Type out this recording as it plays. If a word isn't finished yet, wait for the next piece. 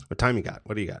What time you got?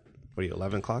 What do you got? What are you,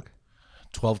 11 o'clock?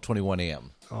 12:21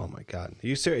 a.m. Oh, my God. Are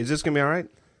you serious? Is this going to be all right?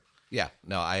 Yeah.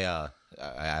 No, I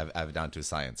have it down to a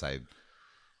science. I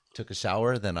took a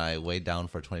shower, then I laid down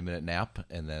for a 20-minute nap,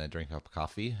 and then I drank a cup of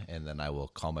coffee, and then I will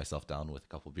calm myself down with a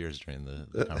couple beers during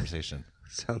the conversation.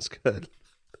 Sounds good.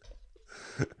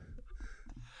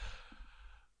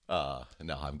 No,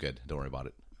 I'm good. Don't worry about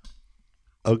it.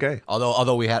 Okay.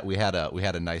 Although we had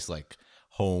a nice like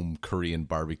home Korean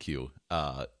barbecue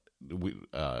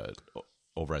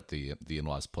over at the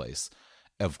in-laws place,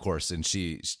 of course, and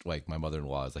she like my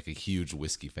mother-in-law is like a huge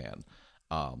whiskey fan,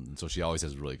 so she always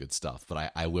has really good stuff.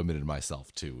 But I limited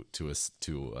myself to a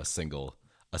single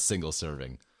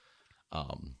serving.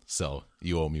 So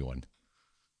you owe me one.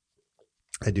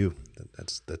 I do.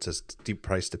 That's a steep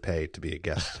price to pay to be a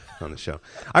guest on the show.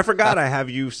 I forgot I have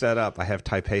you set up. I have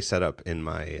Taipei set up in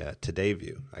my Today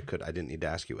view. I didn't need to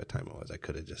ask you what time it was. I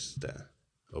could have just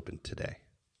opened Today,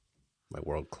 my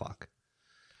world clock.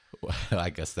 Well, I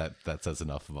guess that says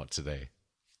enough about today.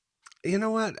 You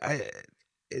know what? I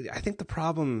think the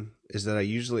problem is that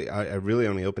I really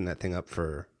only open that thing up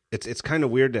for it's kind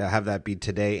of weird to have that be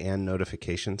Today and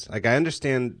notifications. Like I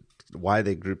understand why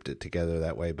they grouped it together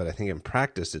that way, but I think in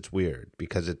practice it's weird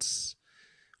because it's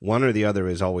one or the other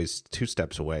is always 2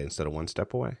 steps away instead of 1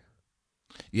 step away.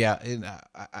 Yeah, and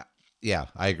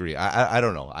I agree. I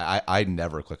don't know. I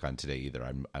never click on Today either.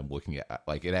 I'm looking at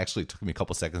like it actually took me a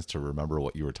couple seconds to remember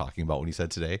what you were talking about when you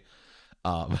said Today.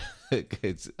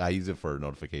 I use it for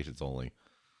notifications only.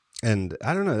 And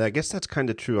I don't know. I guess that's kind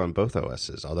of true on both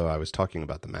OSs. Although I was talking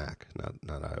about the Mac,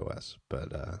 not iOS,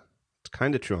 but it's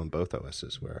kind of true on both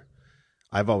OSs where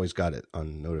I've always got it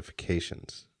on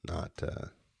notifications, not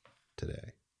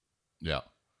Today. Yeah.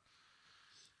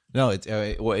 No, it's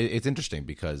interesting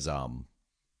because I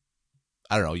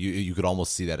don't know. You could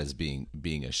almost see that as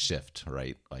being a shift,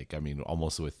 right? Like I mean,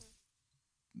 almost with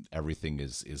everything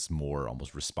is more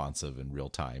almost responsive in real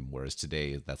time, whereas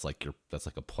today that's like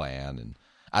a plan, and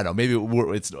I don't know. Maybe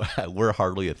we're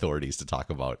hardly authorities to talk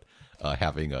about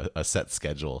having a set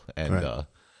schedule and. Right.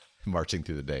 Marching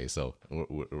through the day, so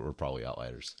we're probably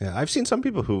outliers. Yeah, I've seen some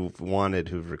people who've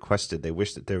requested, they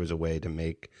wish that there was a way to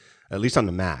make, at least on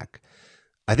the Mac,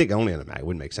 I think only on the Mac, it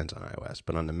wouldn't make sense on iOS,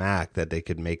 but on the Mac that they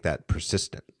could make that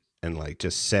persistent and like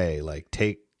just say, like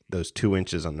take those 2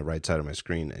 inches on the right side of my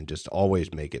screen and just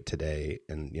always make it Today.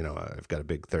 And, you know, I've got a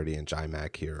big 30-inch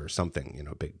iMac here or something, you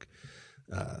know, big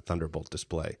Thunderbolt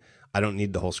display. I don't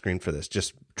need the whole screen for this.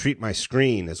 Just treat my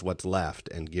screen as what's left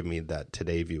and give me that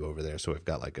Today view over there. So we've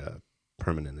got like a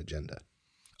permanent agenda.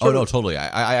 Oh no, totally.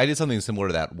 I did something similar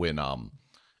to that when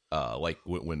like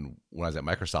when I was at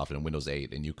Microsoft in Windows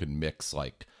 8, and you could mix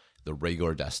like the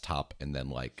regular desktop and then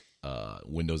like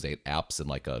Windows 8 apps in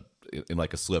like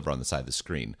a sliver on the side of the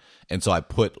screen. And so I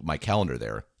put my calendar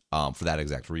there for that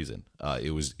exact reason.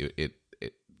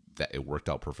 It worked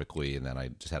out perfectly, and then I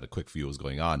just had a quick view of what was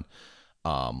going on.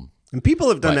 And people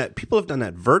have done that. People have done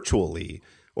that virtually,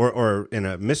 or in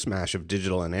a mismatch of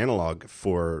digital and analog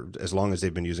for as long as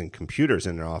they've been using computers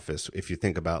in their office. If you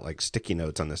think about like sticky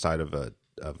notes on the side of a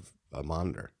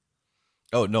monitor.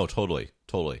 Oh no, totally.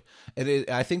 And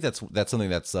I think that's something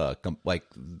that's like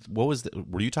what was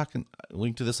were you talking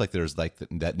linked to this? Like there's like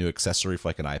that new accessory for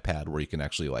like an iPad where you can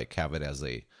actually like have it as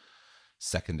a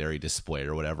secondary display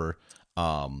or whatever.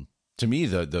 To me,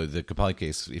 the compelling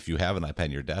case, if you have an iPad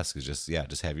in your desk, is just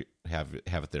have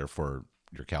it there for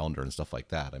your calendar and stuff like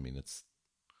that. I mean, it's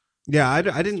I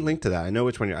didn't link to that. I know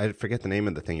which one. I forget the name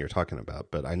of the thing you're talking about,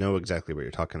 but I know exactly what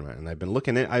you're talking about. And I've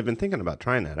been thinking about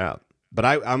trying that out. But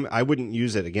I wouldn't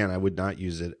use it again. I would not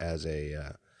use it as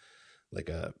a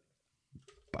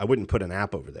I wouldn't put an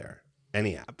app over there,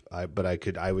 any app. I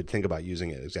would think about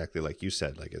using it exactly like you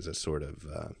said, like as a sort of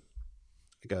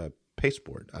like a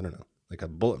pasteboard. I don't know. Like a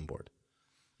bulletin board.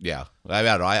 Yeah, I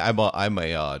don't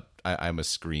know. I'm a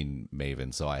screen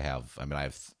maven, so I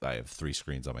have 3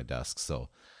 screens on my desk. So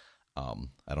I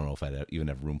don't know if I even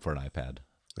have room for an iPad.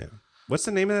 Yeah. What's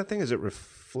the name of that thing? Is it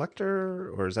Reflector,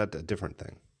 or is that a different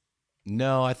thing?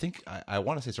 No, I think I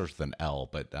want to say it starts with an L,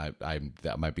 but I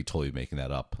that might be totally making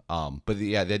that up. But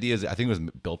the idea is I think it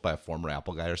was built by a former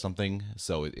Apple guy or something.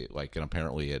 So and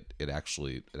apparently it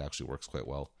actually works quite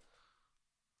well.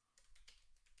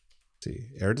 Let's see,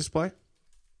 Air Display,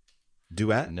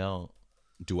 Duet. No,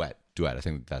 Duet. I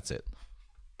think that's it.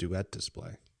 Duet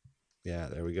Display. Yeah,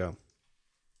 there we go.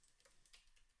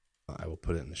 I will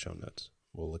put it in the show notes.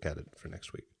 We'll look at it for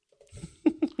next week.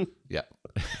 Yeah.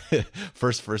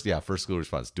 first Google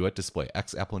response. Duet Display.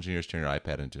 Apple engineers turn your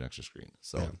iPad into an extra screen.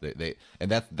 So yeah.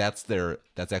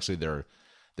 That's actually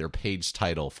their page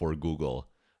title for Google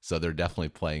So they're definitely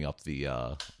playing up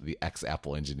the ex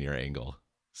Apple engineer angle.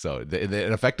 So and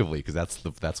effectively, because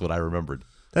that's what I remembered.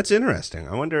 That's interesting.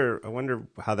 I wonder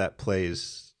how that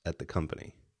plays at the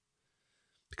company.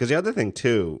 Because the other thing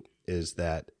too is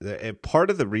that part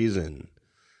of the reason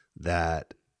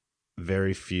that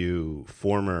very few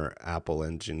former Apple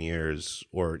engineers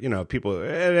or, people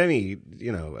at any,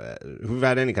 who've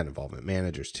had any kind of involvement,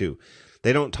 managers too,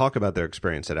 they don't talk about their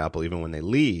experience at Apple even when they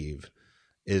leave,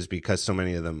 is because so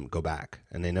many of them go back,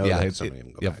 and they know that so many of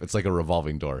them go back. It's like a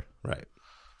revolving door. Right.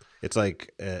 It's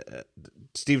like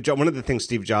Steve Jobs. One of the things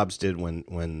Steve Jobs did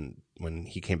when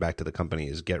he came back to the company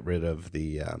is get rid of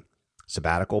the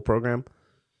sabbatical program.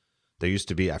 There used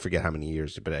to be, I forget how many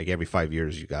years, but like every 5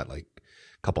 years you got like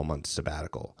a couple months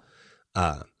sabbatical,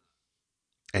 and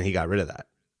he got rid of that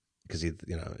because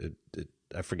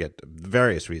I forget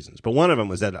various reasons, but one of them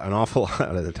was that an awful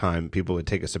lot of the time people would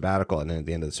take a sabbatical, and then at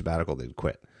the end of the sabbatical they'd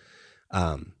quit.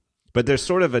 But there's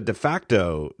sort of a de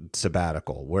facto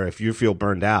sabbatical where if you feel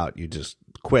burned out, you just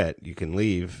quit. You can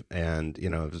leave, and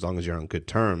as long as you're on good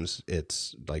terms,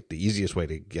 it's like the easiest way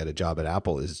to get a job at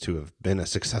Apple is to have been a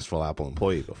successful Apple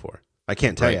employee before. I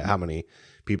can't tell you how many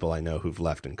people I know who've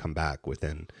left and come back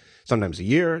within sometimes a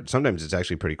year. Sometimes it's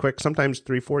actually pretty quick. Sometimes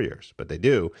 3-4 years, but they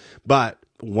do. But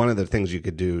one of the things you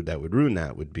could do that would ruin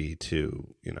that would be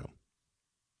to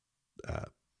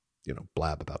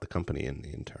blab about the company in the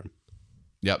interim.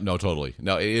 Yep. No, totally.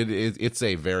 No, it's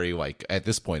a very, like, at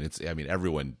this point,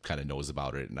 everyone kind of knows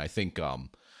about it. And I think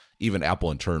even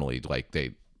Apple internally, like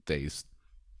it's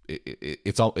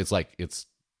like it's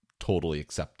totally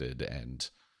accepted and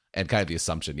kind of the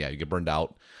assumption, you get burned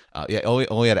out.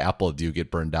 Only at Apple do you get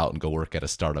burned out and go work at a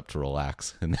startup to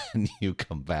relax, and then you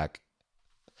come back.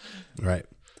 Right.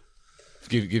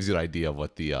 Gives you an idea of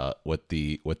what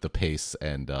the pace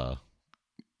and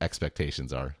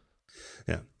expectations are.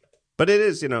 Yeah. But it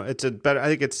is, it's a better. I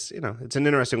think it's, it's an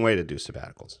interesting way to do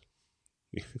sabbaticals.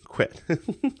 You quit,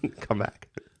 come back.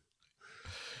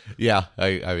 Yeah,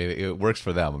 I mean, it works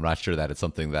for them. I'm not sure that it's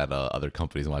something that other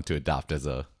companies want to adopt as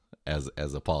a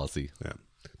policy. Yeah.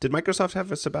 Did Microsoft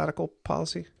have a sabbatical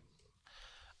policy?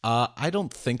 I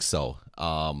don't think so.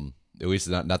 At least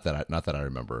not that I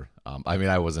remember.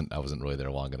 I wasn't really there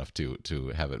long enough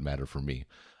to have it matter for me.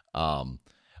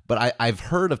 But I've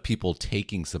heard of people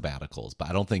taking sabbaticals, but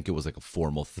I don't think it was like a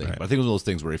formal thing. Right. But I think it was one of those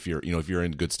things where if you're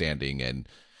in good standing, and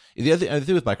the other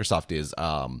thing with Microsoft is,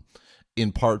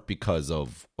 in part because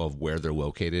of where they're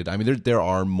located. I mean, there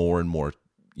are more and more,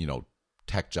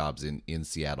 tech jobs in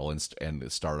Seattle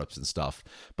and startups and stuff.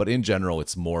 But in general,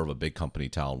 it's more of a big company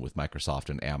town with Microsoft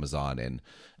and Amazon, and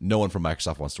no one from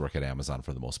Microsoft wants to work at Amazon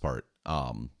for the most part.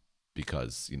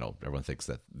 Because everyone thinks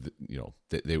that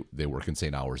they work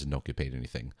insane hours and don't get paid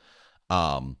anything.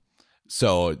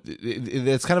 So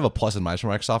it's kind of a plus and minus for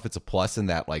Microsoft. It's a plus in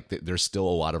that like there's still a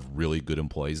lot of really good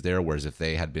employees there. Whereas if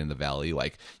they had been in the Valley,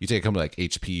 like you take a company like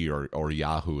HP or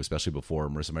Yahoo, especially before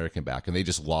Marissa Mayer came back, and they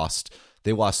lost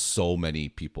so many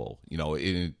people.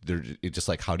 It's just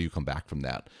like, how do you come back from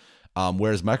that?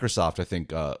 Whereas Microsoft, I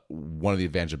think one of the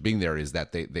advantages of being there is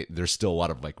that there's still a lot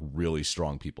of like really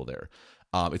strong people there.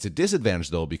 It's a disadvantage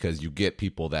though, because you get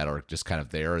people that are just kind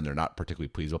of there and they're not particularly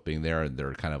pleased about being there, and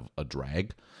they're kind of a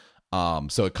drag.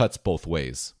 So it cuts both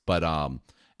ways. But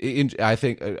I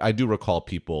think I do recall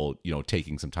people,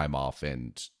 taking some time off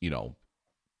and,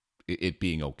 it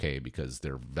being okay because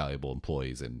they're valuable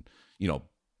employees, and,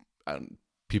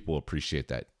 people appreciate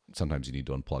that. Sometimes you need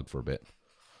to unplug for a bit.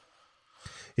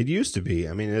 It used to be,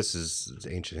 this is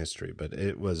ancient history, but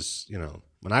it was,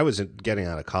 when I was getting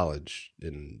out of college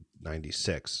in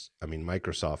 96,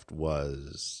 Microsoft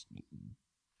was,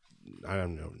 I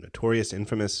don't know, notorious,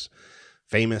 infamous,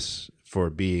 famous for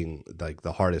being like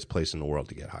the hardest place in the world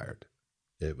to get hired.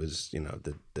 It was,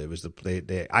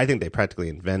 I think they practically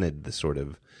invented the sort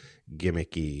of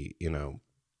gimmicky,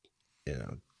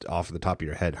 off the top of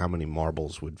your head, how many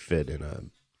marbles would fit in a,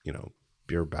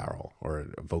 beer barrel or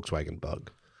a Volkswagen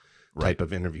Bug type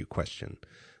of interview question.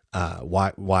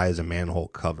 Why is a manhole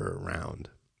cover round?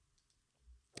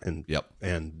 And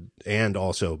and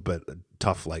also, but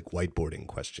tough like whiteboarding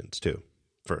questions too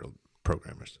for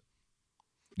programmers.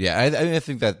 Yeah, I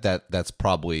think that's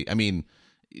probably.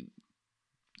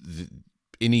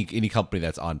 Any company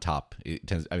that's on top, it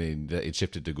tends. It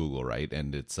shifted to Google, right?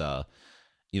 And it's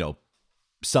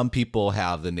some people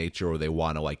have the nature where they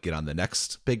want to like get on the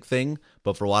next big thing,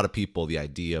 but for a lot of people, the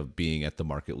idea of being at the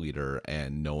market leader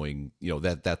and knowing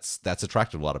that's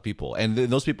attractive to a lot of people, and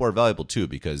those people are valuable too,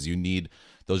 because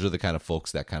those are the kind of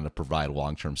folks that kind of provide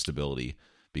long-term stability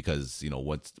because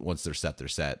once they're set, they're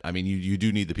set. I mean, you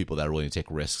do need the people that are willing to take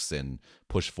risks and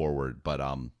push forward, but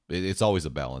it's always a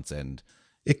balance. And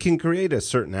it can create a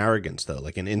certain arrogance, though,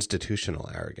 like an institutional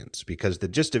arrogance, because the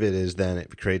gist of it is then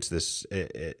it creates this.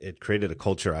 It created a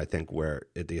culture, I think, where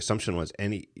the assumption was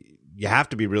you have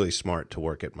to be really smart to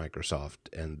work at Microsoft,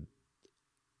 and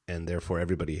therefore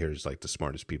everybody here is like the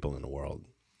smartest people in the world.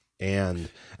 And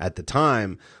at the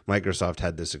time, Microsoft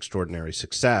had this extraordinary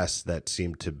success that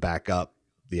seemed to back up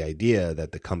the idea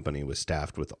that the company was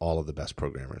staffed with all of the best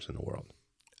programmers in the world.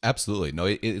 Absolutely. No,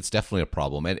 it's definitely a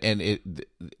problem.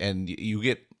 And you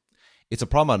get, it's a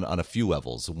problem on a few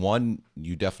levels. One,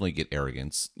 you definitely get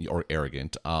arrogant.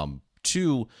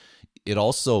 Two, it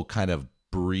also kind of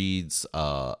breeds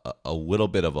a little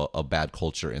bit of a bad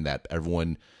culture in that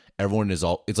everyone is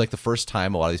it's like the first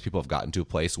time a lot of these people have gotten to a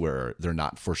place where they're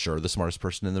not for sure the smartest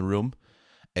person in the room.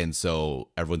 And so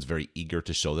everyone's very eager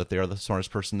to show that they are the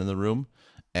smartest person in the room.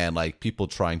 And like people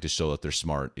trying to show that they're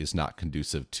smart is not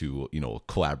conducive to,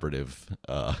 collaborative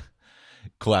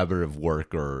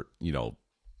work, or,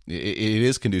 it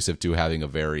is conducive to having a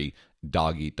very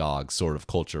dog eat dog sort of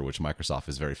culture, which Microsoft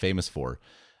is very famous for.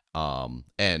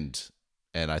 And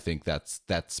I think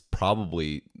that's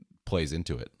probably plays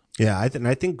into it. Yeah. I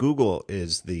think Google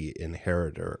is the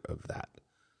inheritor of that.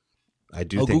 I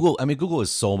do think Google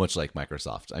is so much like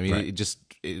Microsoft. I mean, right.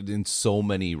 In so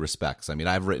many respects. I mean,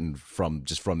 I've written from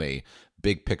a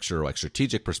big picture, like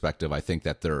strategic perspective. I think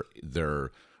that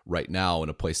they're right now in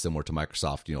a place similar to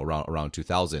Microsoft, around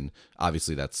 2000.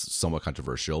 Obviously that's somewhat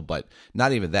controversial, but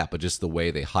not even that, but just the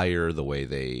way they hire, the way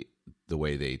they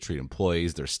treat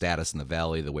employees, their status in the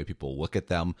Valley, the way people look at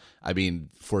them. I mean,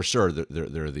 for sure,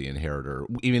 they're the inheritor.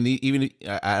 And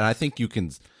I think you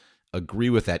can agree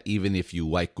with that, even if you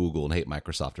like Google and hate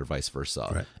Microsoft, or vice versa.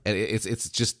 Right. And it's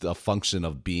just a function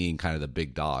of being kind of the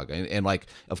big dog. And like,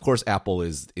 of course, Apple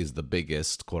is the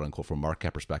biggest, quote unquote, from a market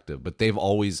cap perspective. But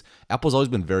Apple's always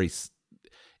been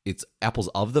it's Apple's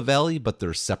of the Valley, but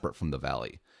they're separate from the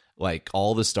Valley. Like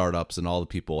all the startups and all the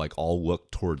people like all look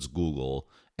towards Google,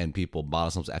 and people model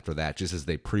themselves after that, just as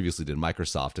they previously did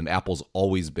Microsoft. And Apple's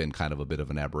always been kind of a bit of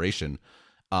an aberration.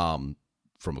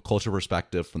 From a culture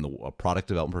perspective, from a product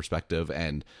development perspective,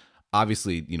 and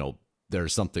obviously,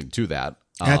 there's something to that.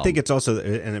 And I think it's also,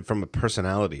 and from a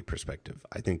personality perspective,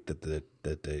 I think that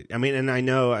and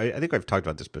I think I've talked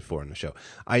about this before on the show.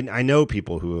 I know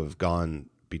people who have gone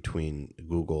between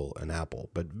Google and Apple,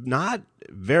 but not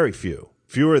very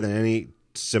fewer than any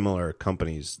similar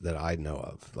companies that I know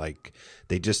of. Like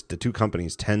the two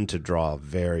companies tend to draw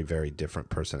very, very different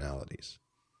personalities.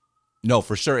 No,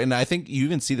 for sure. And I think you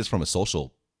even see this from a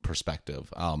social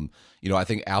perspective. I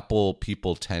think Apple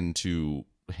people tend to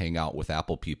hang out with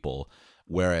Apple people,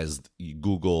 whereas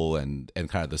Google and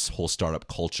kind of this whole startup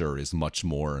culture is much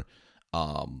more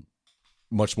of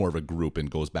a group and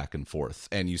goes back and forth.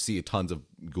 And you see tons of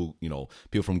Google,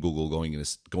 people from Google going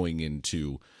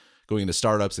into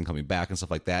startups and coming back and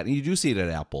stuff like that. And you do see it at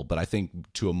Apple, but I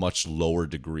think to a much lower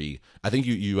degree. I think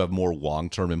you have more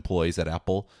long-term employees at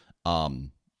Apple.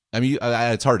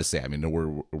 It's hard to say. I mean,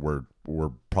 we're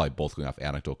probably both going off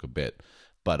anecdote a bit,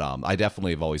 but I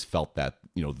definitely have always felt that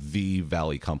the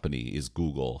Valley company is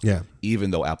Google. Yeah.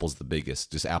 Even though Apple's the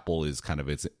biggest, just Apple is kind of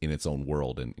in its own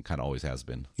world and kind of always has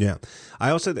been. Yeah,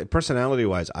 I also personality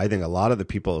wise, I think a lot of the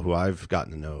people who I've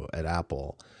gotten to know at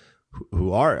Apple,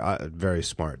 who are very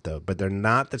smart though, but they're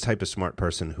not the type of smart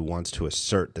person who wants to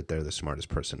assert that they're the smartest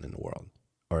person in the world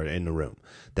or in the room.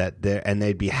 And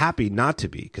they'd be happy not to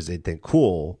be, because they'd think,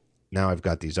 cool, now I've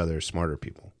got these other smarter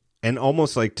people. And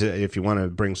almost like if you want to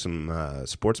bring some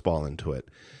sports ball into it,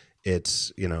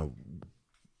 it's,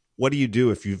 what do you do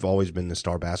if you've always been the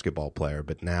star basketball player,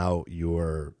 but now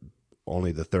you're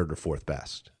only the third or fourth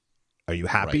best? Are you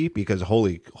happy? Right. Because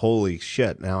holy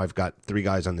shit, now I've got three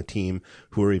guys on the team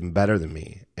who are even better than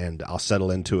me, and I'll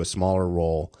settle into a smaller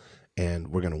role and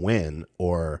we're going to win?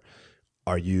 Or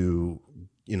are you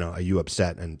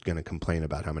upset and going to complain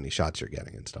about how many shots you're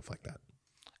getting and stuff like that?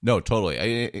 No,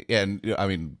 totally. I'm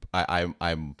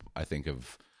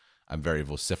very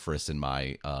vociferous in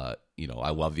my, I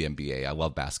love the NBA. I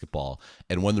love basketball.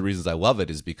 And one of the reasons I love it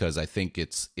is because I think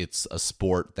it's a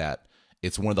sport that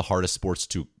it's one of the hardest sports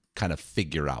to kind of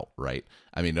figure out, right?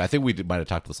 I mean, I think we might have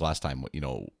talked about this last time,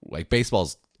 like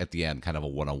baseball's at the end kind of a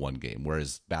one-on-one game,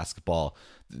 whereas basketball,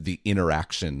 the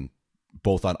interaction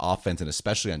both on offense and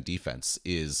especially on defense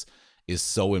is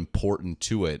so important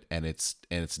to it. And it's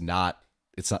not,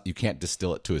 you can't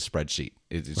distill it to a spreadsheet.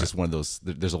 It's right. Just one of those,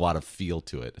 there's a lot of feel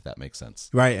to it, if that makes sense.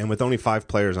 Right. And with only 5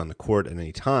 players on the court at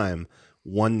any time,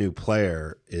 one new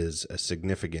player is a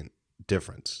significant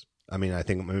difference. I mean, I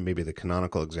think maybe the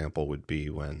canonical example would be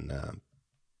when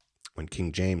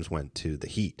King James went to the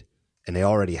Heat, and they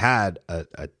already had a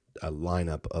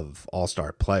lineup of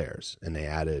all-star players, and they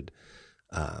added,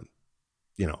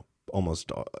 almost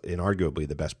inarguably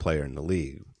the best player in the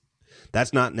league.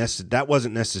 That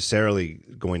wasn't necessarily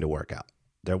going to work out.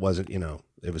 There wasn't,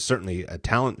 it was certainly a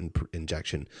talent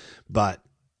injection, but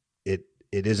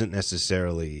it isn't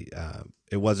necessarily.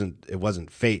 It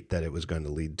wasn't fate that it was going to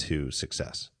lead to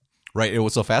success. Right. It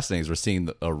was so fascinating is we're seeing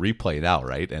a replay now,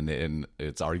 right? And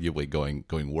it's arguably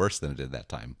going worse than it did that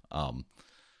time.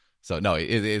 So no,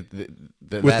 with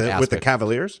the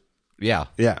Cavaliers. Yeah.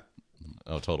 Yeah.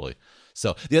 Oh, totally.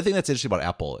 So the other thing that's interesting about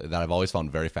Apple that I've always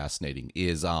found very fascinating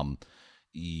is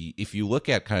if you look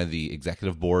at kind of the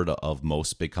executive board of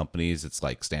most big companies, it's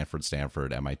like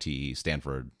Stanford, MIT,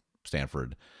 Stanford.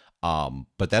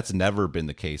 But that's never been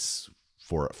the case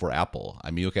for Apple.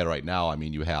 I mean, you look at it right now. I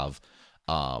mean, you have,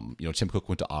 Tim Cook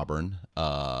went to Auburn,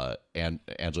 and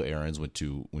Angela Ahrens went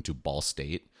to Ball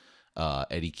State.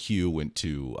 Eddie Q went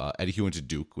to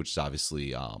Duke, which is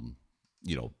obviously,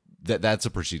 that's a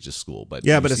prestigious school. But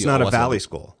yeah, but it's not a Valley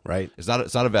school, right? It's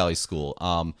not a Valley school.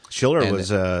 Schiller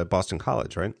was Boston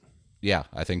College, right? Yeah,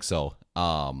 I think so.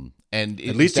 And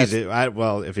at least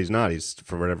if he's not, he's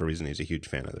for whatever reason he's a huge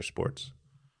fan of their sports.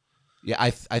 Yeah,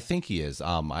 I think he is.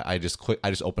 I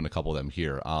just opened a couple of them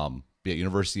here.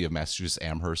 University of Massachusetts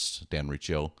Amherst, Dan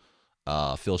Riccio.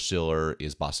 Phil Schiller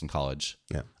is Boston College.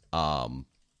 Yeah.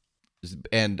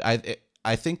 And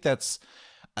I think that's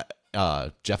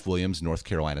Jeff Williams, North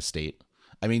Carolina State.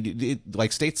 I mean,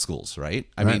 like state schools, right?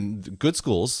 I mean, good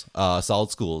schools,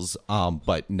 solid schools,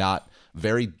 but not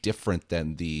very different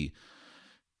than a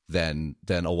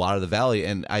lot of the Valley.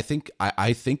 And I think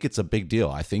it's a big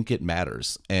deal. I think it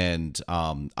matters. And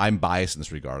I'm biased in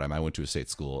this regard. I went to a state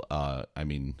school.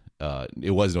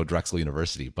 It was no Drexel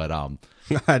University, but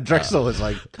Drexel was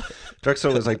like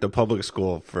the public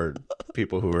school for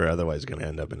people who were otherwise going to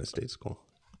end up in a state school.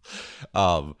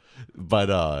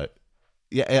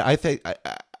 Yeah, I think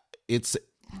it's.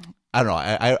 I don't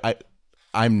know.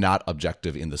 I'm not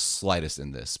objective in the slightest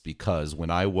in this because when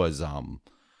I was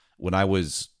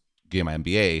getting my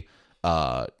MBA,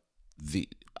 I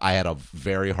had a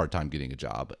very hard time getting a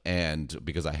job, and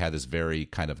because I had this very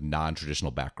kind of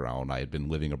non-traditional background, I had been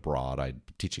living abroad, I'd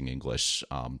teaching English,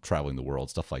 traveling the world,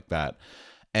 stuff like that,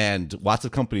 and lots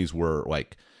of companies were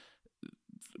like.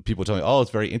 People tell me, "Oh,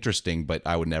 it's very interesting," but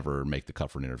I would never make the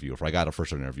cut for an interview. If I got a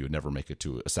first round interview, I'd never make it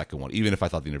to a second one, even if I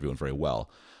thought the interview went very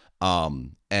well.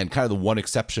 And kind of the one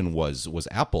exception was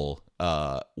Apple,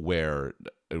 where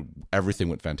everything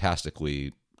went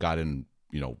fantastically, got in,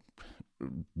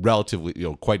 relatively,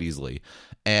 quite easily.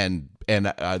 And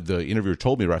the interviewer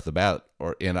told me right off the bat,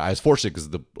 and I was fortunate because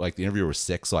the interviewer was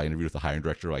sick, so I interviewed with the hiring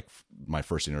director, like my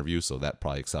first interview, so that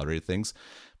probably accelerated things.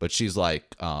 But she's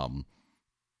like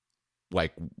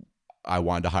I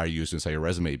wanted to hire you as soon as I saw your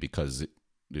resume because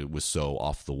it was so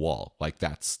off the wall. Like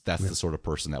that's the sort of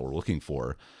person that we're looking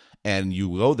for. And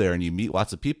you go there and you meet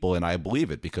lots of people, and I believe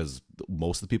it because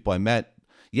most of the people I met,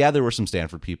 yeah, there were some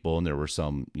Stanford people and there were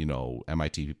some,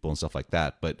 MIT people and stuff like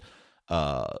that. But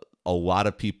a lot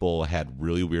of people had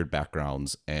really weird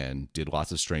backgrounds and did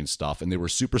lots of strange stuff, and they were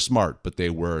super smart, but they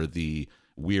were the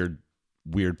weird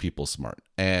people smart.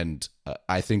 And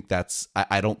I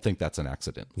don't think that's an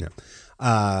accident. Yeah.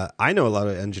 I know a lot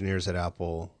of engineers at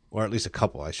Apple, or at least a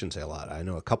couple, I shouldn't say a lot. I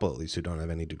know a couple at least who don't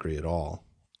have any degree at all.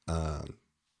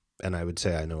 And I would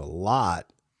say I know a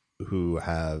lot who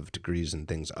have degrees in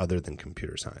things other than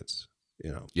computer science,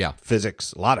 Yeah.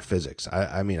 Physics, a lot of physics.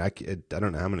 I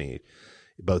don't know how many,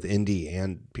 both indie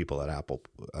and people at Apple,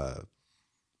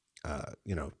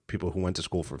 people who went to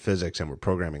school for physics and were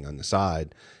programming on the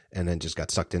side and then just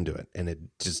got sucked into it. And it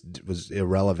just was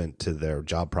irrelevant to their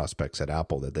job prospects at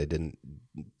Apple that they didn't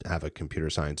have a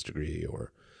computer science degree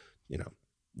or,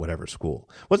 whatever school.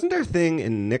 Wasn't there a thing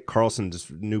in Nick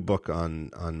Carlson's new book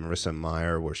on Marissa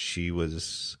Mayer where she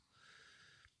was,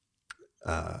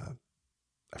 I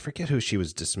forget who she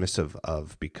was dismissive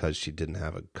of because she didn't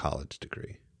have a college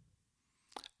degree.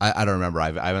 I don't remember.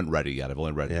 I haven't read it yet. I've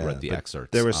only read the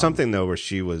excerpts. There was something though where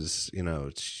she was,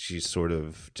 she sort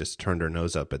of just turned her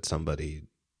nose up at somebody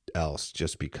else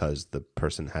just because the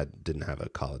person didn't have a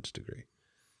college degree.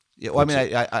 Yeah, well,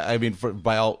 I mean,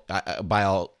 by all,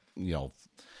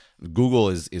 Google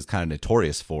is kind of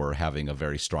notorious for having a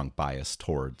very strong bias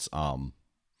towards,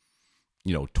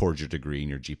 towards your degree and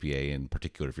your GPA, in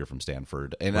particular if you're from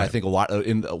Stanford, and right. I think a lot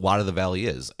of the Valley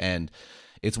is, and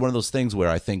it's one of those things where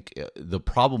I think the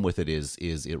problem with it is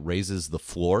it raises the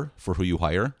floor for who you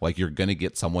hire. Like you're going to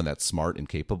get someone that's smart and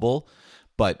capable,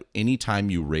 But anytime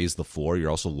you raise the floor,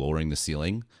 you're also lowering the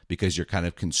ceiling because you're kind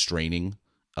of constraining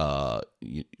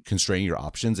your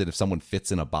options. And if someone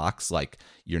fits in a box, like,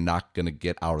 you're not going to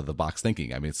get out of the box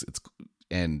thinking. I mean,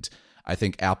 and I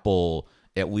think Apple,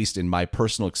 at least in my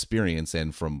personal experience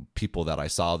and from people that I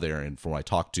saw there and from what I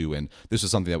talked to, and this is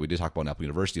something that we did talk about in Apple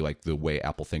University, like the way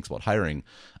Apple thinks about hiring,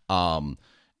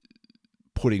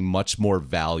 putting much more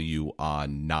value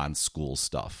on non-school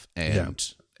stuff. And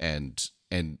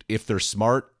if they're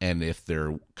smart and if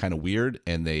they're kind of weird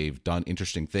and they've done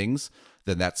interesting things,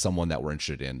 then that's someone that we're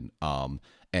interested in. And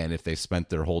if they spent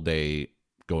their whole day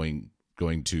going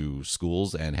to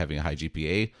schools and having a high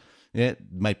GPA, it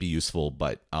might be useful,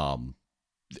 but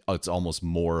it's almost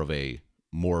more of a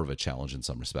challenge in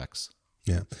some respects.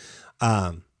 Yeah.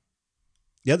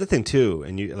 The other thing too,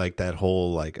 and you like that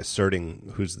whole like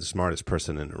asserting who's the smartest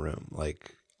person in the room.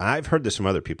 Like, I've heard this from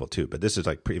other people too, but this is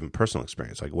like even personal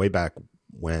experience. Like way back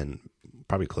when,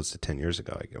 probably close to 10 years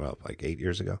ago, like 8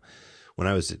 years ago, when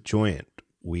I was at Joyent,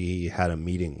 we had a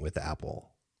meeting with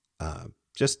Apple.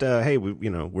 Hey,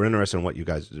 we're interested in what you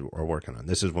guys are working on.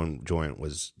 This is when Joyent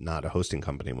was not a hosting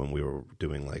company, when we were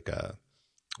doing like a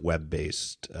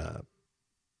web-based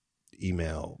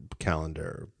email,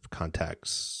 calendar,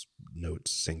 contacts,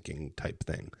 notes, syncing type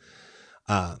thing.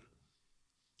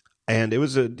 And it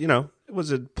was a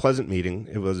pleasant meeting.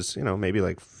 It was, maybe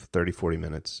like 30, 40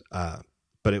 minutes.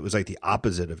 But it was like the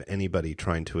opposite of anybody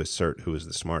trying to assert who was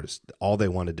the smartest. All they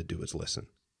wanted to do was listen.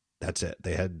 That's it.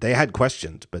 They had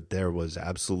questions, but there was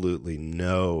absolutely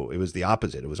it was the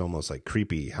opposite. It was almost like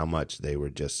creepy how much they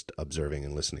were just observing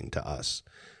and listening to us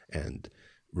and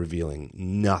revealing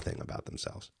nothing about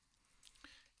themselves.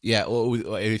 Yeah,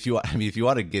 well, if you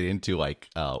want to get into like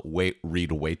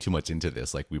read way too much into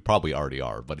this, like we probably already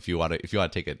are, but if you want to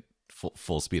take it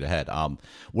full speed ahead,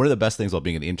 one of the best things about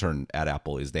being an intern at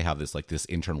Apple is they have this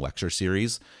intern lecture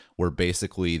series where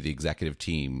basically the executive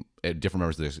team, different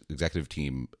members of the executive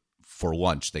team, for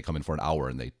lunch they come in for an hour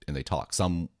and they talk.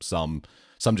 Some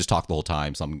just talk the whole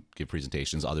time. Some give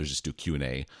presentations. Others just do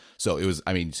Q&A. So it was,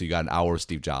 so you got an hour with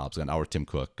Steve Jobs, got an hour with Tim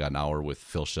Cook, got an hour with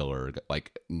Phil Schiller,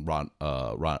 like Ron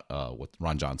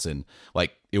Johnson.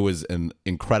 Like, it was an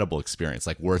incredible experience,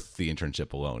 like worth the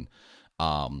internship alone.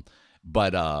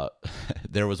 But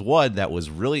there was one that was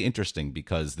really interesting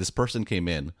because this person came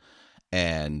in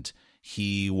and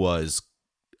he was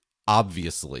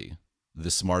obviously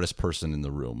the smartest person in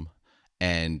the room.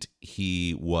 And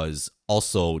he was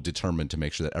also determined to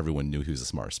make sure that everyone knew he was the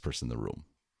smartest person in the room.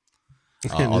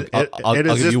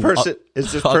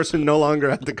 Is this person no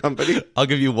longer at the company? I'll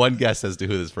give you one guess as to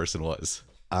who this person was.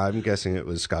 I'm guessing it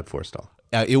was Scott Forstall.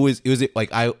 It was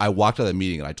like I walked out of the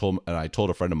meeting and I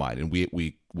told a friend of mine, and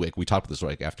we talked about this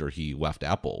right after he left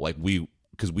Apple. Like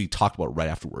because we talked about it right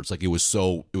afterwards. Like it was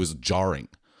jarring.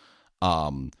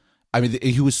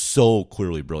 He was so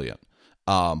clearly brilliant.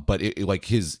 But it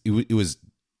was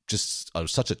just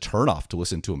such a turnoff to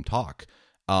listen to him talk,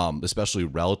 especially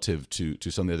relative to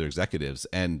some of the other executives.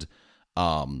 And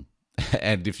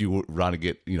if you want to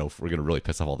get, if we're going to really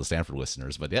piss off all the Stanford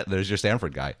listeners, but yeah, there's your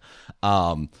Stanford guy.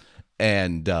 I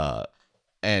don't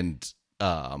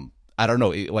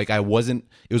know, it was one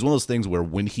of those things where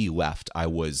when he left, I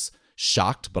was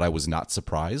shocked, but I was not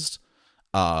surprised,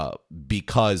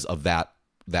 because of that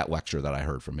lecture that I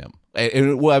heard from him.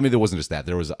 There wasn't just that.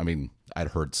 There was, I'd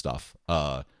heard stuff.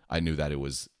 I knew that it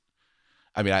was,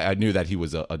 I knew that he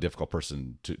was a difficult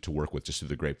person to work with just through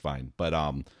the grapevine. But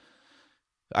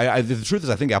the truth is,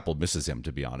 I think Apple misses him,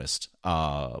 to be honest.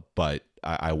 But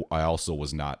I also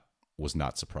was not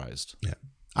surprised. Yeah,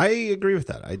 I agree with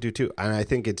that. I do too. And I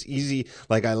think it's easy.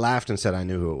 Like, I laughed and said I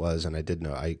knew who it was, and I did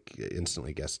know. I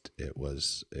instantly guessed it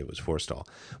was Forstall.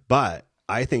 But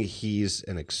I think he's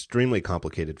an extremely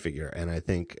complicated figure, and I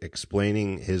think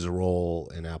explaining his role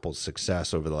in Apple's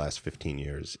success over the last 15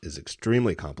 years is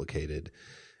extremely complicated,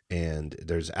 and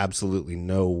there's absolutely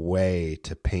no way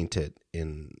to paint it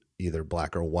in either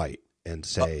black or white and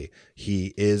say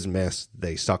he is missed,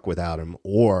 they suck without him,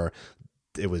 or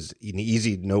it was an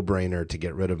easy no-brainer to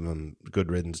get rid of him,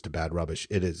 good riddance to bad rubbish.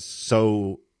 It is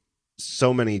so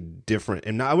many different,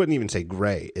 and I wouldn't even say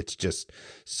gray. It's just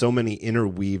so many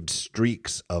interweaved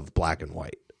streaks of black and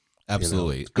white.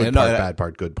 Absolutely. Good part, bad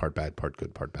part, good part, bad part,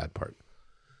 good part, bad part.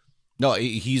 No,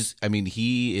 he's on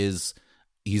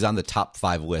the top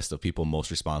 5 list of people most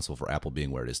responsible for Apple being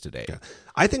where it is today. Yeah.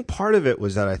 I think part of it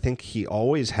was that I think he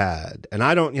always had, and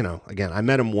I don't, again, I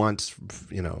met him once,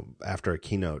 after a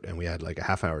keynote, and we had like a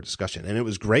half-hour discussion, and it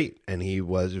was great. And it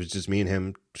was just me and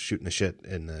him shooting the shit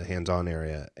in the hands-on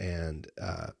area. And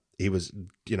he was,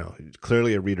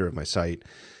 clearly a reader of my site,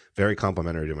 very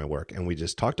complimentary to my work. And we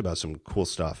just talked about some cool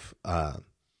stuff.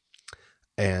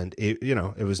 And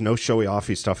it was no showy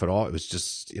offy stuff at all. It was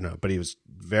just, but he was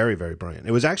very, very brilliant.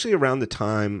 It was actually around the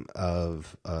time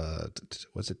of,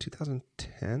 was it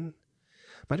 2010?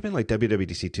 Might have been like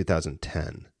WWDC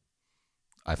 2010.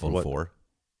 iPhone 4.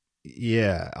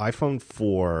 Yeah, iPhone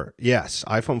 4. Yes,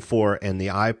 iPhone 4, and the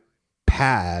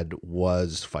iPad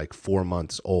was like 4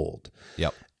 months old.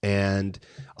 Yep. And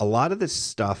a lot of this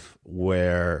stuff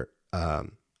where I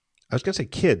was going to say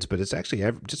kids, but it's actually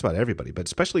just about everybody, but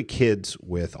especially kids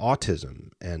with autism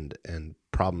and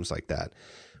problems like that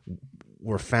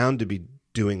were found to be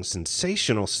doing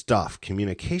sensational stuff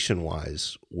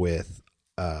communication-wise with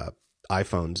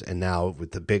iPhones, and now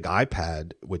with the big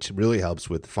iPad, which really helps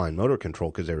with fine motor control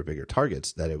because they were bigger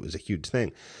targets, that it was a huge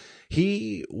thing.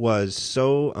 He was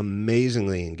so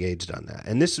amazingly engaged on that.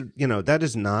 And this, that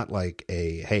is not like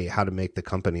hey, how to make the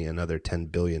company another $10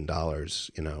 billion,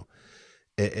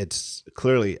 It's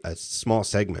clearly a small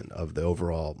segment of the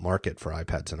overall market for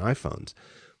iPads and iPhones,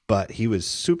 but he was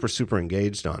super, super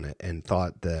engaged on it and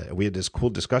thought that we had this cool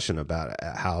discussion about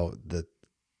how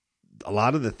a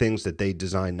lot of the things that they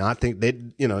designed,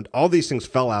 all these things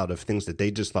fell out of things that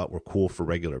they just thought were cool for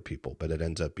regular people, but it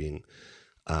ends up being,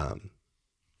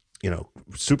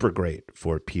 super great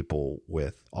for people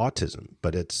with autism.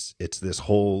 But it's this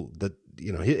whole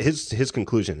his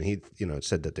conclusion. He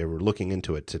said that they were looking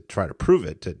into it to try to prove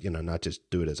it, to not just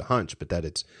do it as a hunch, but that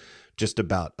it's just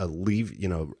about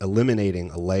eliminating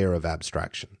a layer of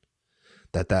abstraction.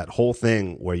 That whole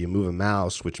thing where you move a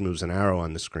mouse, which moves an arrow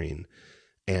on the screen,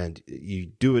 and you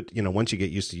do it, once you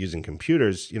get used to using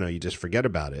computers, you just forget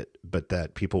about it. But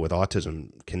that people with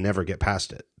autism can never get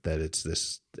past it. That it's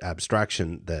this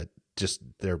abstraction that just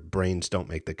their brains don't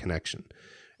make the connection.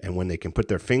 And when they can put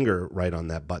their finger right on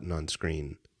that button on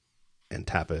screen and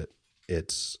tap it,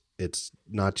 it's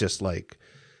not just like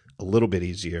a little bit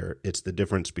easier. It's the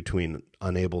difference between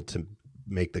unable to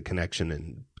make the connection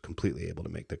and completely able to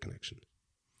make the connection.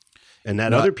 And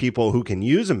that other people who can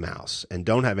use a mouse and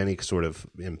don't have any sort of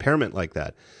impairment like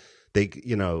that, they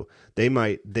don't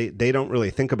really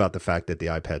think about the fact that the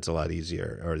iPad's a lot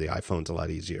easier or the iPhone's a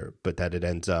lot easier, but that it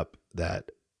ends up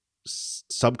that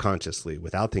subconsciously,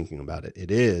 without thinking about it, it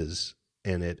is,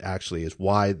 and it actually is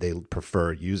why they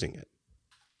prefer using it.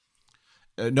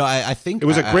 No, I think it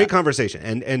was a great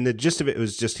conversation, and the gist of it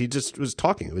was just he just was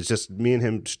talking. It was just me and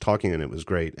him talking, and it was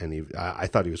great. And I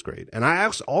thought he was great. And I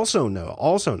also know,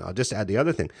 just to add the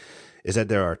other thing, is that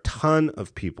there are a ton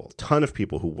of people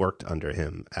who worked under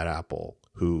him at Apple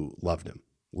who loved him,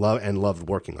 loved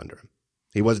working under him.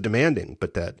 He was demanding,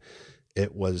 but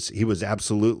he was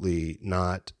absolutely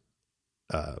not.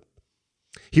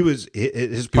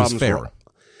 His problems were.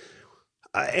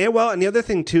 And the other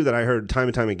thing, too, that I heard time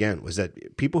and time again was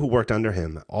that people who worked under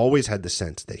him always had the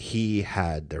sense that he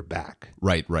had their back.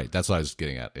 Right. That's what I was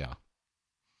getting at, yeah.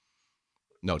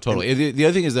 No, totally. The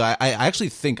other thing is that I actually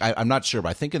think, I'm not sure, but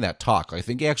I think in that talk, I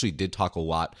think he actually did talk a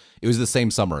lot. It was the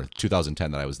same summer,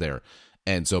 2010, that I was there.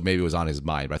 And so maybe it was on his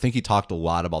mind. But I think he talked a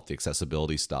lot about the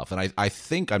accessibility stuff. And I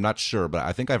think, I'm not sure, but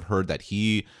I think I've heard that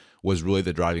he was really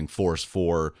the driving force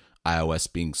for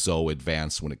iOS being so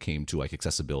advanced when it came to like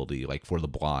accessibility, like for the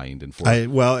blind and for he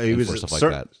was stuff like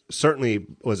that. Certainly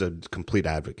was a complete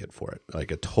advocate for it, like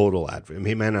a total advocate. I mean,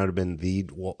 he may not have been the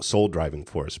sole driving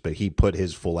force, but he put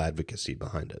his full advocacy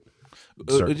behind it.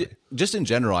 Certainly. Just in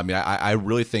general, I mean, I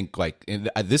really think like,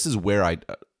 and this is where I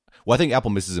think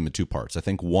Apple misses him in two parts. I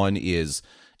think one is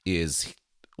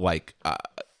like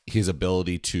his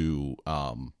ability to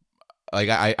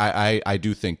I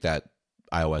do think that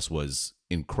iOS was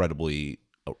incredibly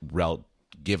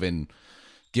given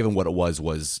what it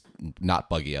was not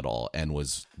buggy at all and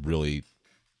was really,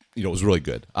 it was really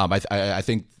good. I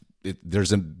think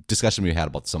there's a discussion we had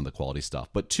about some of the quality stuff,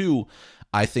 but two,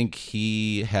 I think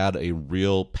he had a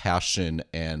real passion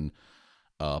and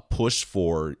push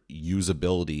for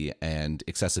usability and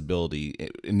accessibility,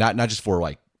 not just for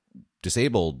like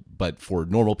disabled, but for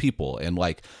normal people.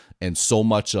 And so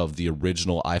much of the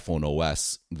original iPhone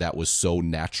OS that was so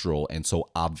natural and so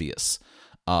obvious.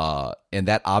 And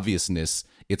that obviousness,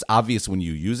 it's obvious when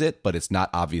you use it, but it's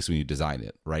not obvious when you design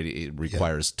it, right? It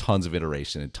requires tons of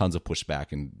iteration and tons of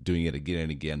pushback and doing it again and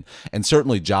again. And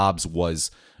certainly Jobs was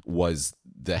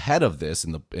the head of this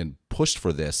and pushed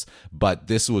for this, but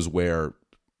this was where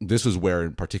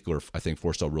in particular, I think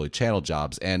Forstall really channeled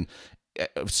Jobs. And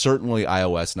certainly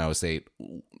iOS and iOS 8,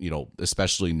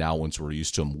 especially now once we're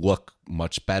used to them, look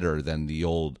much better than the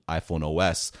old iPhone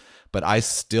OS. But I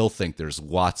still think there's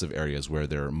lots of areas where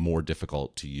they're more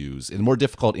difficult to use, and more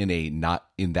difficult not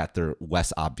in that they're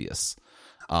less obvious.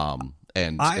 And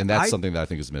And that's something that I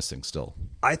think is missing still.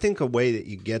 I think a way that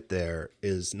you get there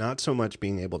is not so much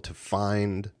being able to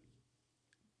find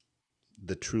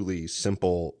the truly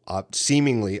simple,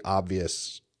 seemingly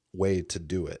obvious way to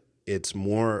do it. It's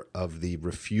more of the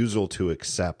refusal to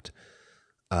accept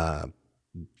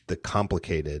the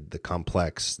complicated, the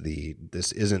complex,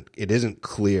 it isn't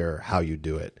clear how you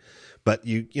do it. But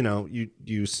you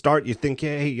think,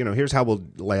 hey, here's how we'll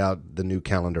lay out the new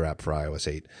calendar app for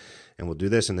iOS 8. And we'll do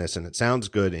this and this, and it sounds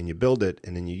good, and you build it,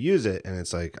 and then you use it, and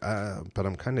it's like, but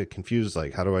I'm kind of confused.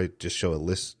 Like, how do I just show a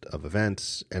list of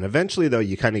events? And eventually, though,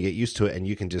 you kind of get used to it, and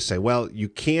you can just say, well, you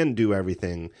can do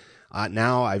everything.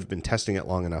 Now I've been testing it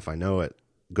long enough. I know it.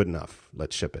 Good enough.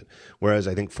 Let's ship it. Whereas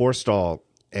I think Forstall,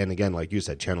 and again, like you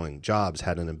said, channeling Jobs,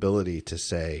 had an ability to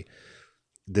say,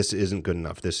 this isn't good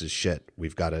enough. This is shit.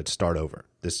 We've got to start over.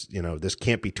 This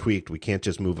can't be tweaked. We can't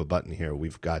just move a button here.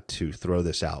 We've got to throw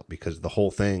this out because the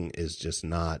whole thing is just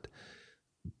not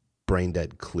brain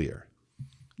dead clear.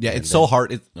 Yeah, it's so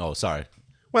hard. Sorry.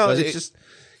 Well, it's just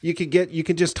you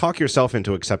can just talk yourself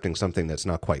into accepting something that's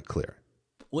not quite clear.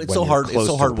 Well, it's so hard. It's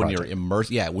so hard when you're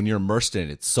immersed. Yeah, when you're immersed in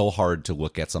it, it's so hard to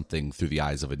look at something through the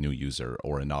eyes of a new user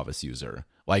or a novice user.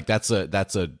 Like that's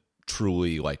a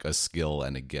truly like a skill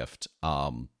and a gift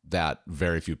that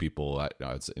very few people,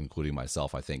 including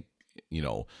myself, I think,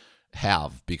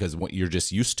 have, because you're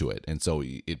just used to it, and so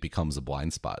it becomes a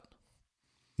blind spot.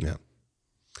 Yeah.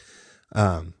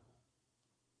 I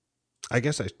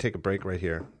guess I take a break right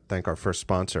here. Thank our first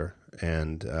sponsor,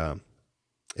 and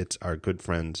it's our good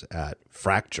friends at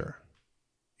Fracture.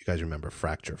 You guys remember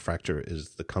Fracture? Fracture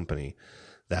is the company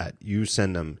that you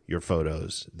send them your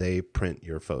photos. They print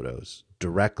your photos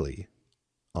directly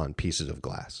on pieces of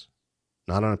glass,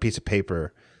 not on a piece of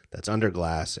paper that's under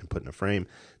glass and put in a frame.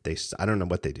 I don't know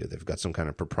what they do. They've got some kind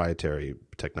of proprietary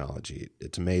technology.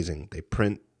 It's amazing. They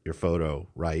print your photo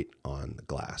right on the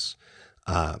glass.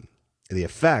 The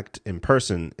effect in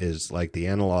person is like the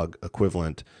analog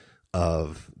equivalent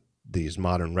of these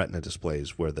modern retina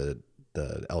displays where the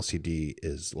LCD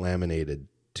is laminated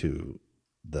to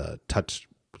the touch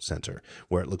sensor,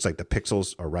 where it looks like the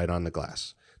pixels are right on the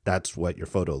glass. That's what your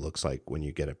photo looks like when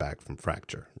you get it back from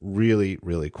Fracture. Really,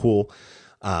 really cool.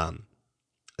 They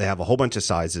have a whole bunch of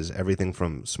sizes, everything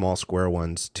from small square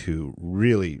ones to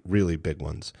really, really big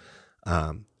ones.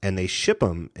 And they ship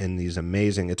them in these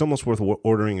amazing, it's almost worth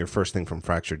ordering your first thing from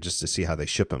Fracture just to see how they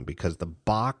ship them, because the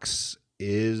box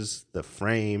is the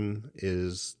frame,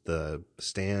 is the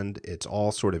stand. It's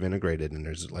all sort of integrated, and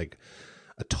there's like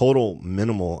a total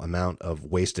minimal amount of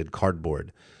wasted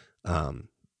cardboard.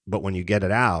 But when you get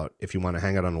it out, if you want to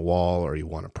hang it on a wall or you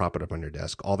want to prop it up on your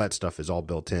desk, all that stuff is all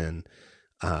built in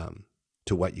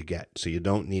to what you get. So you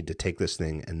don't need to take this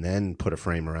thing and then put a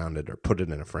frame around it or put it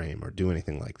in a frame or do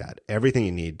anything like that. Everything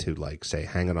you need to, like, say,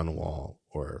 hang it on a wall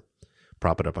or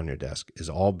prop it up on your desk is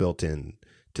all built in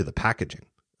to the packaging.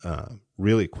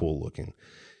 Really cool looking.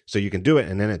 So you can do it,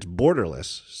 and then it's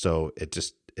borderless. So it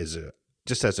just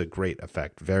has a great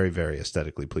effect. Very, very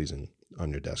aesthetically pleasing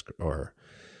on your desk or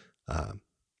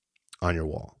on your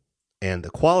wall. And the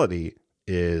quality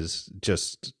is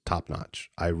just top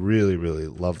notch. I really, really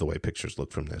love the way pictures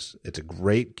look from this. It's a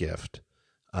great gift.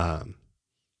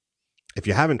 If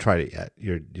you haven't tried it yet,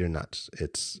 you're nuts.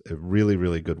 It's a really,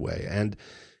 really good way. And,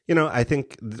 I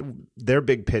think their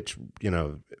big pitch,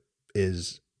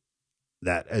 is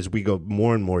that as we go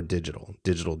more and more digital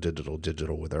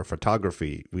with our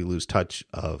photography, we lose touch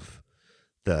of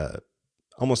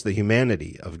almost the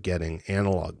humanity of getting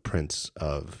analog prints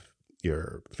of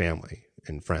your family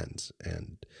and friends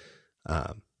and,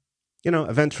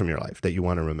 events from your life that you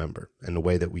want to remember. And the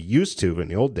way that we used to in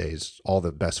the old days, all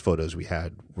the best photos we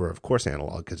had were, of course,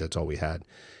 analog, because that's all we had.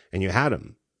 And you had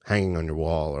them hanging on your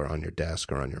wall or on your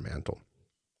desk or on your mantle.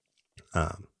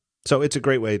 So it's a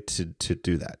great way to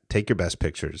do that. Take your best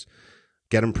pictures,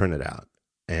 get them printed out,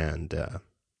 and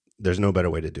there's no better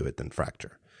way to do it than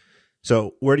Fracture.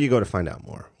 So where do you go to find out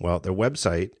more? Well, their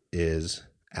website is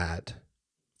at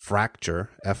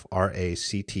Fracture,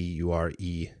 FRACTURE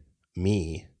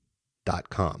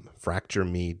me.com,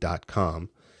 fractureme.com.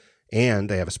 And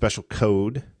they have a special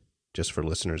code just for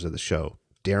listeners of the show,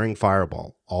 Daring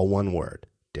Fireball, all one word,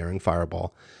 Daring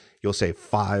Fireball. You'll save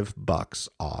 $5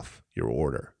 off your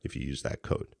order if you use that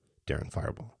code, Daring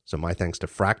Fireball. So my thanks to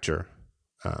Fracture.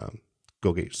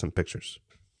 Go get some pictures.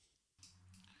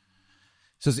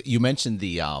 So you mentioned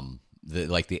the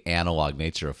analog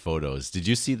nature of photos. Did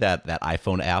you see that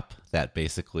iPhone app that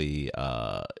basically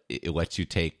it lets you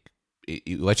take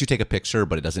a picture,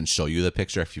 but it doesn't show you the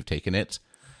picture if you've taken it?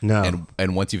 No.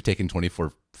 And once you've taken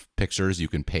 24 pictures, you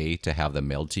can pay to have them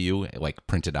mailed to you, like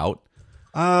printed out.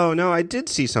 Oh no, I did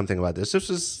see something about this. This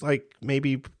was like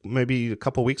maybe a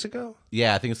couple weeks ago.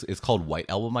 Yeah, I think it's called White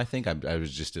Album. I think I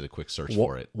was just did a quick search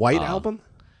for it. White Album.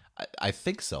 I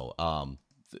think so.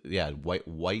 Yeah,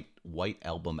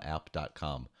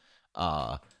 whitealbumapp.com.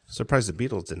 Surprised the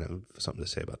Beatles didn't have something to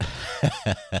say about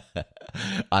that.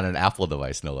 On an Apple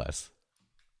device, no less.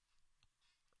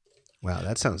 Wow,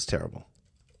 that sounds terrible.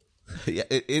 Yeah,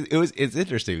 it's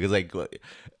interesting because like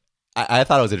I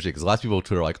thought it was interesting because lots of people on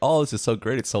Twitter are like, "Oh, this is so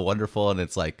great, it's so wonderful," and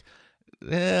it's like,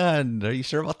 "Yeah, are you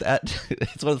sure about that?"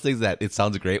 It's one of the things that it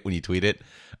sounds great when you tweet it.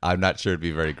 I'm not sure it'd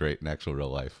be very great in actual real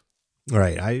life.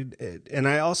 Right. I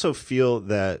also feel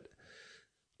that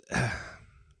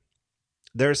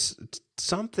there's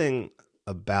something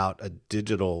about a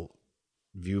digital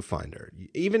viewfinder,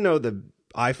 even though the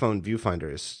iPhone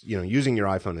viewfinder is, using your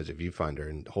iPhone as a viewfinder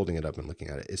and holding it up and looking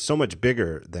at it is so much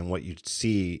bigger than what you'd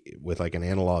see with like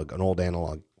an old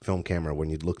analog film camera when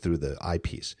you'd look through the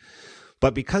eyepiece.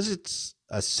 But because it's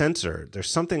a sensor, there's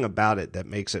something about it that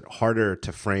makes it harder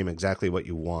to frame exactly what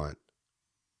you want.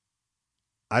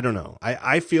 I don't know.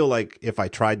 I feel like if I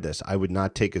tried this, I would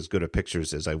not take as good of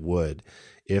pictures as I would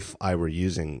if I were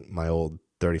using my old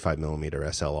 35 millimeter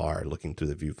SLR looking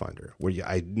through the viewfinder, where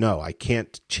I know I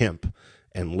can't chimp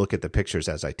and look at the pictures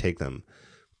as I take them,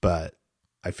 but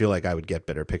I feel like I would get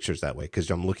better pictures that way because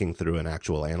I'm looking through an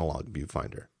actual analog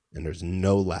viewfinder and there's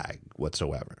no lag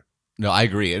whatsoever. No, I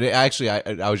agree. And actually,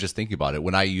 I was just thinking about it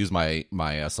when I use my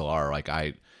SLR. Like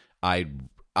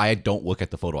I don't look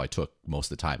at the photo I took most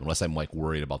of the time unless I'm like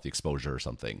worried about the exposure or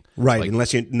something. Right, like,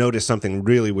 unless you notice something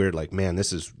really weird, like, man,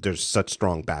 there's such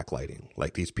strong backlighting.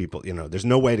 Like these people, there's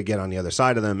no way to get on the other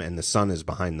side of them, and the sun is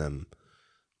behind them.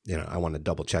 I want to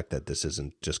double check that this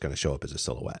isn't just going to show up as a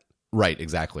silhouette. Right,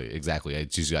 exactly.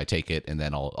 It's usually I take it and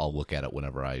then I'll look at it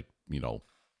whenever I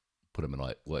put them in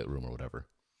a Lightroom or whatever.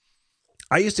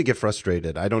 I used to get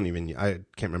frustrated. I can't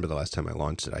remember the last time I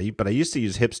launched it. But I used to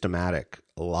use Hipstamatic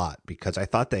a lot because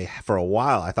for a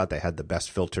while, I thought they had the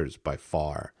best filters by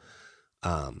far.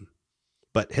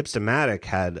 But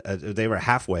Hipstamatic they were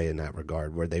halfway in that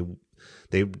regard where they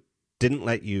didn't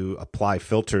let you apply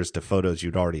filters to photos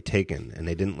you'd already taken, and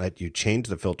they didn't let you change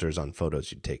the filters on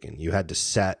photos you'd taken. You had to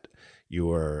set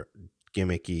your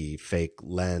gimmicky fake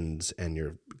lens and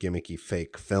your gimmicky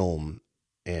fake film,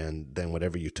 and then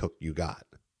whatever you took, you got.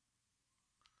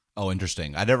 Oh,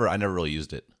 interesting. I never really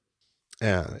used it.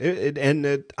 Yeah, it's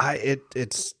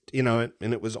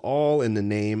and it was all in the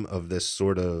name of this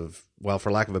sort of, well,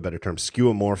 for lack of a better term,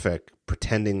 skeuomorphic,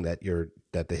 pretending that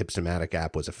the Hipstamatic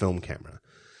app was a film camera.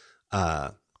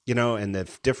 And the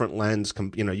different lens,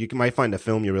 you might find a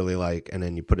film you really like, and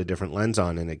then you put a different lens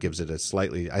on, and it gives it a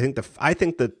slightly. I think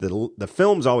that the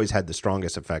films always had the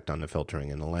strongest effect on the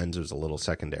filtering, and the lens was a little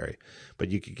secondary. But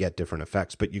you could get different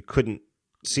effects, but you couldn't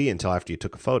see until after you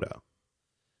took a photo.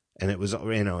 And it was,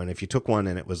 and if you took one,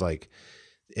 and it was like,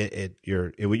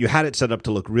 you had it set up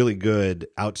to look really good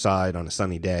outside on a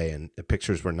sunny day, and the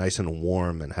pictures were nice and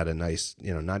warm and had a nice,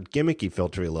 not gimmicky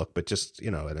filtery look, but just,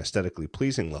 an aesthetically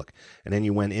pleasing look. And then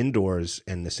you went indoors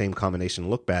and the same combination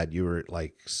looked bad. You were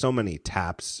like so many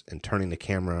taps and turning the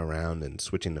camera around and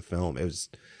switching the film. It was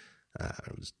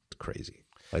crazy.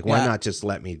 Like, why not just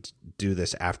let me do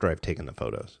this after I've taken the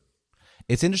photos?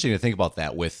 It's interesting to think about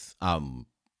that with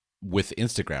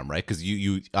Instagram, right? Because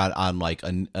you on like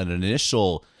an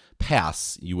initial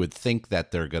pass, you would think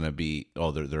that they're going to be,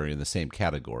 they're in the same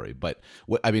category. But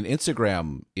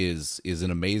Instagram is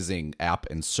an amazing app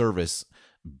and service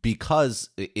because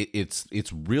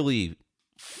it's really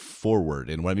forward.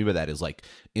 And what I mean by that is like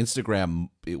Instagram,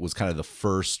 it was kind of the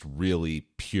first really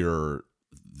pure,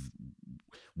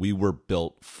 we were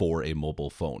built for a mobile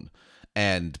phone.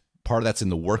 And part of that's in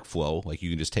the workflow. Like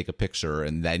you can just take a picture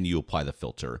and then you apply the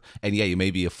filter. And yeah, you may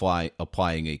be applying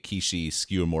a Kishi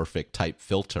skeuomorphic type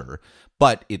filter,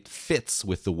 but it fits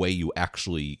with the way you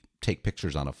actually take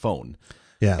pictures on a phone.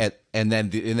 Yeah. And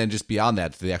then just beyond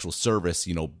that, the actual service,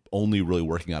 only really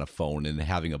working on a phone and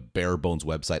having a bare bones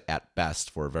website at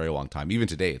best for a very long time. Even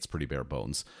today, it's pretty bare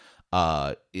bones.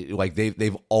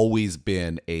 They've always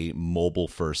been a mobile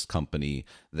first company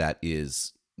that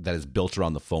is built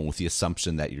around the phone with the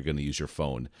assumption that you're going to use your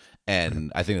phone.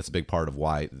 And I think that's a big part of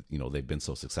why, they've been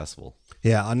so successful.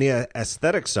 Yeah. On the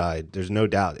aesthetic side, there's no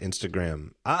doubt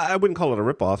Instagram, I wouldn't call it a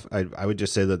ripoff. I would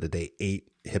just say that they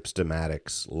ate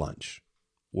Hipstamatic's lunch,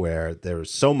 where there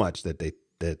was so much that they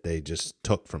just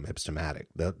took from Hipstamatic.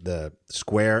 The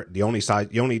square, the only size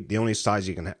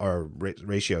you can or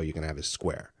ratio you can have is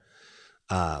square.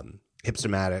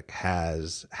 Hipstamatic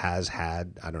has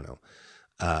had, I don't know,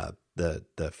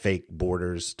 the fake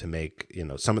borders to make,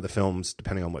 some of the films,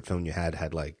 depending on what film you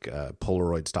had like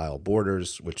Polaroid style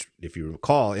borders, which, if you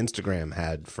recall, Instagram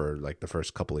had for like the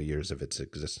first couple of years of its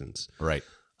existence. Right.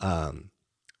 The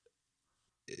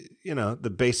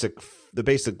basic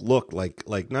look,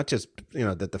 like not just,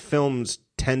 that the films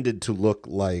tended to look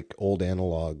like old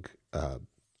analog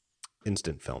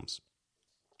instant films.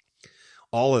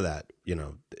 All of that,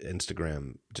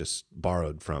 Instagram just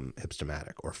borrowed from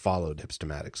Hipstamatic or followed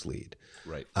Hipstamatic's lead.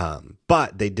 Right.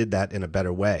 But they did that in a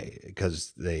better way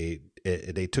because they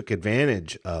took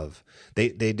advantage of, they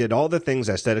did all the things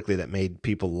aesthetically that made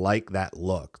people like that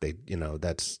look. They,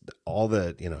 that's all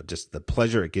the, just the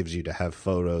pleasure it gives you to have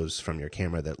photos from your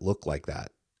camera that look like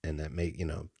that and that make,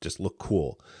 just look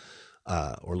cool,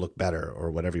 or look better, or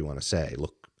whatever you want to say,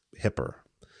 look hipper.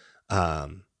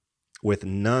 With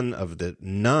none of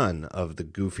the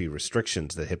goofy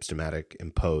restrictions that Hipstamatic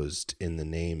imposed in the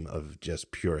name of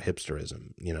just pure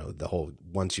hipsterism. The whole,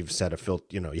 once you've set a filter,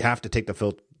 you have to take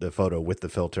the photo with the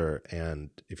filter,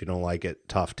 and if you don't like it,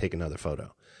 tough, take another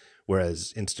photo.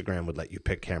 Whereas Instagram would let you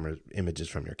pick images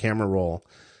from your camera roll.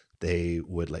 They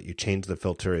would let you change the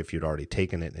filter if you'd already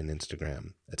taken it in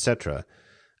Instagram, etc.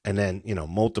 And then,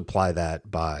 multiply that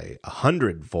by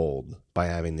 100-fold by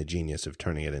having the genius of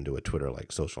turning it into a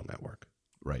Twitter-like social network.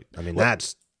 Right. I mean,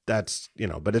 that's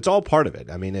but it's all part of it.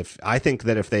 I mean, I think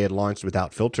that if they had launched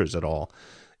without filters at all,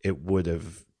 it would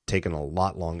have taken a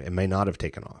lot longer. It may not have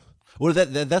taken off. Well,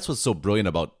 that's what's so brilliant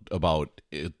about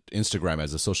Instagram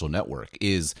as a social network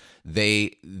is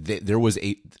there was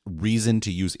a reason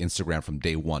to use Instagram from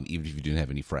day one, even if you didn't have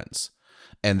any friends,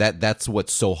 and that's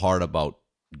what's so hard about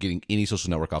getting any social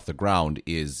network off the ground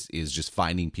is just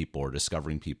finding people or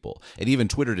discovering people. And even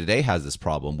Twitter today has this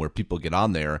problem where people get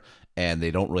on there and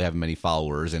they don't really have many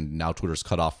followers, and now Twitter's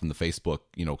cut off from the Facebook,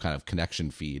 kind of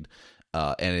connection feed.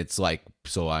 And it's like,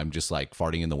 so I'm just like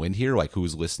farting in the wind here, like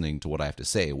who's listening to what I have to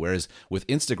say? Whereas with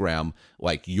Instagram,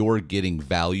 like you're getting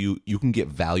value, you can get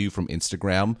value from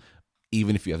Instagram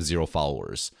even if you have 0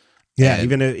 followers. Yeah,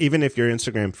 and even if your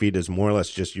Instagram feed is more or less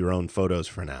just your own photos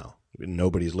for now,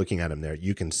 nobody's looking at them there,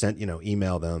 you can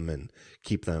email them and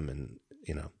keep them, and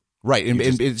right, and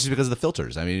it's just because of the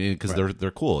filters. I mean, because right. they're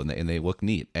cool and they look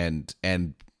neat, and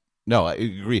no, I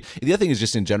agree. The other thing is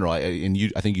just in general, I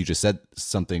think you just said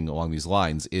something along these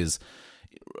lines, is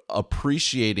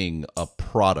appreciating a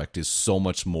product is so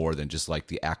much more than just like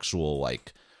the actual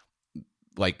like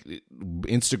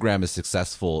Instagram is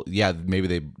successful. Yeah,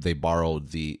 maybe they borrowed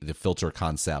the filter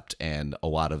concept, and a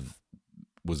lot of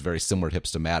was very similar to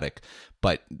Hipstamatic,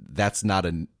 but that's not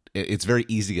it's very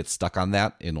easy to get stuck on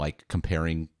that in like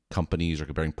comparing companies or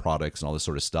comparing products and all this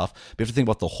sort of stuff. But you have to think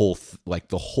about the whole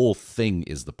the whole thing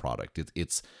is the product.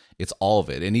 It's all of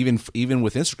it. And even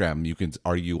with Instagram, you can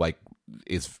argue like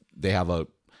they have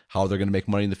how they're going to make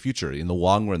money in the future. In the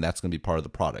long run, that's going to be part of the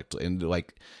product. And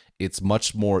like it's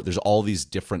much more, there's all these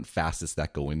different facets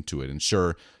that go into it. And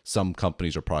sure, some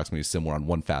companies or products may be similar on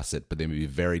one facet, but they may be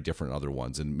very different in other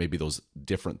ones. And maybe those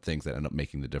different things that end up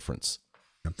making the difference.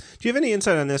 Do you have any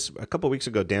insight on this? A couple of weeks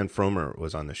ago, Dan Fromer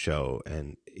was on the show,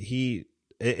 and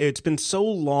it's been so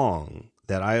long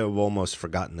that I have almost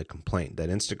forgotten the complaint that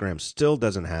Instagram still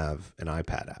doesn't have an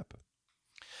iPad app.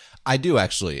 I do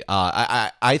actually.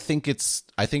 I think it's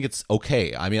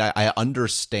okay. I mean, I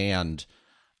understand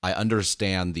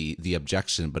the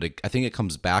objection, but I think it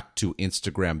comes back to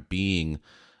Instagram being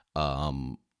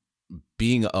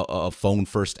a phone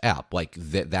first app. Like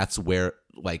that's where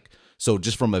like. So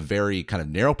just from a very kind of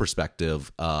narrow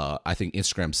perspective, I think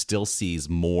Instagram still sees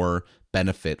more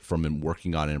benefit from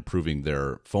working on and improving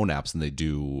their phone apps than they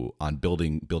do on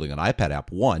building an iPad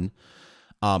app. One,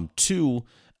 two,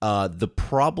 the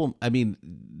problem. I mean,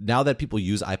 now that people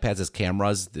use iPads as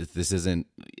cameras, this isn't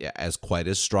as quite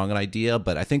as strong an idea.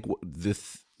 But I think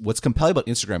what's compelling about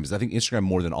Instagram is I think Instagram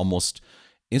more than almost.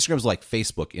 Instagram's like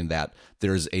Facebook in that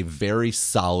there's a very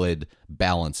solid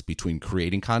balance between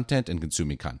creating content and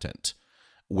consuming content.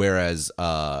 Whereas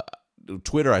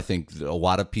Twitter, I think a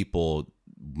lot of people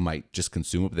might just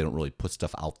consume it, but they don't really put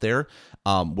stuff out there.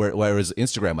 Whereas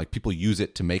Instagram, like people use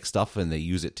it to make stuff and they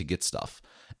use it to get stuff.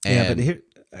 And yeah,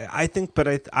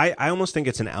 I almost think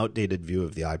it's an outdated view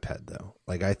of the iPad, though.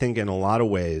 Like I think in a lot of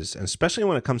ways, and especially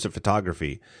when it comes to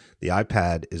photography, the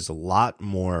iPad is a lot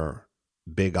more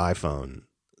big iPhone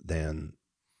than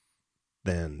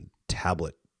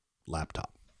tablet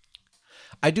laptop.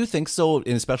 I do think so, and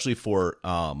especially for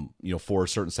for a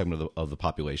certain segment of the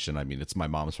population. I mean, it's my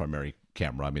mom's primary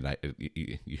camera. I mean,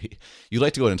 you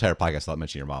like to go an entire podcast without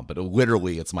mentioning your mom, but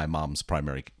literally it's my mom's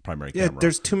primary camera.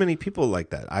 There's too many people like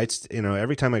that.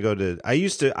 Every time I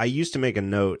used to make a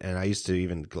note, and I used to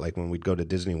even, like, when we'd go to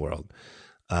Disney World,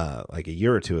 like a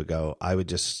year or two ago, I would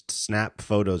just snap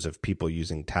photos of people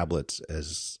using tablets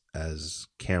as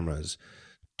cameras,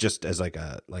 just as like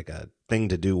a thing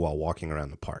to do while walking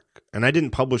around the park. And I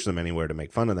didn't publish them anywhere to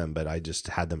make fun of them, but I just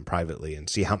had them privately and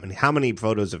see how many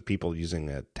photos of people using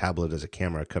a tablet as a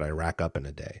camera could I rack up in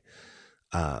a day.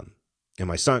 And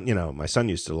my son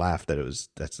used to laugh that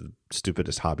that's the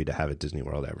stupidest hobby to have at Disney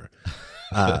World ever.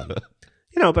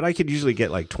 But I could usually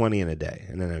get like 20 in a day,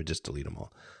 and then I would just delete them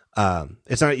all.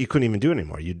 It's not, you couldn't even do it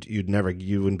anymore. You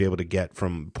wouldn't be able to get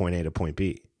from point A to point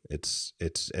B. It's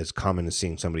as common as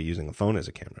seeing somebody using a phone as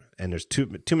a camera. And there's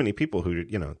too many people who,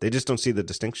 they just don't see the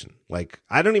distinction. Like,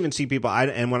 I don't even see people.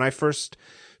 And when I first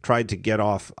tried to get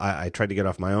off, I tried to get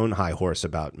off my own high horse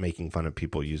about making fun of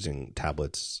people using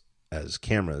tablets as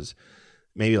cameras,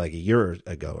 maybe like a year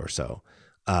ago or so.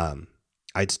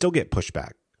 I'd still get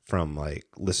pushback from like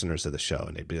listeners of the show,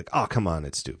 and they'd be like, "Oh, come on,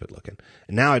 it's stupid looking."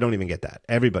 And now I don't even get that.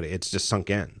 Everybody, it's just sunk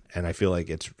in, and I feel like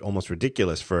it's almost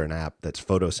ridiculous for an app that's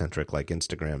photocentric like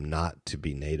Instagram not to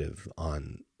be native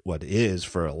on what is,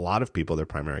 for a lot of people, their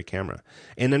primary camera.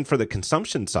 And then for the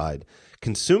consumption side,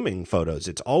 consuming photos,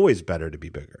 it's always better to be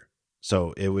bigger.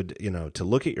 So it would, to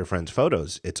look at your friend's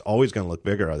photos, it's always going to look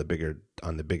bigger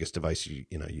on the biggest device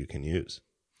you can use.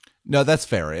 No, that's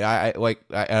fair. And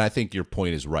I think your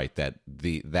point is right that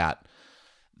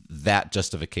that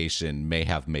justification may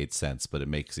have made sense, but it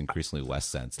makes increasingly less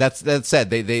sense. That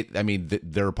said,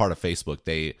 they're a part of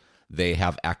Facebook. They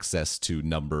have access to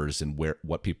numbers and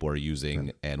what people are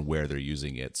using and where they're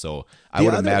using it. So I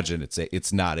would imagine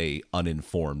it's not a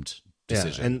uninformed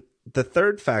decision. Yeah, and the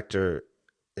third factor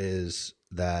is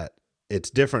that it's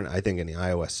different, I think, in the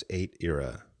iOS 8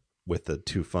 era with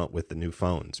the new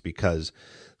phones, because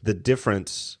the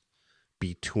difference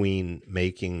between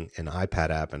making an iPad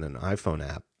app and an iPhone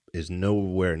app is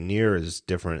nowhere near as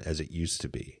different as it used to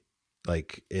be.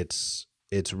 Like, it's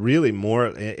really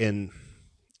more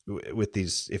with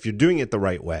these, if you're doing it the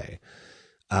right way,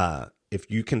 if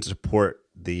you can support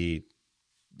the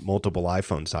multiple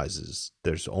iPhone sizes,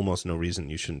 there's almost no reason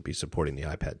you shouldn't be supporting the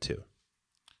iPad too.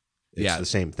 It's the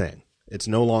same thing. It's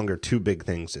no longer two big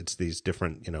things. It's these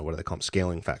different, what do they call them,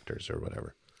 scaling factors or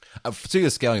whatever. Speaking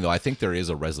of scaling, though, I think there is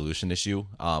a resolution issue.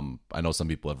 I know some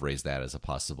people have raised that as a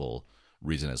possible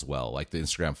reason as well. Like, the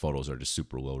Instagram photos are just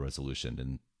super low resolution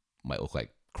and might look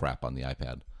like crap on the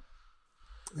iPad.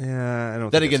 Yeah, I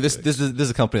don't. Then again, this is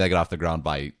a company that got off the ground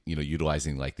by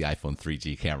utilizing like the iPhone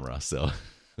 3G camera. So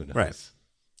who knows? Right.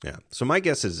 Yeah. So my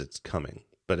guess is it's coming,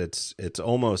 but it's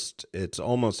almost it's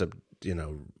almost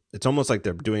like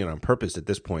they're doing it on purpose at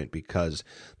this point, because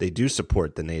they do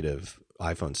support the native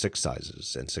iPhone 6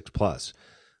 sizes and 6 Plus.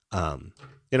 And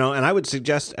I would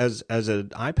suggest as an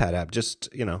iPad app, just,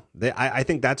 I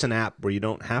think that's an app where you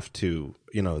don't have to,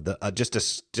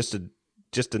 just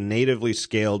a natively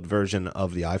scaled version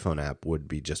of the iPhone app would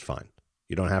be just fine.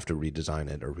 You don't have to redesign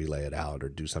it or relay it out or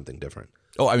do something different.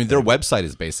 Oh, I mean, their website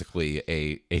is basically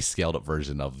a scaled up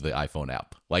version of the iPhone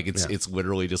app. Like, it's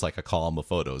literally just like a column of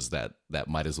photos that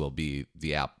might as well be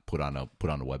the app put on a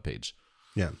web page.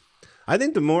 Yeah. I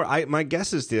think my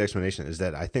guess is the explanation is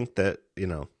that I think that,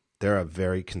 they're a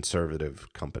very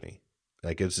conservative company.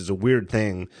 Like, this is a weird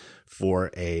thing for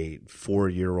a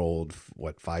 5-year-old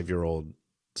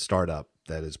startup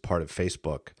that is part of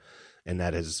Facebook, and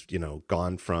that has,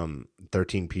 gone from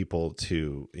 13 people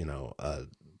to, a $1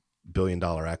 billion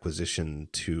acquisition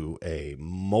to a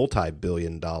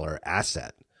multi-billion-dollar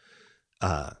asset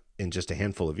in just a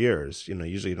handful of years.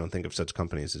 Usually you don't think of such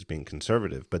companies as being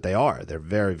conservative, but they are. They're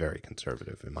very, very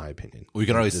conservative, in my opinion. Well,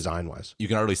 design-wise, you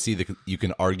can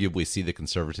arguably see the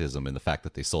conservatism in the fact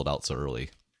that they sold out so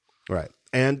early. Right.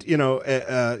 And,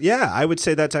 I would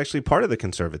say that's actually part of the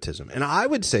conservatism. And I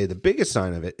would say the biggest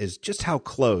sign of it is just how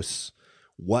close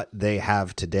what they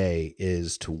have today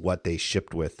is to what they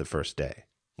shipped with the first day.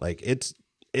 Like,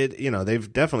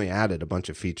 they've definitely added a bunch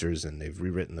of features and they've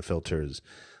rewritten the filters.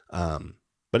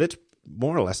 But it's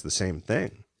more or less the same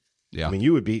thing. Yeah. I mean,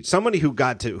 you would be somebody who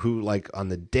like on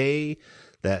the day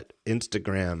that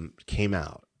Instagram came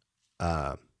out,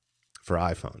 for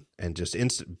iPhone, and just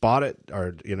bought it,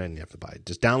 or didn't have to buy it,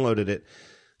 just downloaded it,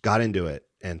 got into it,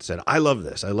 and said, I love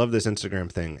this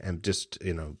Instagram thing, and just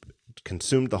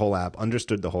consumed the whole app,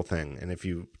 understood the whole thing. And if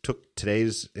you took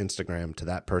today's Instagram to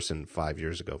that person 5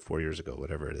 years ago, 4 years ago,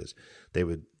 whatever it is, they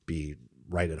would be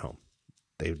right at home.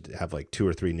 They would have like 2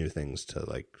 or 3 new things to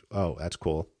like, oh, that's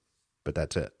cool, but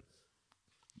that's it.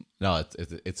 No,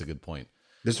 it's a good point.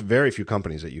 There's very few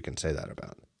companies that you can say that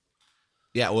about.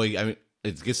 Yeah, well, I mean,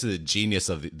 it gets to the genius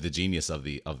of the genius of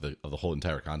the whole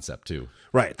entire concept too.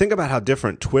 Right. Think about how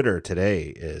different Twitter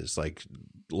today is, like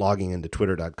logging into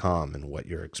twitter.com and what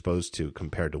you're exposed to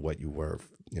compared to what you were,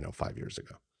 5 years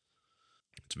ago.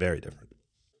 It's very different.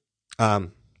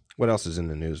 What else is in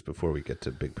the news before we get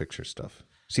to big picture stuff?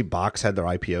 See, Box had their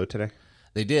IPO today.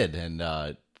 They did, and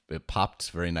it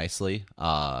popped very nicely,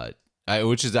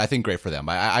 which is, I think, great for them.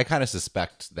 I kind of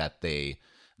suspect that they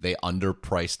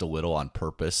underpriced a little on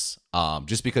purpose,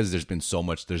 just because there's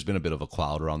been a bit of a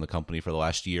cloud around the company for the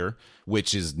last year,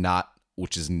 which is not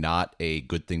a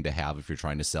good thing to have if you're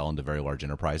trying to sell into very large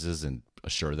enterprises and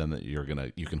assure them that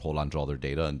you can hold on to all their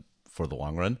data and for the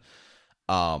long run.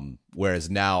 Whereas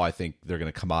now I think they're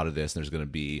going to come out of this and there's going to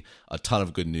be a ton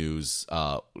of good news.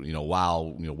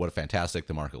 Wow, what a fantastic,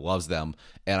 the market loves them.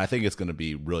 And I think it's going to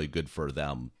be really good for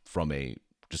them from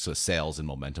just a sales and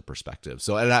momentum perspective.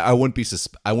 So, and I wouldn't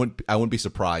be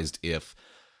surprised if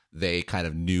they kind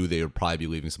of knew they would probably be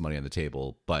leaving some money on the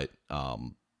table, but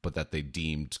that they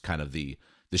deemed kind of the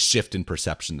shift in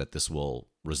perception that this will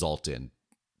result in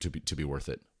to be worth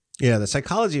it. Yeah. The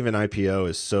psychology of an IPO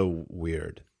is so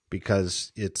weird.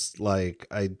 Because it's like,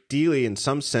 ideally, in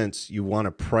some sense, you want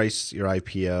to price your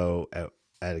IPO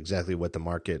at exactly what the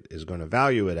market is going to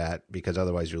value it at, because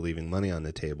otherwise you're leaving money on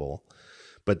the table.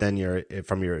 But then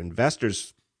from your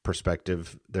investor's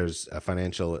perspective, there's a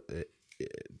financial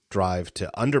drive to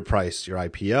underprice your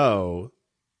IPO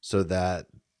so that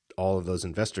all of those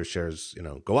investor shares,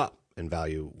 go up in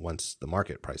value once the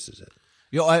market prices it.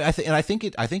 I think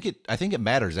it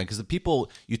matters, because the people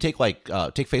you take take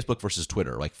Facebook versus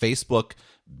Twitter. Like, Facebook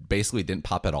basically didn't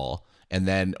pop at all, and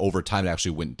then over time it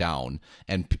actually went down.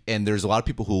 And there's a lot of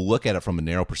people who look at it from a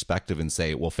narrow perspective and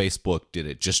say, well, Facebook did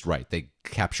it just right. They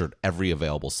captured every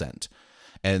available cent.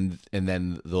 And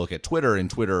then they look at Twitter, and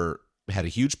Twitter had a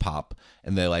huge pop,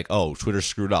 and they're like, oh, Twitter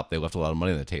screwed up. They left a lot of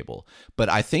money on the table. But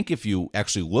I think if you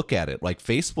actually look at it, like,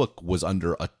 Facebook was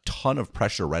under a ton of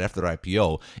pressure right after their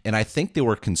IPO, and I think they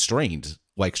were constrained,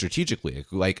 like, strategically.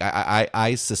 Like,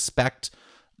 I suspect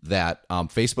that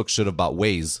Facebook should have bought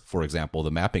Waze, for example,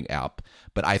 the mapping app.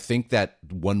 But I think that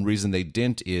one reason they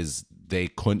didn't is they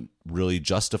couldn't really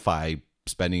justify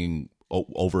spending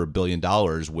over $1 billion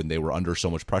when they were under so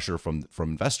much pressure from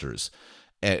investors.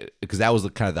 Because that was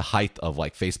kind of the height of,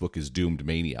 like, Facebook is doomed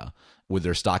mania, where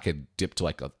their stock had dipped to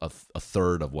like a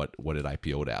third of what it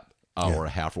IPO'd at, or a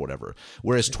half or whatever.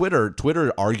 Whereas Twitter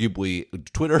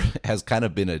has kind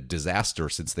of been a disaster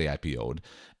since they IPO'd.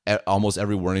 Almost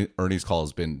every earnings call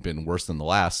has been worse than the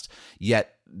last.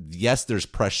 Yet, yes, there's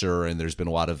pressure, and there's been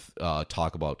a lot of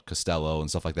talk about Costello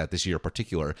and stuff like that this year in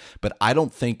particular. But I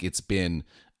don't think it's been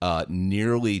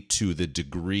nearly to the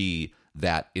degree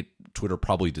that Twitter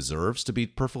probably deserves, to be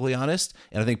perfectly honest.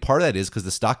 And I think part of that is because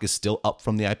the stock is still up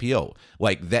from the IPO.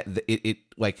 Like that,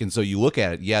 and so you look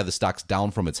at it, yeah, the stock's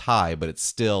down from its high, but it's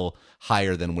still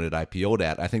higher than when it IPO'd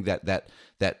at. I think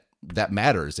that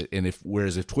matters. And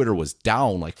whereas if Twitter was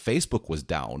down, like Facebook was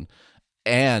down,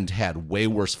 and had way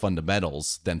worse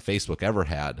fundamentals than Facebook ever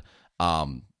had,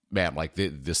 man, like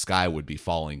the sky would be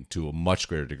falling to a much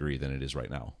greater degree than it is right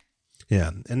now.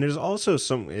 Yeah, and there's also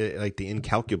some, like, the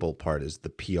incalculable part is the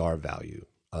PR value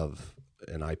of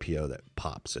an IPO that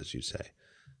pops, as you say.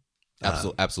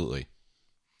 Absolutely.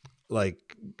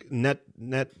 Like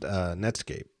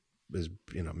Netscape is,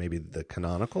 maybe the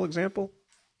canonical example.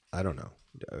 I don't know.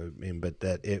 I mean, but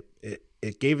that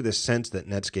it gave the sense that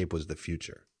Netscape was the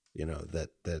future. That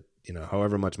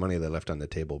however much money they left on the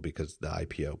table because the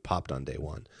IPO popped on day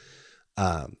one.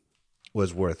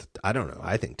 Was worth, I don't know,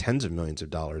 I think tens of millions of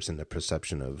dollars in the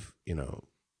perception of,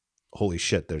 holy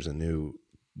shit, there's a new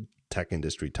tech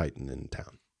industry titan in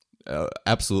town.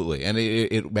 Absolutely. And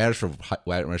it matters for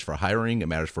hiring, it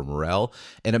matters for morale,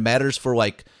 and it matters for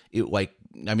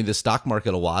the stock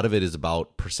market, a lot of it is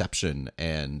about perception.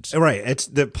 And right. It's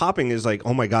the popping is like,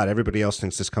 oh my God, everybody else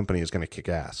thinks this company is going to kick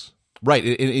ass. Right.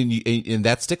 And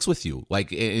that sticks with you.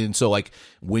 Like, and so, like,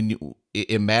 when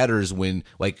it matters when,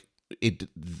 like,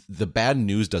 the bad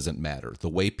news doesn't matter. The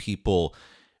way people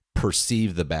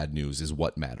perceive the bad news is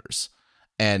what matters.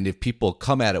 And if people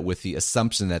come at it with the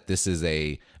assumption that this is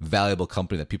a valuable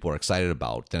company that people are excited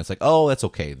about, then it's like, oh, that's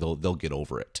okay. They'll get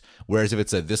over it. Whereas if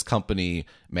it's this company,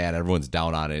 man, everyone's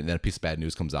down on it, and then a piece of bad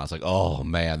news comes out, it's like, oh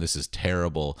man, this is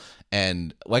terrible.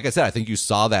 And like I said, I think you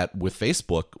saw that with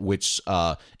Facebook, which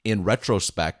in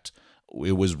retrospect,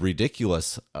 it was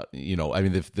ridiculous.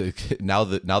 Now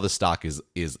the stock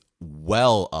is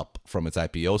well up from its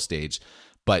IPO stage,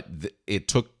 but it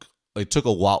took a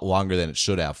lot longer than it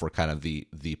should have for kind of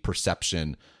the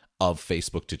perception of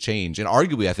Facebook to change. And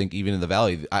arguably, I think even in the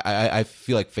Valley, I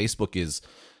feel like Facebook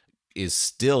is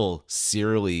still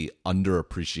serially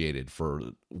underappreciated for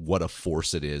what a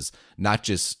force it is, not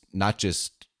just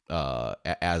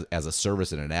as a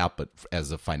service and an app, but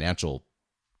as a financial,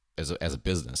 as a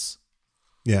business.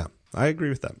 Yeah, I agree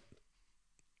with that.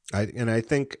 I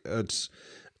think it's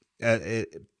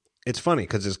funny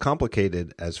because as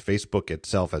complicated as Facebook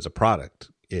itself as a product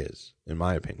is, in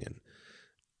my opinion,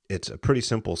 it's a pretty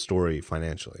simple story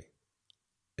financially.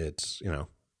 It's,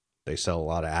 they sell a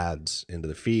lot of ads into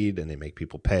the feed and they make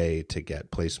people pay to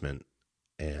get placement.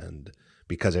 And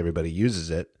because everybody uses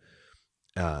it,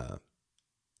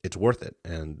 it's worth it.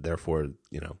 And therefore,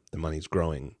 the money's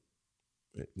growing,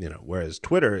 whereas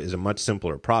Twitter is a much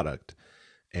simpler product.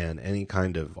 And any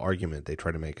kind of argument they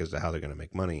try to make as to how they're going to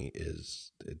make money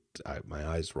my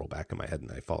eyes roll back in my head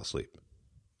and I fall asleep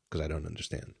because I don't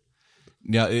understand.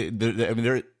 Yeah,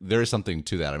 there is something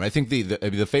to that. I think the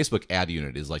Facebook ad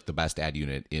unit is like the best ad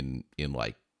unit in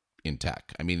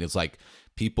tech. I mean, it's like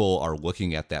people are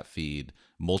looking at that feed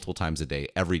multiple times a day,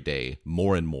 every day,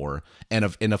 more and more.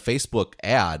 And in a Facebook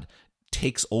ad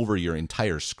takes over your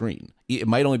entire screen. It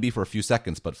might only be for a few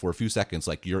seconds, but for a few seconds,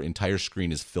 like your entire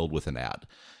screen is filled with an ad,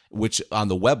 which on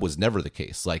the web was never the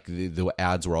case. Like the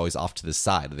ads were always off to the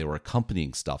side. They were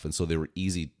accompanying stuff. And so they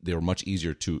were much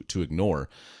easier to ignore.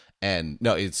 And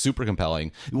no, it's super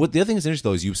compelling. What the other thing is interesting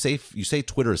though is you say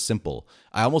Twitter is simple.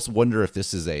 I almost wonder if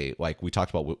this is like we talked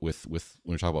about with when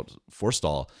we talk about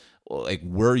Forstall, like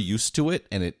we're used to it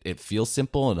and it feels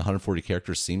simple and 140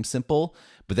 characters seems simple,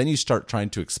 but then you start trying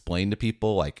to explain to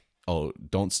people like, oh,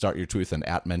 don't start your tweet with an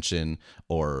at mention,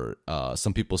 or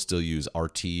some people still use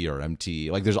RT or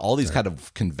MT. Like there's all these kind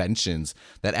of conventions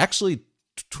that actually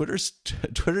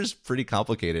Twitter's pretty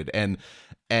complicated, and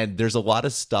there's a lot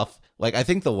of stuff. Like I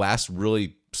think the last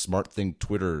really smart thing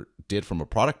Twitter did from a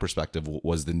product perspective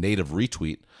was the native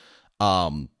retweet,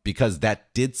 because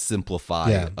that did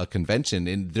simplify a convention.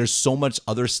 And there's so much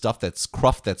other stuff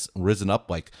that's risen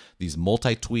up, like these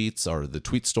multi-tweets or the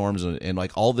tweet storms and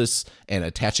like all this, and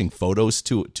attaching photos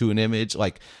to an image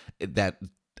like that.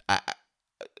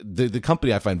 The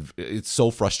company, I find it's so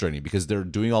frustrating because they're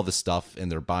doing all this stuff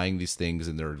and they're buying these things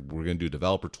and we're going to do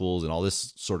developer tools and all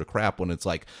this sort of crap, when it's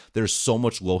like there's so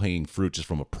much low hanging fruit just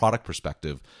from a product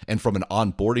perspective and from an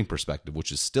onboarding perspective,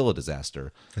 which is still a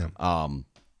disaster.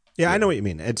 Yeah, I know what you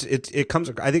mean. It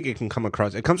comes. I think it can come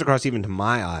across. It comes across even to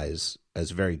my eyes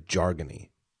as very jargony,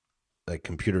 like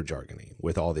computer jargony,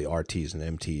 with all the RTs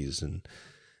and MTs. And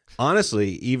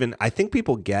honestly, even I think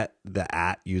people get the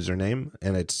 @ username,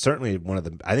 and it's certainly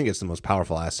I think it's the most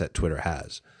powerful asset Twitter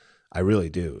has. I really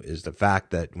do. Is the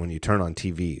fact that when you turn on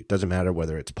TV, it doesn't matter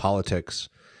whether it's politics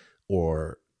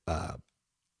or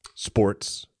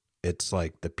sports. It's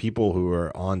like the people who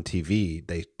are on TV,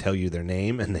 they tell you their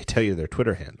name and they tell you their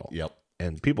Twitter handle. Yep.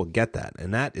 And people get that.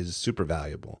 And that is super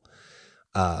valuable.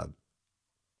 But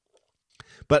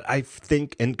I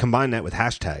think, and combine that with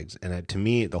hashtags, and to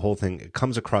me, the whole thing, it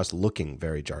comes across looking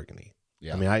very jargony.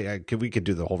 Yeah. I mean, we could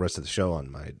do the whole rest of the show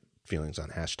on my feelings on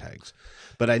hashtags.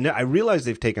 But I realize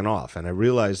they've taken off, and I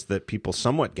realize that people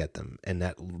somewhat get them and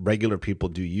that regular people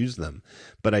do use them.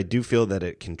 But I do feel that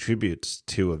it contributes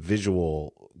to a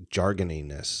visual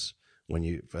jargoniness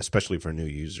especially for new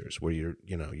users, where you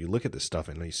look at this stuff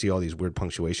and you see all these weird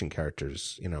punctuation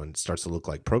characters, and it starts to look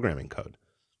like programming code,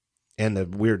 and the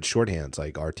weird shorthands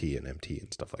like RT and MT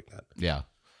and stuff like that. Yeah,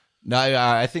 no,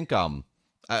 I think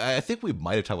I think we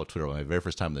might have talked about Twitter on my very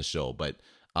first time on the show, but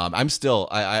I'm still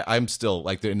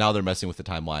like now they're messing with the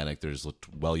timeline. Like there's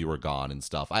you were gone and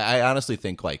stuff. I honestly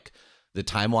think like the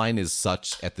timeline is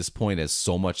such at this point as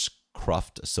so much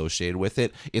cruft associated with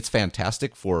it. It's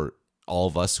fantastic for all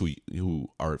of us who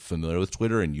are familiar with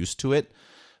Twitter and used to it,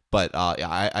 but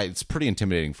it's pretty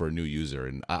intimidating for a new user.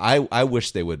 And I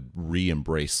wish they would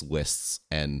re-embrace lists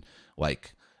and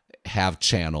like have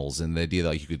channels, and the idea that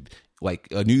like you could, like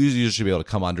a new user should be able to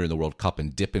come on during the World Cup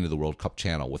and dip into the World Cup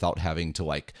channel without having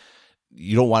to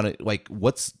you don't want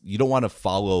to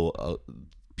follow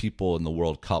people in the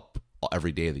World Cup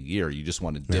every day of the year. You just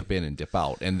want to dip in and dip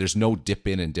out, and there's no dip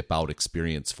in and dip out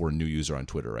experience for a new user on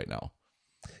Twitter right now.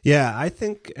 Yeah, I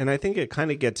think it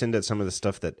kind of gets into some of the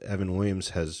stuff that Evan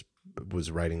Williams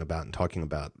was writing about and talking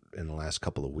about in the last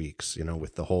couple of weeks,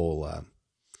 with the whole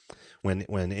when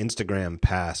Instagram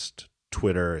passed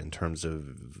Twitter in terms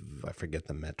of, I forget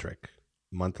the metric,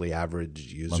 monthly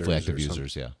average users. Monthly active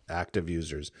users, yeah. Active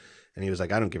users. And he was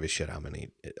like, I don't give a shit how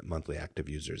many monthly active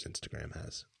users Instagram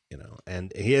has.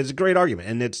 and he has a great argument,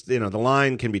 and it's, the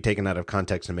line can be taken out of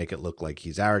context and make it look like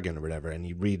he's arrogant or whatever. And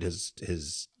you read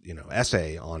his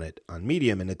essay on it on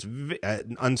Medium, and it's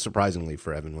unsurprisingly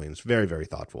for Evan Williams, very, very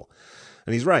thoughtful.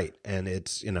 And he's right. And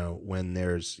it's, when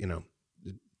there's,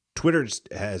 Twitter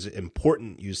has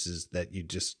important uses that you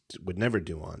just would never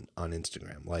do on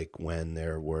Instagram, like when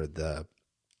there were the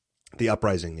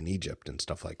uprising in Egypt and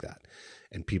stuff like that,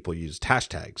 and people used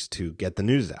hashtags to get the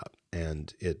news out,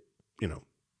 and it,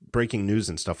 breaking news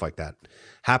and stuff like that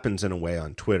happens in a way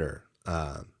on Twitter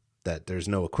that there's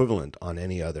no equivalent on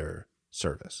any other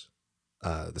service.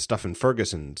 The stuff in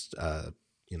Ferguson's, the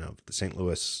St.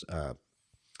 Louis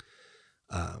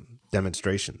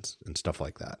demonstrations and stuff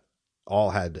like that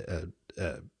all had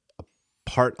a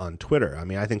part on Twitter. I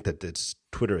mean, I think that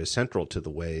Twitter is central to the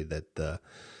way that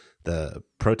the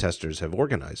protesters have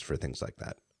organized for things like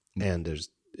that. And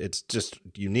it's just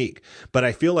unique. But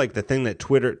I feel like the thing that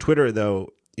Twitter though,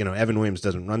 Evan Williams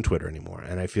doesn't run Twitter anymore.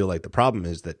 And I feel like the problem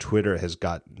is that Twitter has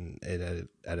gotten,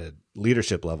 at a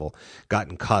leadership level,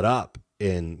 gotten caught up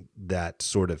in that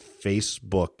sort of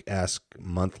Facebook-esque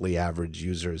monthly average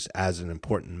users as an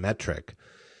important metric,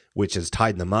 which has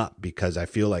tied them up, because I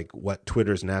feel like what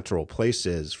Twitter's natural place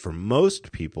is for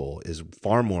most people is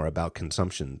far more about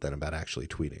consumption than about actually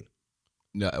tweeting.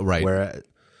 No, right.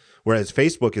 Whereas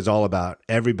Facebook is all about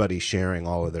everybody sharing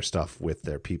all of their stuff with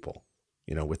their people,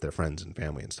 with their friends and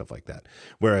family and stuff like that.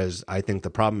 Whereas I think the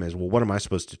problem is, well, what am I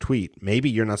supposed to tweet? Maybe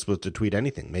you're not supposed to tweet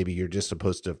anything. Maybe you're just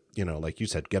supposed to, like you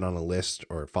said, get on a list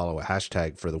or follow a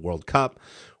hashtag for the World Cup,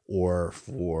 or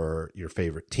for your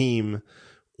favorite team,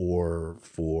 or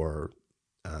for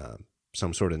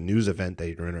some sort of news event that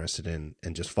you're interested in,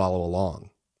 and just follow along.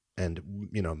 And,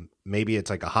 maybe it's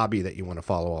like a hobby that you want to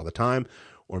follow all the time,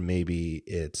 or maybe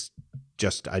it's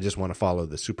just, I just want to follow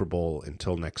the Super Bowl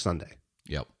until next Sunday.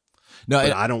 Yep. No,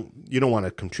 you don't want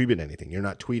to contribute anything. You're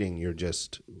not tweeting. You're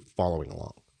just following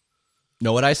along.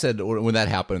 No, what I said when that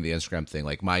happened in the Instagram thing,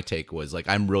 like my take was like,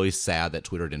 I'm really sad that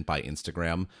Twitter didn't buy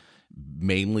Instagram,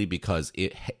 mainly because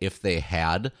if they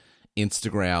had,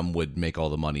 Instagram would make all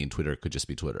the money and Twitter could just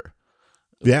be Twitter.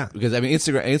 Yeah, because I mean,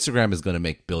 Instagram is going to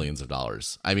make billions of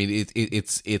dollars. I mean,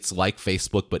 it's like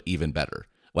Facebook, but even better.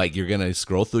 Like, you're going to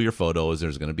scroll through your photos,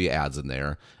 there's going to be ads in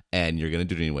there, and you're going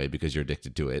to do it anyway because you're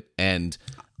addicted to it. And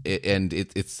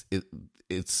it's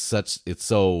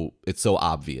so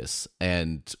obvious.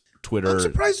 And Twitter,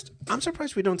 I'm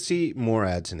surprised we don't see more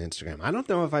ads in Instagram. I don't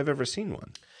know if I've ever seen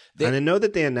one. And I know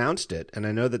that they announced it, and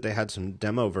I know that they had some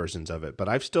demo versions of it, but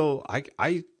I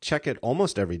check it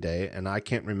almost every day, and I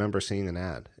can't remember seeing an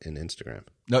ad in Instagram.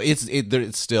 No,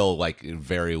 it's still like a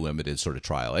very limited sort of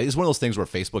trial. It's one of those things where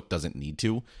Facebook doesn't need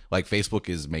to. Like, Facebook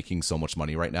is making so much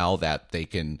money right now that they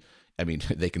can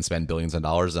spend billions of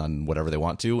dollars on whatever they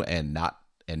want to and not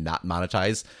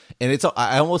monetize. And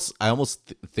I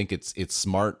almost think it's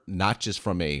smart, not just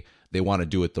from they want to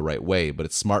do it the right way, but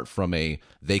it's smart from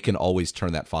they can always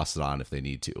turn that faucet on if they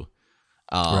need to.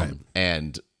 Right.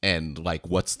 And like,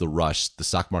 what's the rush? The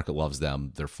stock market loves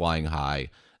them. They're flying high.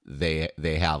 They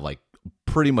have like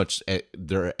pretty much,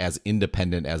 they're as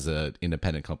independent as an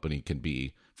independent company can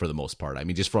be for the most part. I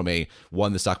mean, just from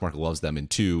one, the stock market loves them, and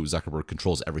two, Zuckerberg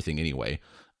controls everything anyway.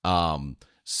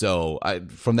 So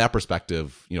from that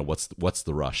perspective, what's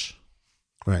the rush?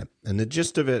 Right. And the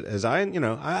gist of it is, I don't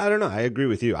know. I agree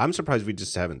with you. I'm surprised we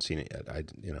just haven't seen it yet.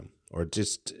 Or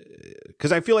just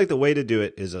because I feel like the way to do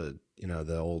it is the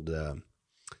old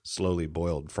slowly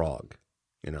boiled frog.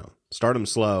 Start them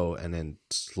slow and then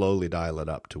slowly dial it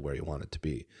up to where you want it to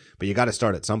be. But you got to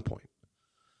start at some point.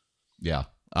 Yeah.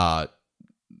 But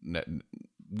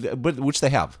which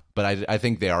they have. But I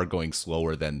think they are going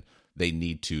slower than they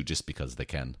need to, just because they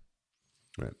can.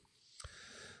 Right.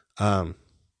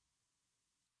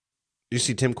 You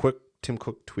see Tim Cook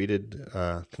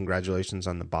tweeted congratulations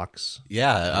on the box.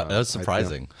 Yeah, that was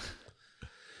surprising.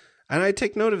 And I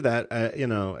take note of that,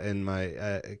 in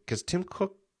my, because Tim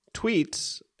Cook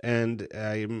tweets, and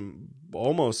I'm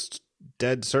almost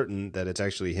dead certain that it's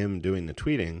actually him doing the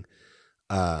tweeting,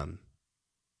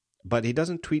 but he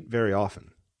doesn't tweet very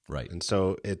often. Right. And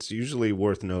so it's usually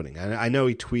worth noting. I know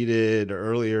he tweeted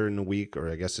earlier in the week, or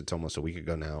I guess it's almost a week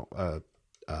ago now,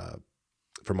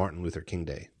 for Martin Luther King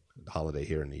Day, the holiday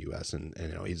here in the U.S. And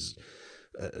he's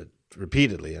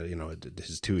repeatedly,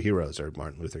 his two heroes are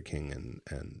Martin Luther King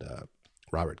and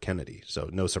Robert Kennedy. So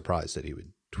no surprise that he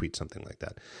would tweet something like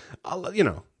that.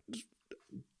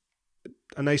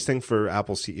 A nice thing for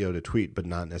Apple CEO to tweet, but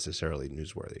not necessarily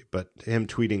newsworthy. But him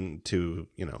tweeting to,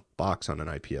 Box on an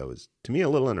IPO is, to me, a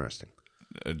little interesting.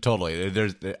 Totally.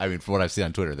 From what I've seen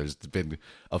on Twitter, there's been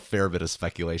a fair bit of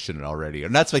speculation already. Or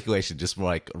not speculation, just more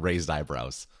like raised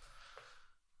eyebrows.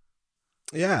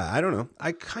 Yeah, I don't know.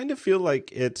 I kind of feel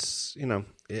like it's, an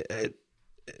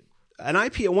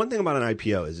IPO. One thing about an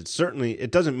IPO is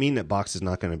it doesn't mean that Box is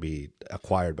not going to be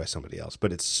acquired by somebody else,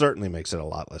 but it certainly makes it a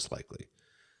lot less likely.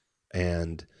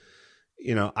 And,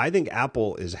 I think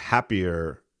Apple is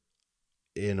happier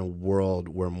in a world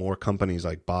where more companies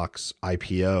like Box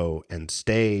IPO and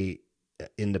stay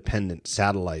independent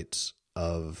satellites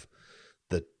of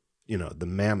the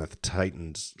mammoth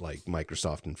titans like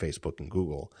Microsoft and Facebook and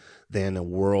Google, than a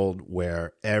world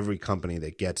where every company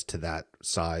that gets to that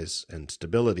size and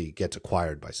stability gets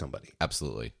acquired by somebody.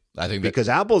 Absolutely. I think because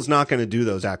Apple's not going to do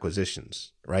those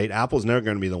acquisitions, right? Apple's never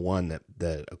going to be the one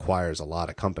that acquires a lot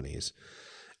of companies.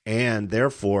 And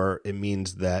therefore, it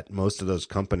means that most of those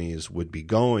companies would be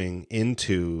going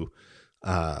into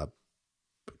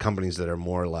companies that are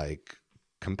more like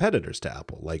competitors to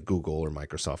Apple, like Google or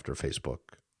Microsoft or Facebook,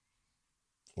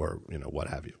 or what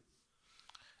have you.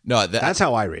 No, that's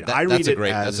how I read it. I read it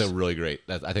as that's a really great.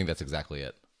 I think that's exactly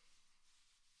it.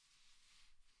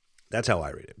 That's how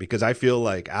I read it, because I feel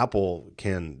like Apple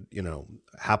can,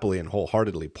 happily and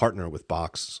wholeheartedly partner with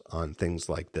Box on things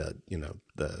like the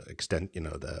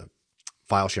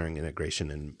file sharing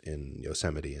integration in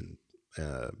Yosemite and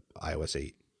iOS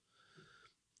 8.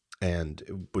 And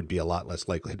it would be a lot less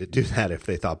likely to do that if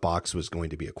they thought Box was going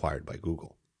to be acquired by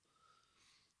Google.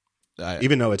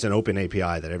 Even though it's an open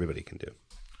API that everybody can do.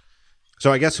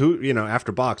 So I guess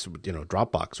after Box,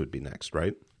 Dropbox would be next,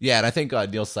 right? Yeah, and I think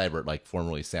Neil Seibert,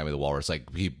 formerly Sammy the Walrus,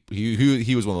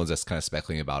 he was one of the ones that's kind of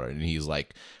speculating about it, and he's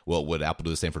like, well, would Apple do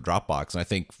the same for Dropbox? And I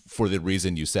think for the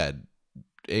reason you said,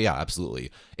 yeah,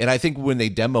 absolutely. And I think when they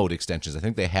demoed extensions, I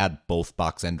think they had both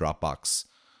Box and Dropbox.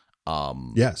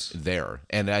 Yes, there,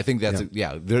 and I think that's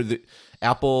they're the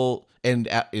Apple, and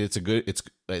it's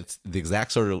the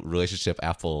exact sort of relationship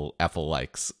Apple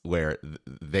likes, where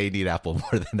they need Apple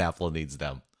more than Apple needs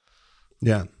them.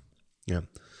 Yeah.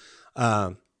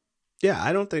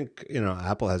 I don't think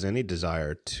Apple has any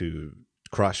desire to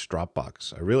crush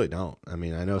Dropbox. I really don't. I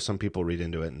mean, I know some people read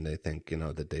into it and they think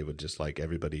that they would just like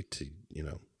everybody to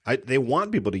they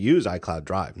want people to use iCloud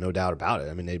Drive, no doubt about it.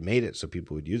 I mean, they made it so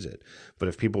people would use it. But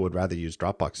if people would rather use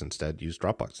Dropbox instead, use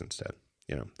Dropbox instead.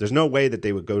 There's no way that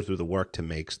they would go through the work to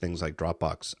make things like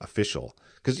Dropbox official.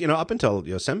 Because, up until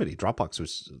Yosemite, Dropbox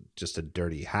was just a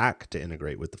dirty hack to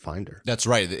integrate with the Finder. That's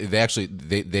right. They actually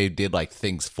they did like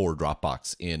things for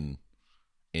Dropbox in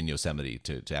Yosemite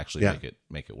to actually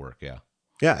make it work. Yeah.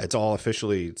 Yeah, it's all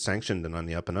officially sanctioned and on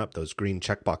the up and up. Those green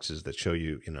checkboxes that show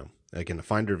you, like in the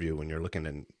Finder view when you're looking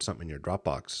at something in your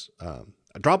Dropbox.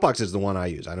 Dropbox is the one I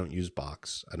use. I don't use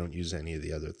Box. I don't use any of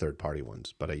the other third-party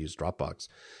ones, but I use Dropbox.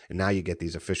 And now you get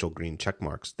these official green check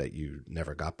marks that you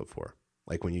never got before.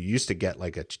 Like when you used to get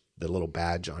like the little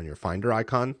badge on your Finder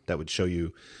icon that would show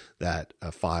you that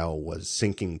a file was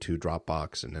syncing to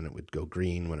Dropbox, and then it would go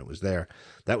green when it was there.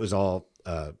 That was all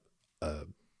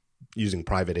using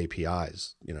private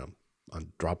APIs,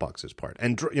 on Dropbox's part.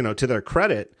 And, to their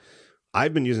credit,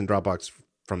 I've been using Dropbox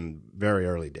from very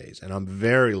early days, and I'm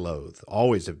very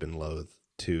always have been loath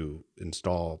to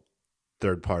install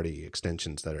third-party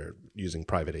extensions that are using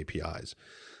private APIs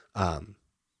on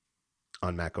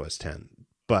Mac OS X.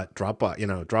 But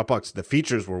Dropbox, the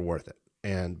features were worth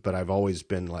it. But I've always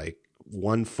been like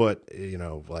 1 foot,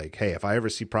 like, hey, if I ever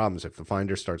see problems, if the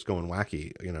Finder starts going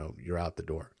wacky, you're out the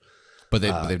door. But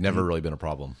they've never really been a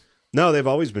problem. No, they've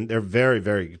always been. They're very,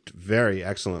 very, very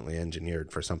excellently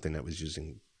engineered for something that was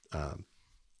using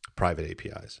private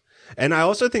APIs. And I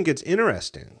also think it's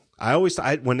interesting.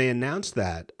 When they announced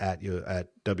that at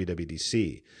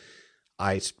WWDC,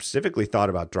 I specifically thought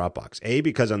about Dropbox. A,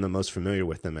 because I'm the most familiar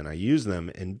with them and I use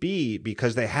them, and B,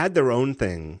 because they had their own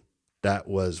thing that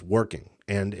was working.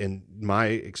 And in my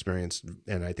experience,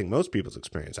 and I think most people's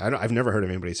experience, I've never heard of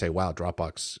anybody say, wow,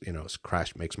 Dropbox,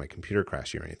 makes my computer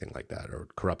crashy or anything like that, or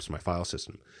corrupts my file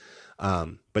system.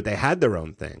 But they had their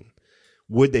own thing.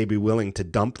 Would they be willing to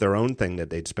dump their own thing that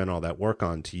they'd spent all that work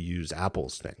on to use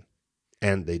Apple's thing?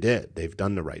 And they did. They've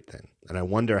done the right thing. And I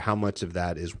wonder how much of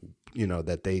that is,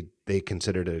 that they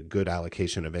considered a good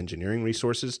allocation of engineering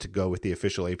resources to go with the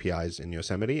official APIs in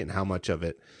Yosemite, and how much of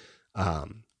it,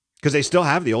 because they still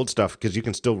have the old stuff, because you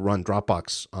can still run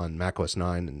Dropbox on Mac OS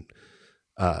 9 and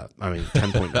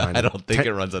 10.9. I don't think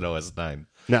it runs on OS 9.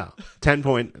 No,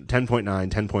 10.9,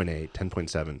 10.8,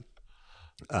 10.7.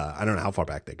 I don't know how far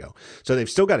back they go. So they've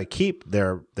still got to keep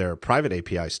their private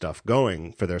API stuff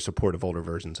going for their support of older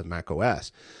versions of Mac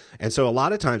OS. And so a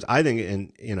lot of times, I think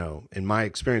in my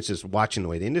experiences watching the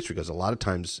way the industry goes, a lot of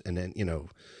times, and then,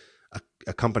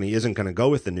 a company isn't going to go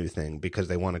with the new thing because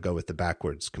they want to go with the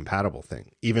backwards compatible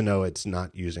thing, even though it's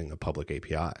not using a public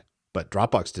API. But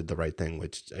Dropbox did the right thing,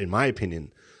 which, in my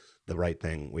opinion, the right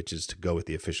thing, which is to go with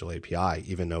the official API,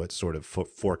 even though it sort of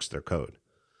forks their code.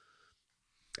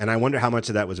 And I wonder how much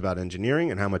of that was about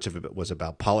engineering and how much of it was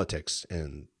about politics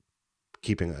and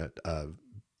keeping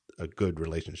a good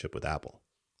relationship with Apple.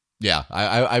 Yeah,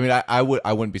 I mean, I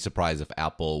wouldn't be surprised if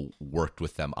Apple worked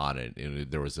with them on it.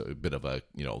 There was a bit of a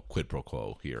quid pro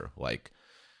quo here, like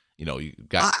you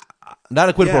got not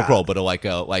a quid pro quo, but like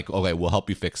okay, we'll help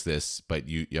you fix this, but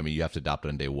you have to adopt it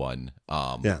on day one.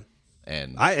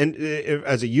 And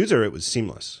as a user, it was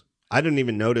seamless. I didn't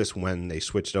even notice when they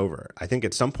switched over. I think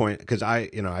at some point, because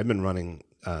I've been running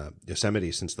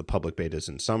Yosemite since the public betas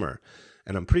in summer,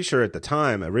 and I'm pretty sure at the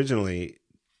time originally.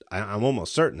 I'm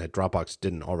almost certain that Dropbox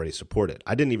didn't already support it.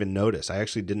 I didn't even notice. I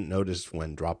actually didn't notice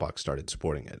when Dropbox started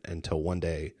supporting it until one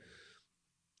day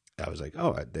I was like,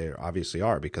 oh, they obviously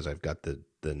are, because I've got the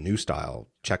new style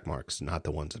check marks, not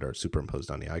the ones that are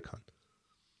superimposed on the icon.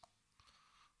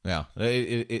 Yeah,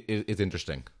 it's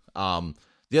interesting. The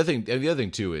other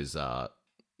thing too is I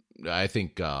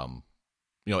think Aaron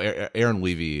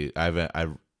Levy.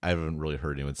 I haven't really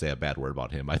heard anyone say a bad word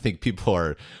about him. I think people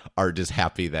are just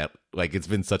happy that like it's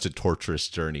been such a torturous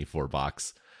journey for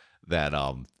Box that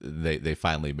they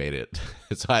finally made it.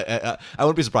 So I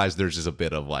wouldn't be surprised if there's just a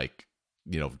bit of like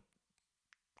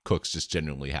Cook's just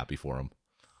genuinely happy for him.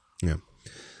 Yeah.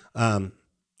 I'm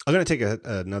going to take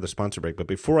another sponsor break, but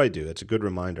before I do, it's a good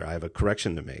reminder. I have a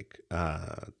correction to make,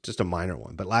 just a minor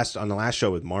one. But on the last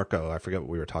show with Marco, I forget what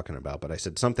we were talking about, but I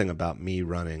said something about me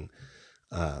running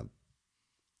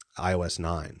iOS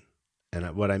 9.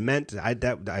 And what I meant, I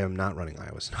am not running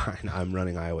iOS 9. I'm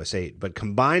running iOS 8. But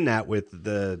combine that with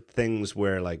the things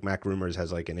where like Mac Rumors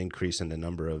has like an increase in the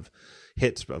number of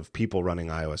hits of people running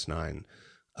iOS 9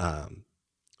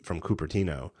 from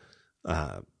Cupertino.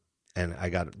 And I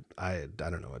got, I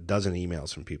don't know, a dozen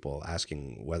emails from people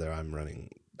asking whether I'm running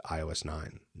iOS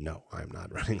 9. No, I'm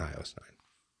not running iOS 9.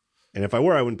 And if I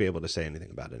were, I wouldn't be able to say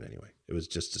anything about it anyway. It was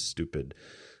just a stupid...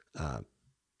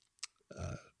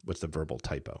 what's the verbal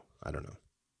typo? I don't know.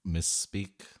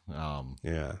 Misspeak.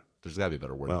 Yeah. There's got to be a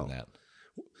better word than that.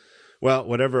 Well,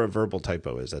 whatever a verbal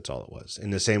typo is, that's all it was.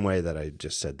 In the same way that I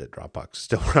just said that Dropbox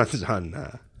still runs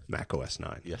on Mac OS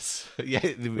 9. Yes. Yeah.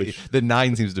 The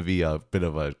 9 seems to be a bit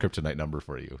of a kryptonite number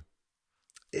for you.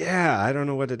 Yeah. I don't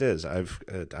know what it is. I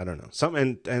don't know.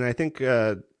 And I think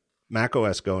Mac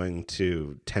OS going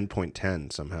to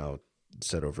 10.10 somehow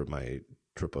set over my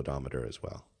trip odometer as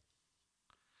well.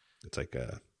 It's like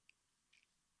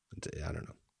I don't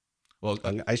know. Well,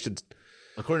 I should.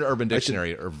 According to Urban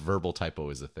Dictionary, a verbal typo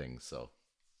is a thing. So,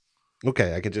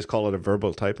 okay, I could just call it a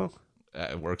verbal typo.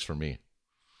 It works for me.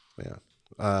 Yeah.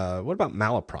 What about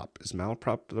malaprop? Is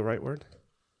malaprop the right word?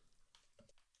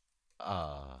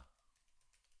 I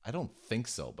don't think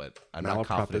so, but I'm not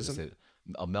confident to say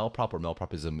a malaprop or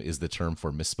malapropism is the term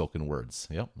for misspoken words.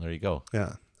 Yep, there you go.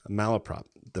 Yeah. A malaprop,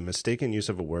 the mistaken use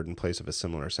of a word in place of a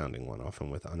similar sounding one, often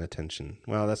with unintention.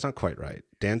 Well, that's not quite right.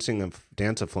 Dance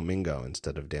a flamingo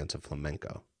instead of dance a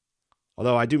flamenco.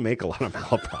 Although I do make a lot of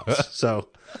malaprops, so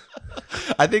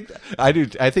I think I do.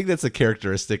 I think that's a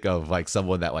characteristic of like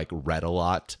someone that like read a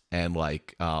lot and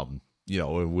like I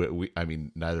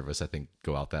mean, neither of us I think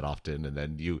go out that often, and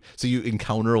then you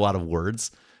encounter a lot of words.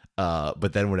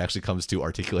 But then when it actually comes to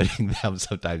articulating them,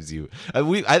 sometimes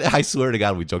I swear to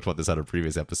God, we joked about this on a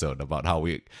previous episode about how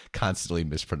we constantly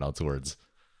mispronounce words.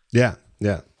 Yeah.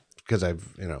 Because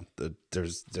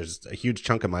there's a huge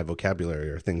chunk of my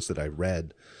vocabulary are things that I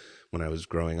read when I was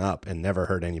growing up and never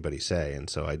heard anybody say, and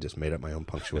so I just made up my own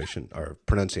punctuation or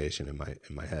pronunciation in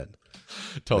my head.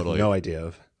 Totally, with no idea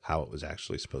of how it was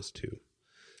actually supposed to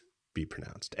be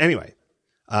pronounced. Anyway,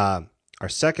 our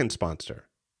second sponsor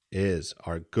is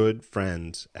our good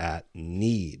friends at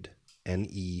Need,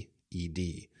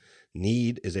 N-E-E-D.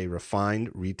 Need is a refined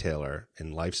retailer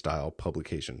and lifestyle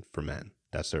publication for men.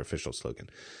 That's their official slogan.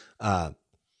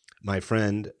 My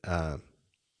friend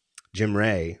Jim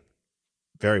Ray,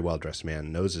 very well-dressed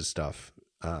man, knows his stuff,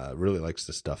 really likes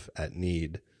the stuff at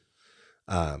Need,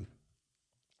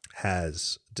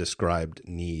 has described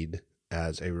Need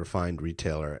as a refined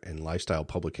retailer and lifestyle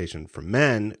publication for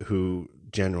men who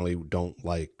generally don't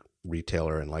like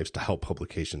retailer and lifestyle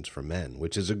publications for men,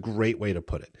 which is a great way to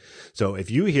put it. So if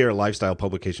you hear lifestyle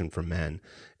publication for men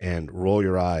and roll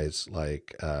your eyes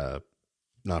like,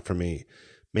 not for me,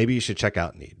 maybe you should check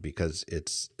out Need because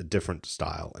it's a different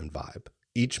style and vibe.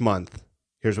 Each month,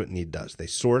 here's what Need does. They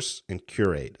source and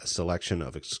curate a selection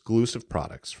of exclusive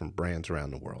products from brands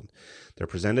around the world. They're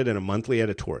presented in a monthly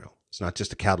editorial. It's not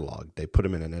just a catalog. They put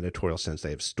them in an editorial sense.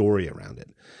 They have story around it,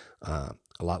 a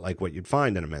lot like what you'd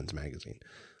find in a men's magazine.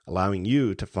 allowing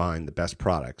you to find the best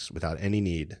products without any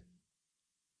need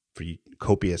for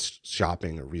copious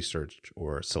shopping or research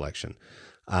or selection.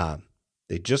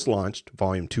 They just launched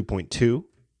Volume 2.2,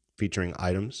 featuring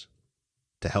items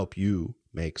to help you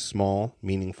make small,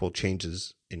 meaningful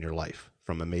changes in your life,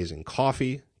 from amazing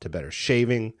coffee to better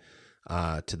shaving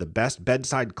to the best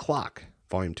bedside clock.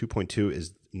 Volume 2.2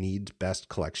 is Need's best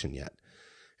collection yet.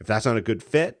 If that's not a good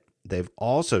fit, they've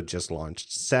also just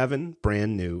launched 7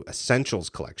 brand new essentials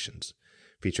collections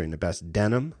featuring the best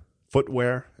denim,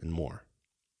 footwear, and more.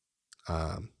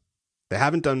 They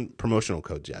haven't done promotional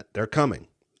codes yet. They're coming.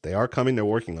 They are coming. They're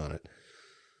working on it.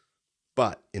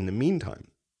 But in the meantime,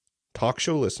 talk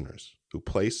show listeners who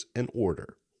place an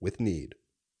order with Need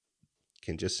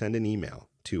can just send an email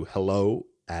to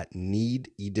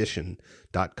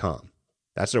hello@neededition.com.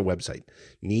 That's their website,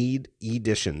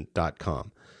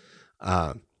 neededition.com.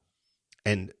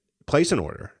 And place an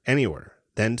order, any order.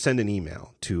 Then send an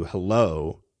email to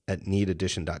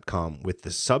hello@neededition.com with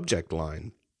the subject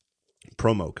line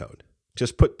promo code.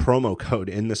 Just put promo code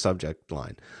in the subject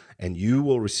line, and you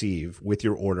will receive with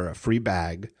your order a free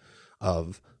bag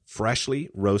of freshly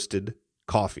roasted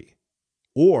coffee.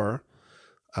 Or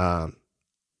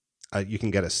you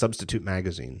can get a substitute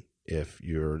magazine if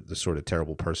you're the sort of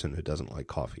terrible person who doesn't like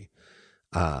coffee.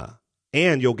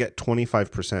 And you'll get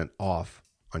 25% off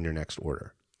on your next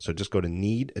order. So just go to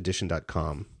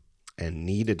neededition.com and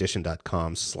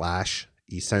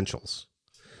neededition.com/essentials.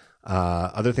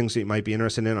 Other things that you might be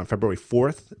interested in, on February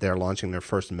 4th, they're launching their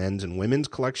first men's and women's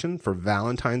collection for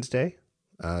Valentine's Day.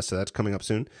 So that's coming up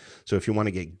soon. So if you want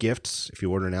to get gifts, if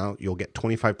you order now, you'll get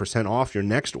 25% off your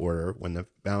next order when the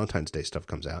Valentine's Day stuff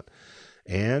comes out.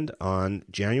 And on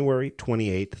January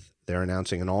 28th, they're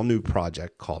announcing an all-new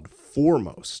project called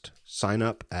Foremost. Sign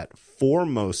up at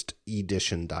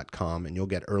foremostedition.com and you'll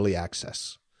get early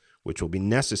access, which will be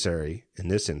necessary in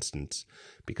this instance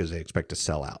because they expect to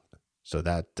sell out. So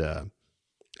that,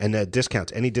 and the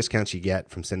discounts, any discounts you get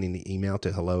from sending the email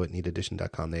to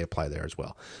hello@neededition.com, they apply there as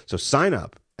well. So sign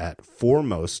up at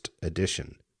Foremost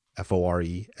Edition,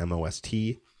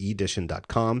 FOREMOST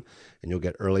edition.com, and you'll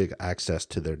get early access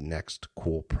to their next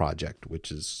cool project,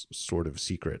 which is sort of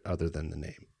secret other than the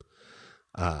name.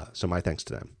 So my thanks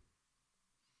to them.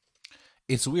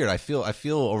 It's weird. I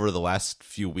feel over the last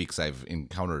few weeks I've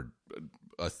encountered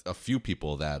a few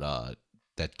people that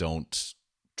don't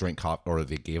drink coffee, or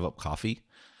they gave up coffee.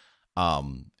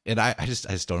 And I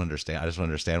just don't understand. I just don't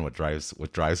understand what drives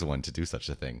one to do such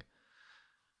a thing.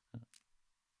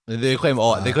 They claim,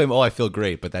 I feel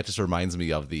great, but that just reminds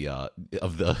me of the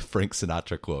Frank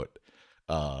Sinatra quote.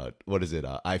 What is it?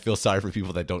 I feel sorry for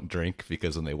people that don't drink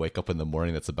because when they wake up in the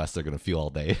morning, that's the best they're going to feel all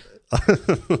day.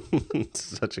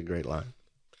 Such a great line.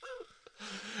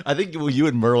 I think you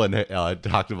and Merlin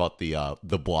talked about the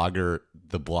blogger,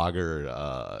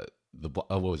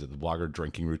 what was it? The blogger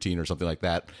drinking routine or something like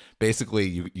that.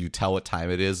 Basically, you tell what time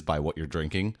it is by what you're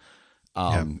drinking.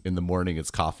 In the morning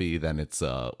it's coffee, then it's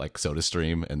like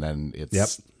SodaStream, and then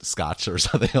it's scotch or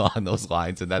something along those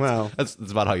lines. And that's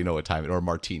about how you know what time it is, or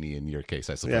martini in your case,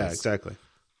 I suppose. Yeah, exactly.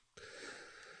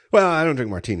 Well, I don't drink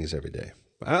martinis every day.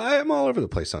 I'm all over the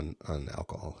place on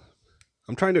alcohol.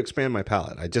 I'm trying to expand my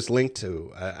palate. I just linked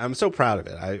to. I'm so proud of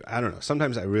it. I don't know.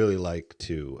 Sometimes I really like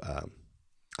to.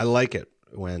 I like it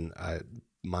when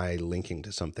my linking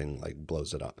to something like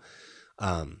blows it up.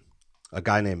 A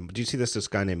guy named. Did you see this? This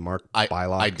guy named Mark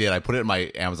Bylock. I did. I put it in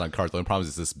my Amazon cart. The only problem is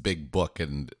it's this big book,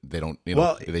 and they don't. They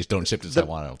don't ship it to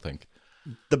Taiwan. I don't think.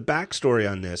 The backstory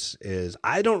on this is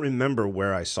I don't remember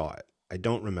where I saw it. I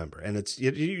don't remember. And it's.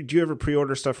 Do you ever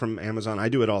pre-order stuff from Amazon? I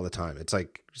do it all the time. It's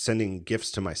like sending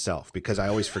gifts to myself because I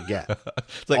always forget.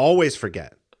 Always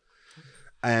forget.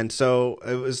 And so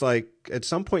it was like at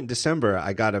some point in December,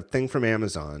 I got a thing from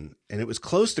Amazon, and it was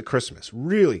close to Christmas,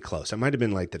 really close. It might have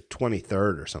been like the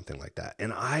 23rd or something like that.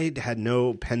 And I had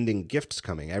no pending gifts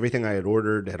coming. Everything I had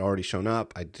ordered had already shown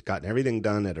up. I'd gotten everything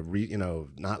done at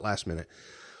not last minute.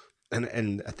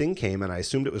 And a thing came, and I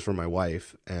assumed it was for my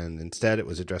wife, and instead it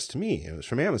was addressed to me. It was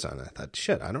from Amazon. I thought,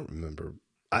 shit, I don't remember.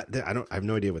 I have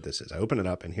no idea what this is. I open it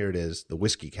up, and here it is, The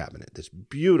Whiskey Cabinet, this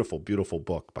beautiful, beautiful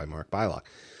book by Mark Bylock.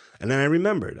 And then I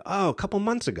remembered, a couple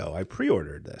months ago, I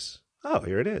pre-ordered this. Oh,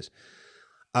 here it is.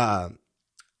 And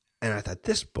I thought,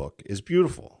 this book is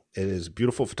beautiful. It is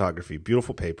beautiful photography,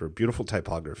 beautiful paper, beautiful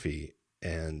typography.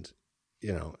 And,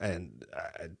 I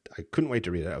couldn't wait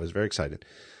to read it. I was very excited.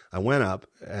 I went up,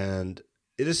 and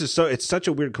it's such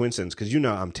a weird coincidence because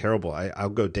I'm terrible. I'll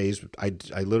go days. I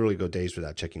literally go days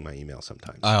without checking my email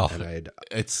sometimes. Oh, and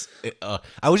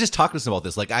I was just talking to someone about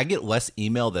this. Like, I get less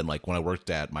email than like when I worked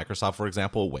at Microsoft, for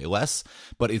example, way less.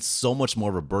 But it's so much more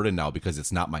of a burden now because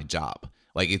it's not my job.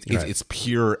 Like it's Right. it's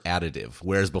pure additive.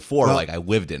 Whereas before, Well, like I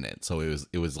lived in it, so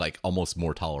it was like almost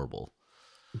more tolerable.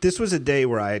 this was a day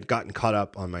where I had gotten caught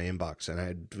up on my inbox,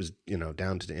 and was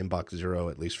down to the inbox zero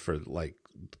at least for like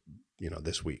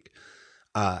this week.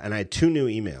 And I had two new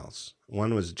emails.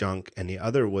 One was junk, and the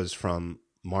other was from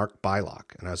Mark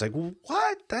Bylock. And I was like,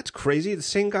 what? That's crazy. The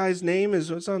same guy's name is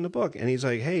what's on the book. And he's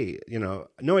like, hey, no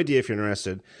idea if you're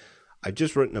interested. I've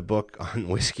just written a book on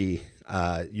whiskey.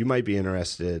 You might be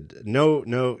interested. No,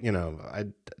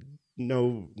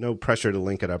 no pressure to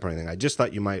link it up or anything. I just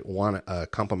thought you might want a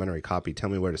complimentary copy. Tell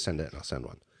me where to send it, and I'll send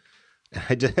one.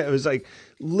 It was like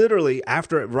literally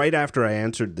right after I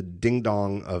answered the ding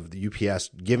dong of the UPS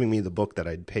giving me the book that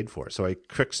I'd paid for. So I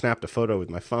quick snapped a photo with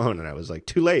my phone, and I was like,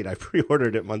 too late. I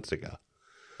pre-ordered it months ago.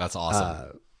 That's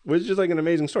awesome. Which is just like an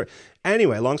amazing story.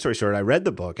 Anyway, long story short, I read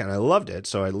the book and I loved it.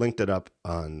 So I linked it up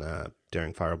on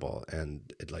Daring Fireball,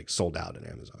 and it like sold out at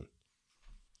Amazon.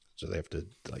 So they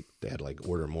had to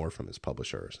order more from his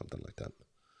publisher or something like that.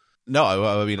 No,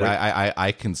 I mean,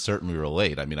 I can certainly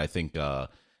relate. I mean, I think,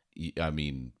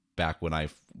 back when I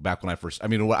first,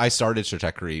 when I started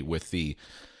Stratechery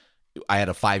I had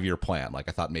a 5-year plan. Like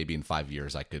I thought maybe in 5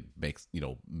 years I could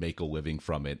make a living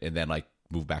from it, and then like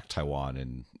move back to Taiwan,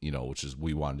 and which is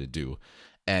we wanted to do,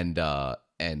 and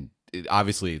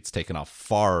obviously it's taken off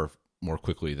far more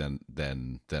quickly than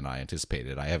I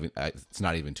anticipated. It's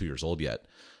not even 2 years old yet.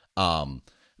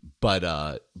 But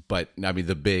I mean,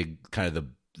 the big kind of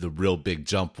the real big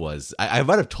jump was, I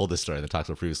might have told this story in the talks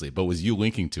about previously, but was you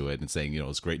linking to it and saying,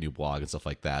 it's a great new blog and stuff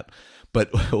like that.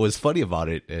 But what was funny about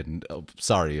it, and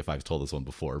sorry if I've told this one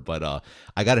before, but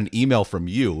I got an email from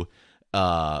you,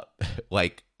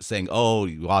 like saying, oh,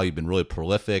 wow, you've been really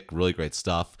prolific, really great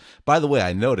stuff. By the way,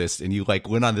 I noticed, and you like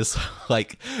went on this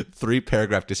like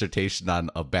 3-paragraph dissertation on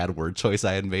a bad word choice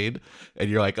I had made. And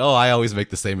you're like, oh, I always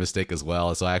make the same mistake as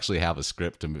well. So I actually have a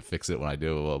script to fix it when I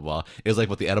do, blah, blah, blah. It was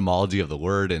like what the etymology of the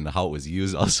word and how it was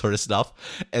used, all sort of stuff.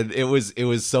 And it was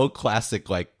so classic,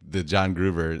 like the John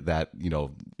Gruber that,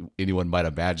 anyone might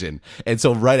imagine. And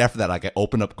so right after that, like I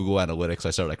opened up Google Analytics, I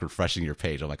started like refreshing your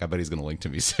page. I'm like, I bet he's going to link to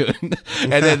me soon.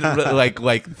 And then like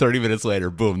 30 minutes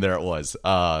later, boom, there it was.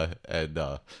 But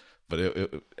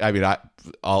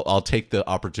I'll take the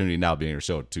opportunity now being your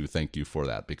show to thank you for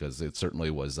that, because it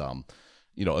certainly was, a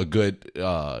good,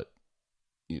 I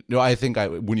think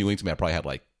when you linked to me, I probably had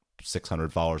like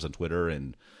 600 followers on Twitter,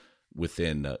 and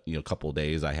within, a couple of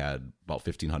days I had about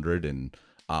 1,500. And,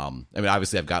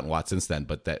 obviously I've gotten a lot since then,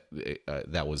 but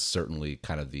that was certainly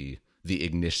kind of the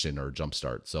ignition or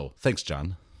jumpstart. So thanks,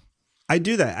 John. I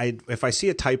do that. If I see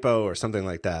a typo or something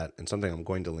like that, and something I'm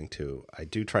going to link to, I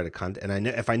do try to and I know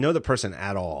if I know the person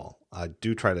at all, I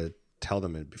do try to tell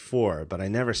them it before, but I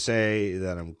never say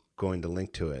that I'm going to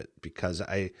link to it, because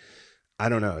I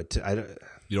don't know.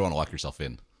 You don't want to lock yourself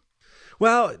in.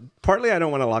 Well, partly I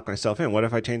don't want to lock myself in. What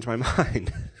if I change my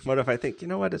mind? What if I think,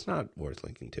 what, it's not worth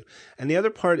linking to? And the other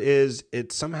part is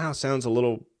it somehow sounds a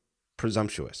little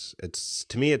presumptuous.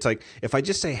 To me, it's like if I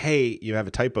just say, hey, you have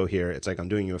a typo here, it's like I'm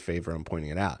doing you a favor, I'm pointing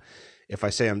it out. If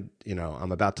I say I'm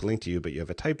about to link to you, but you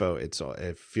have a typo, it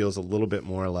feels a little bit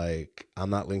more like I'm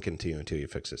not linking to you until you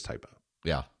fix this typo.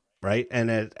 Yeah. Right.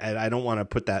 And I don't want to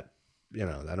put that,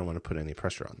 I don't want to put any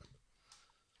pressure on them.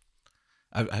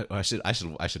 I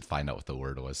should find out what the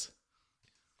word was.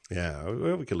 Yeah,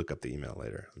 we could look up the email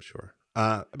later, I'm sure.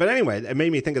 But anyway, it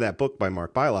made me think of that book by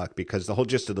Mark Bylock, because the whole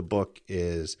gist of the book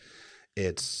is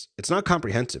it's not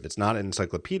comprehensive. It's not an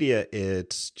encyclopedia.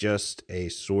 It's just a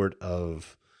sort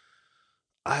of,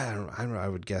 I don't know, I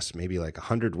would guess maybe like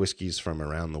 100 whiskeys from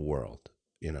around the world,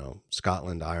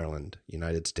 Scotland, Ireland,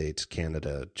 United States,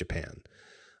 Canada, Japan.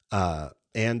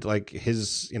 And like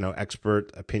his,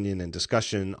 expert opinion and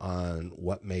discussion on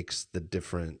what makes the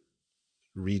different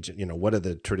region, what are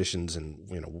the traditions,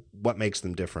 and, what makes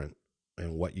them different,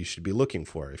 and what you should be looking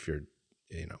for if you're,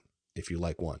 if you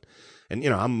like one. And,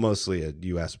 I'm mostly a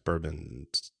U.S. bourbon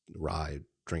rye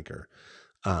drinker.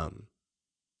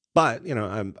 But,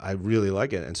 I really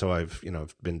like it. And so I've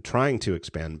been trying to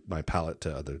expand my palate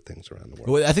to other things around the world.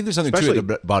 Well, I think there's something to it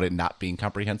about it not being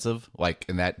comprehensive,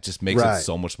 and that just makes it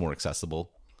so much more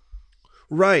accessible.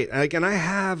 Right. And I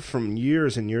have from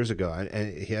years and years ago,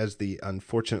 and he has the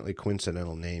unfortunately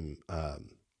coincidental name,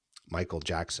 Michael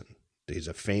Jackson. He's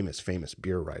a famous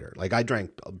beer writer. Like I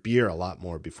drank beer a lot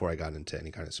more before I got into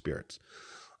any kind of spirits.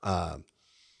 And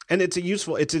it's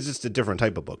just a different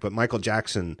type of book, but Michael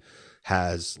Jackson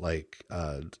has like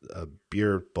a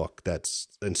beer book that's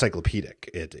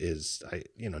encyclopedic. It is,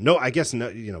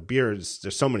 beer is,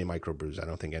 there's so many microbrews. I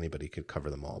don't think anybody could cover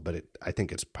them all, but I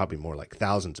think it's probably more like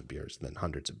thousands of beers than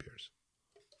hundreds of beers.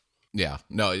 Yeah,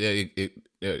 no,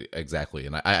 exactly.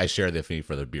 And I share the affinity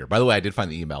for the beer. By the way, I did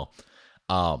find the email.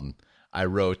 I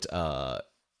wrote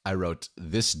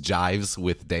this jives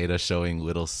with data showing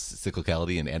little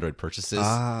cyclicality in Android purchases.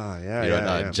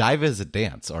 Jive is a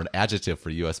dance or an adjective for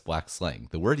U.S. black slang.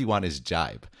 The word you want is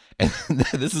jibe. And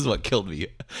this is what killed me,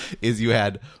 is you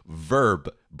had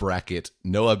verb bracket,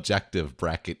 no objective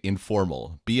bracket,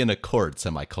 informal, be in accord,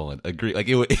 semicolon, agree. Like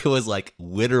it was like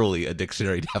literally a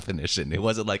dictionary definition. It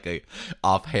wasn't like a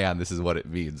offhand, this is what it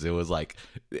means. It was like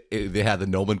they had the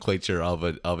nomenclature of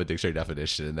a dictionary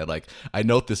definition. And then like, I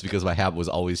note this because my habit was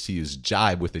always to use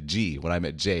jibe with a G when I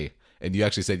meant J. And you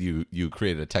actually said you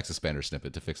created a text expander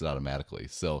snippet to fix it automatically.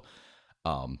 So,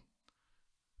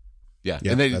 yeah,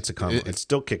 and then, that's a comment. It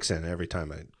still kicks in every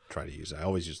time I try to use it. I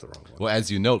always use the wrong one. Well,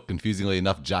 as you note, confusingly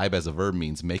enough, jibe as a verb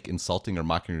means make insulting or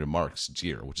mocking remarks,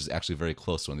 jeer, which is actually very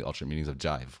close to one of the alternate meanings of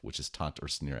jive, which is taunt or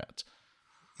sneer at.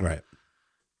 Right.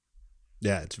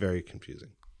 Yeah, it's very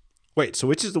confusing. Wait, so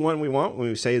which is the one we want when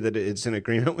we say that it's in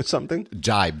agreement with something?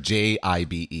 Jibe,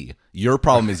 Jibe. Your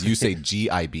problem is you say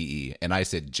Gibe, and I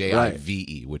said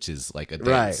Jive, which is like a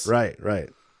dance. Right.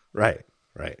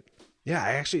 Yeah,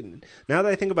 I actually, now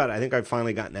that I think about it, I think I've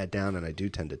finally gotten that down, and I do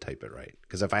tend to type it right.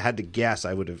 Because if I had to guess,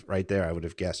 I would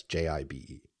have guessed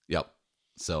Jibe. Yep.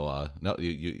 So no,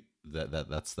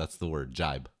 that's the word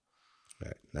jibe.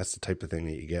 Right. That's the type of thing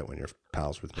that you get when you're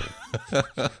pals with me.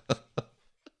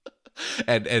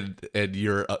 and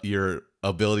your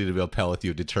ability to be a pal with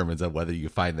you determines on whether you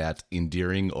find that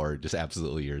endearing or just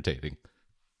absolutely irritating.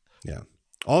 Yeah.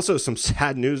 Also, some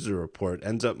sad news to report.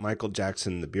 Ends up Michael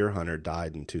Jackson, the beer hunter,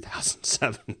 died in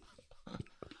 2007.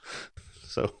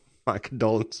 So my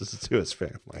condolences to his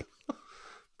family.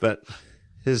 But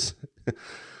his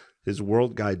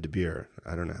World Guide to Beer,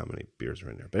 I don't know how many beers are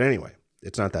in there. But anyway,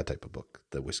 it's not that type of book,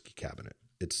 The Whiskey Cabinet.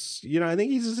 It's, I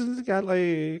think he's got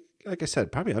like I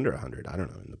said, probably under 100. I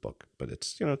don't know in the book. But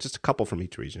it's, just a couple from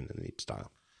each region and each style.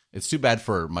 It's too bad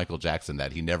for Michael Jackson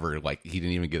that he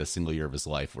didn't even get a single year of his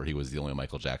life where he was the only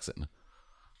Michael Jackson.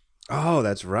 Oh,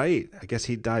 that's right. I guess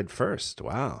he died first.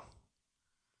 Wow.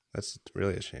 That's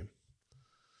really a shame.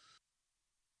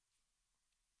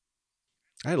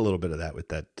 I had a little bit of that with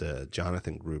that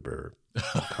Jonathan Gruber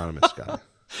economist guy.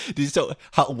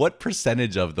 What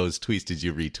percentage of those tweets did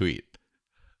you retweet?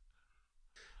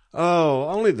 Oh,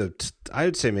 only I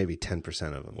would say maybe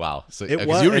 10% of them. Wow. So you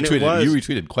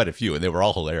retweeted quite a few, and they were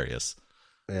all hilarious.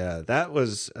 Yeah, that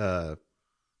was a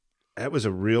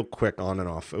real quick on and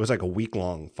off. It was like a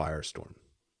week-long firestorm.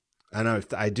 And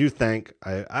I do thank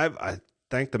I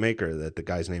thank the maker that the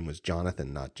guy's name was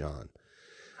Jonathan, not John.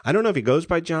 I don't know if he goes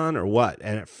by John or what.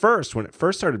 And at first, when it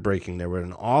first started breaking, there were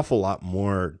an awful lot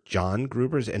more John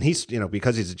Grubers. And he's,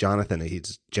 because he's a Jonathan,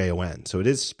 he's Jon. So it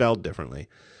is spelled differently.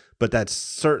 But that's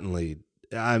certainly,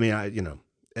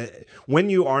 when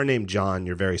you are named John,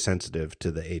 you're very sensitive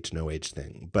to the H, no H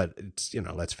thing. But it's,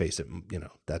 let's face it,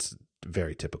 that's a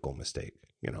very typical mistake.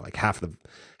 Like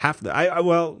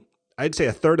I'd say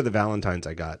a third of the Valentines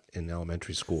I got in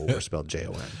elementary school were spelled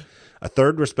Jon. A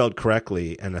third were spelled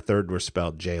correctly, and a third were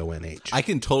spelled Jonh. I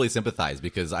can totally sympathize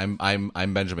because I'm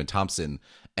Benjamin Thompson,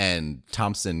 and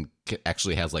Thompson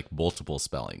actually has like multiple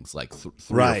spellings, like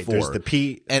three or four. There's the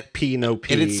P, no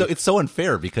P, and it's so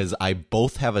unfair because I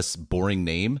both have a boring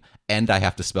name and I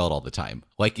have to spell it all the time.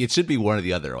 Like it should be one or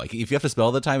the other. Like if you have to spell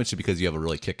all the time, it should be because you have a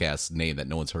really kick-ass name that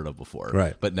no one's heard of before.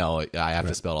 Right. But no, I have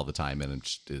to spell it all the time, and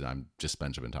I'm just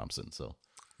Benjamin Thompson. So.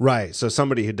 Right. So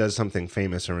somebody who does something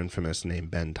famous or infamous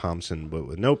named Ben Thompson, but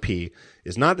with no P,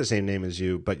 is not the same name as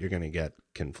you, but you're going to get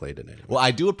conflated anyway. Well, I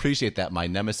do appreciate that. My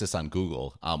nemesis on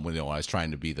Google, when I was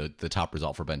trying to be the top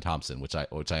result for Ben Thompson, which I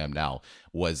am now,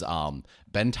 was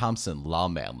Ben Thompson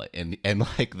Lawman, and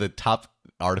like the top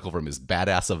article from him is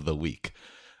Badass of the Week.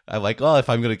 I'm like, if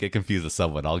I'm going to get confused with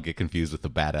someone, I'll get confused with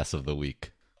the Badass of the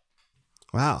Week.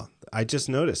 Wow. I just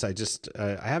noticed.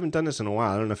 I haven't done this in a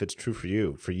while. I don't know if it's true for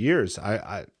you. For years,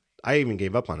 I even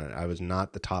gave up on it. I was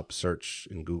not the top search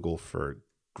in Google for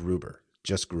Gruber,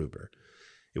 just Gruber.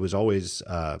 It was always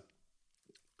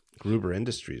Gruber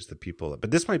Industries, the people.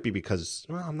 But this might be because,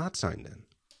 I'm not signed in.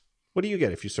 What do you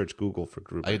get if you search Google for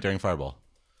Gruber? I get Daring Fireball.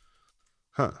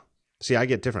 Huh. See, I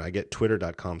get different. I get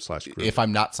twitter.com/Gruber. If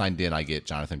I'm not signed in, I get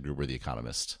Jonathan Gruber, the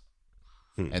economist.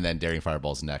 And then Daring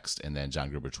Fireball's next, and then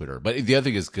John Gruber Twitter. But the other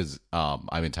thing is because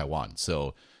I'm in Taiwan,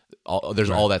 so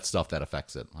there's all that stuff that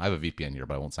affects it. I have a VPN here,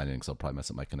 but I won't sign in because I'll probably mess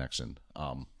up my connection.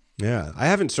 Yeah, I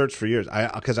haven't searched for years.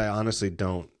 Because I honestly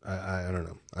don't. I don't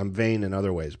know. I'm vain in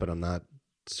other ways, but I'm not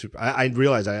super. I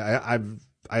realize I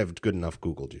have good enough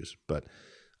Google juice, but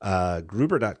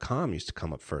Gruber.com used to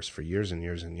come up first for years and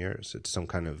years and years. It's some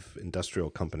kind of industrial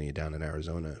company down in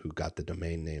Arizona who got the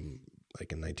domain name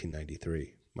like in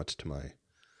 1993, much to my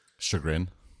chagrin.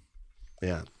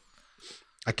 Yeah.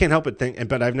 I can't help but think,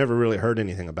 but I've never really heard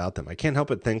anything about them. I can't help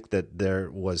but think that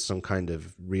there was some kind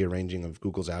of rearranging of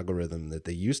Google's algorithm that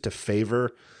they used to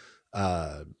favor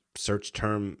search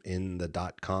term in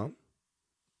the .com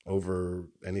over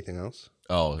anything else.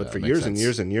 Oh, but for years and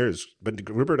years and years, but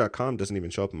Gruber.com doesn't even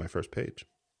show up on my first page.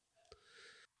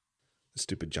 The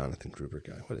stupid Jonathan Gruber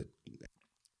guy. What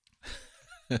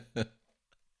a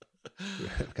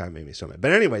that guy made me so mad.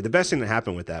 But anyway, the best thing that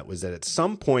happened with that was that at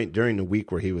some point during the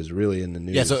week where he was really in the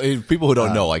news. Yeah, so people who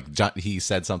don't know, like he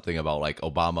said something about like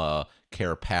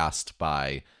Obamacare passed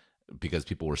because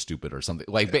people were stupid or something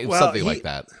like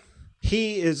that.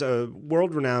 He is a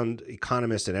world-renowned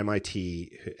economist at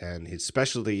MIT, and his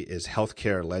specialty is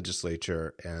healthcare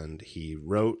legislature. And he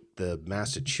wrote the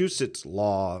Massachusetts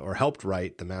law, or helped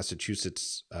write the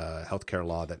Massachusetts healthcare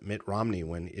law that Mitt Romney,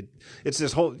 it's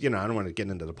this whole, I don't want to get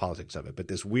into the politics of it, but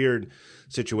this weird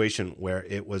situation where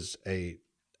it was a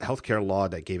healthcare law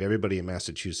that gave everybody in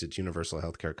Massachusetts universal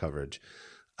healthcare coverage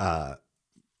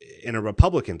in a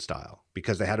Republican style,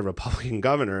 because they had a Republican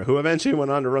governor who eventually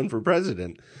went on to run for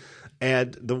president.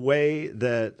 And the way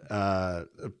that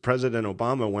President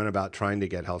Obama went about trying to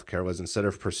get health care was, instead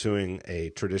of pursuing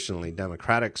a traditionally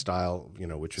Democratic style,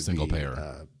 which would single be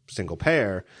single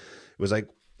payer, it was like,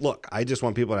 look, I just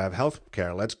want people to have health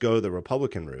care. Let's go the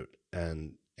Republican route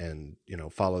and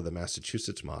follow the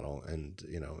Massachusetts model. And,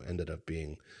 ended up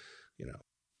being,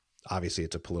 obviously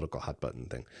it's a political hot button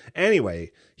thing. Anyway,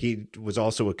 he was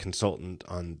also a consultant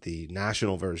on the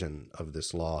national version of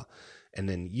this law. And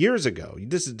then years ago,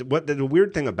 this is what the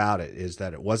weird thing about it is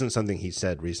that it wasn't something he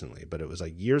said recently, but it was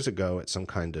like years ago at some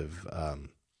kind of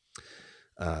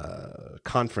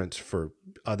conference for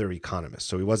other economists.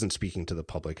 So he wasn't speaking to the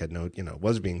public, had no,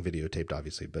 was being videotaped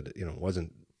obviously, but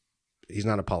he's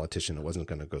not a politician. It wasn't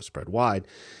going to go spread wide.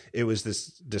 It was this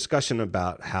discussion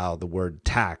about how the word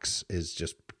tax is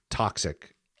just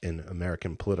toxic in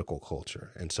American political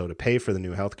culture. And so to pay for the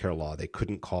new healthcare law, they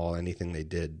couldn't call anything they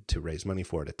did to raise money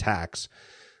for it a tax.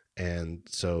 And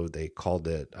so they called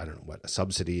it, I don't know what, a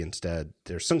subsidy instead.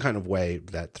 There's some kind of way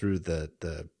that through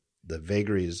the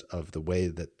vagaries of the way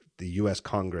that the U.S.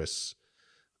 Congress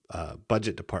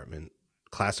budget department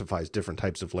classifies different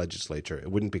types of legislature,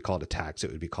 it wouldn't be called a tax, it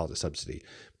would be called a subsidy.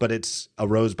 But it's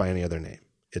arose by any other name.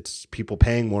 It's people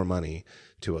paying more money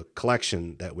to a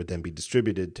collection that would then be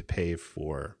distributed to pay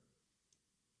for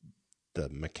the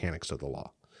mechanics of the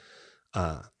law.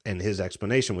 And his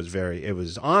explanation was it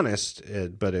was honest,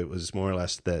 but it was more or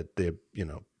less that the,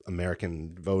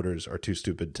 American voters are too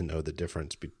stupid to know the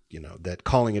difference, that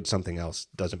calling it something else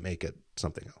doesn't make it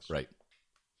something else. Right.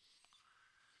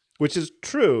 Which is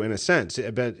true in a sense,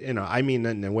 but, I mean,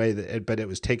 in a way but it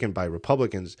was taken by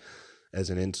Republicans as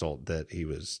an insult that he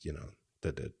was,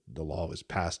 that the law was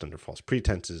passed under false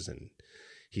pretenses, and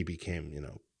he became,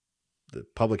 the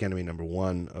public enemy number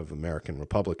one of American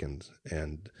Republicans,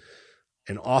 and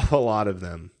an awful lot of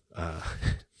them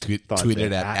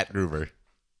tweeted at Gruber.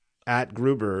 At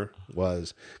Gruber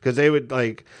was, because they would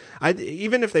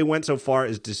even if they went so far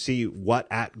as to see what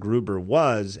at Gruber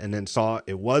was, and then saw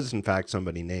it was in fact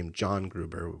somebody named John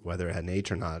Gruber, whether it had an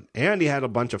H or not, and he had a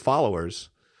bunch of followers,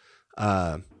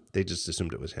 they just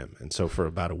assumed it was him. And so for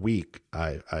about a week,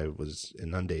 I was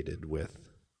inundated with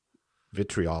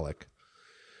vitriolic.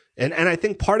 And I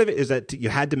think part of it is that you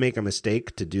had to make a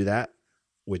mistake to do that,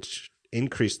 which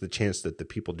increased the chance that the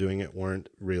people doing it weren't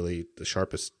really the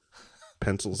sharpest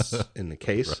pencils in the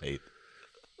case. Right.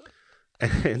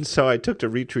 And so I took to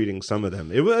retweeting some of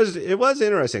them. It was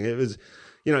interesting. It was,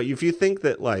 if you think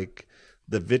that like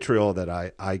the vitriol that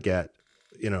I get,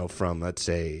 from, let's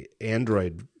say,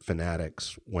 Android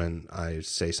fanatics when I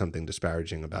say something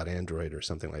disparaging about Android or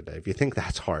something like that, if you think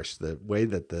that's harsh, the way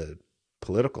that the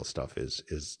political stuff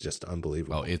is just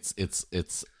unbelievable. Oh,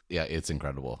 it's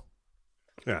incredible.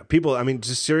 Yeah, people, I mean,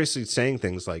 just seriously saying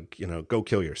things like, go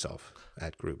kill yourself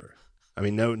at Gruber. I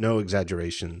mean, no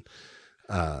exaggeration.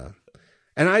 And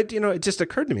it just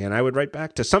occurred to me, and I would write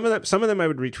back to some of them I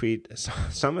would retweet,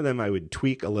 some of them I would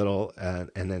tweak a little,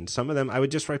 and then some of them I would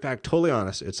just write back totally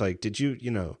honest. It's like, did you,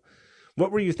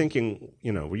 what were you thinking?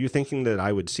 Were you thinking that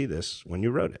I would see this when you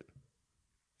wrote it?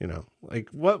 Like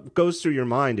what goes through your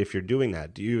mind if you're doing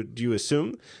that? Do you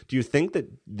think that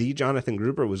the Jonathan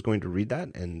Gruber was going to read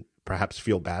that and perhaps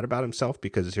feel bad about himself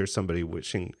because here's somebody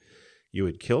wishing you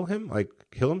would kill him, like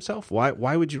kill himself? Why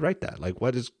would you write that? Like,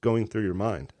 what is going through your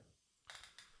mind?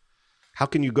 How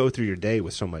can you go through your day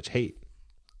with so much hate?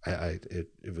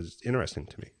 It was interesting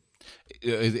to me.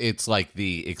 It's like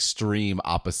the extreme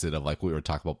opposite of like what we were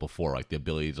talking about before, like the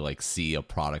ability to like see a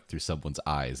product through someone's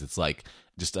eyes. It's like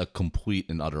just a complete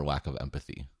and utter lack of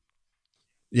empathy.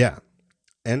 Yeah.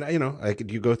 And, like,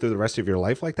 do you go through the rest of your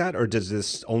life like that, or does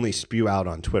this only spew out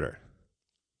on Twitter?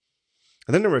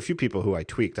 And then there were a few people who I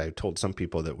tweaked. I told some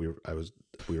people that we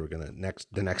were going to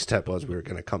the next step was we were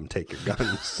going to come take your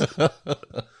guns. I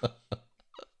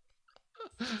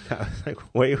was like,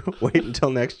 wait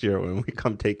until next year when we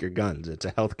come take your guns. It's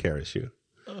a healthcare issue.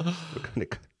 We're going to.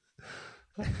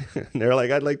 And they're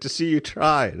like, I'd like to see you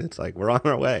try. And it's like, we're on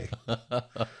our way.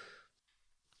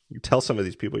 You tell some of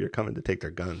these people you're coming to take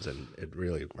their guns, and it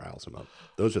really riles them up.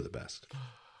 Those are the best.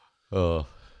 Oh.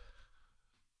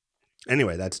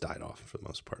 Anyway, that's died off for the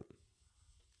most part.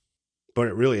 But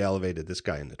it really elevated this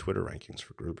guy in the Twitter rankings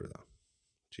for Gruber, though.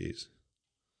 Jeez.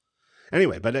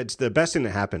 Anyway, but it's the best thing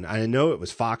that happened. I know it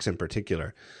was Fox in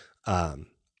particular,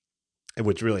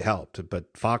 which really helped.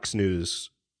 But Fox News,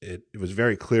 it was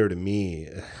very clear to me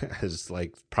as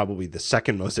like probably the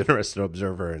second most interested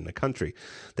observer in the country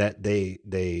that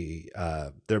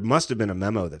there must have been a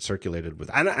memo that circulated with,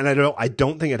 and I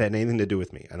don't think it had anything to do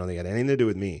with me. I don't think it had anything to do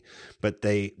with me, but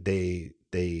they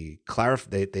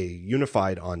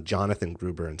unified on Jonathan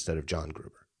Gruber instead of John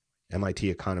Gruber. MIT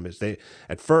economists. They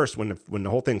at first when the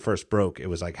whole thing first broke, it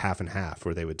was like half and half,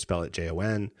 where they would spell it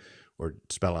Jon or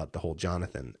spell out the whole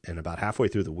Jonathan. And about halfway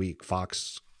through the week,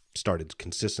 Fox started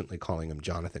consistently calling him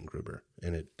Jonathan Gruber,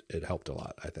 and it helped a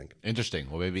lot, I think. Interesting.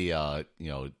 Well, maybe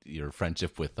your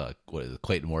friendship with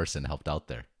Clayton Morrison helped out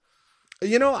there.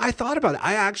 I thought about it.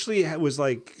 I actually was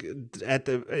like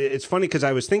it's funny because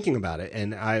I was thinking about it,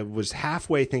 and I was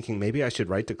halfway thinking maybe I should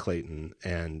write to Clayton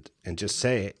and just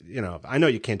say, I know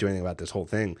you can't do anything about this whole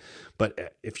thing,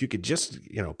 but if you could just,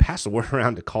 pass the word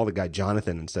around to call the guy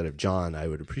Jonathan instead of John, I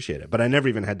would appreciate it. But I never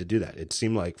even had to do that. It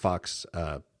seemed like Fox,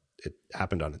 it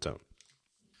happened on its own.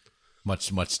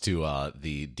 Much to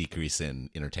the decrease in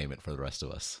entertainment for the rest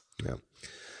of us. Yeah.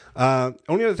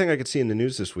 Only other thing I could see in the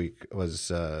news this week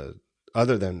was,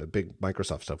 other than the big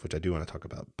Microsoft stuff, which I do want to talk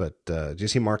about, but did you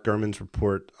see Mark Gurman's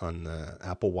report on the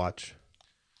Apple Watch?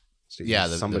 So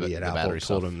somebody at Apple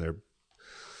told him they're.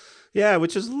 Yeah,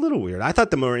 which is a little weird. I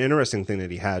thought the more interesting thing that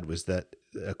he had was that,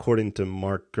 according to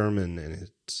Mark Gurman and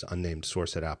his unnamed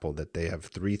source at Apple, that they have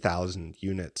 3,000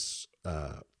 units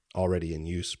already in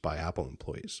use by Apple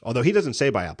employees. Although he doesn't say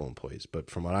by Apple employees,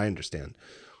 but from what I understand,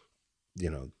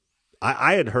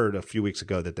 I had heard a few weeks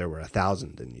ago that there were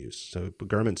 1,000 in use. So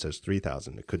Gurman says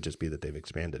 3,000. It could just be that they've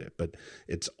expanded it, but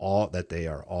it's all that they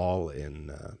are all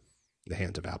in the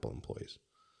hands of Apple employees.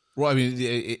 Well, I mean,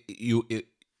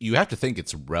 you have to think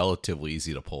it's relatively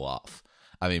easy to pull off.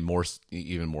 I mean,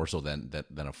 even more so than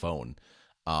a phone.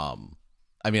 I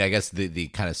mean, I guess the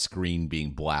kind of screen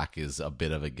being black is a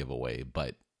bit of a giveaway,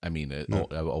 but I mean, a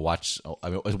watch. I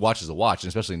mean, a watch is a watch, and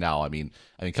especially now. I mean,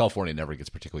 California never gets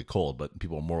particularly cold, but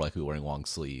people are more likely wearing long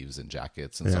sleeves and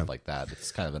jackets and stuff like that.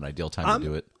 It's kind of an ideal time to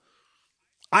do it.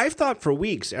 I've thought for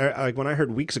weeks, like when I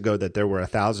heard weeks ago that there were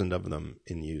 1,000 of them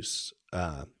in use,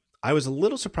 I was a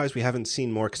little surprised we haven't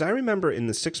seen more, because I remember in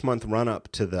the 6-month run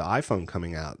up to the iPhone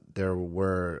coming out, there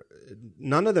were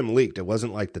none of them leaked. It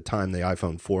wasn't like the time the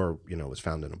iPhone 4, was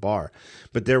found in a bar,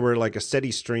 but there were like a steady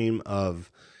stream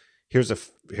of.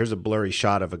 Here's a blurry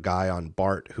shot of a guy on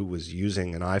BART who was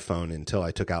using an iPhone until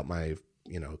I took out my,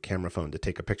 camera phone to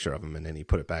take a picture of him, and then he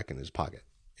put it back in his pocket.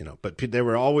 But there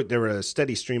were a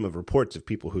steady stream of reports of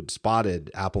people who'd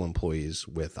spotted Apple employees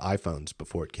with iPhones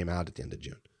before it came out at the end of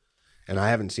June. And I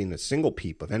haven't seen a single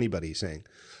peep of anybody saying,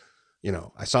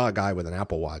 I saw a guy with an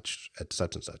Apple Watch at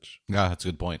such and such. Yeah, that's a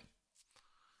good point.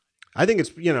 I think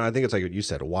it's like what you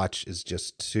said. A watch is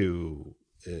just too.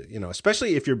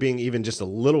 Especially if you're being even just a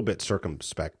little bit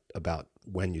circumspect about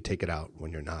when you take it out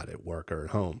when you're not at work or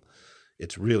at home,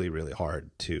 it's really, really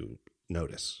hard to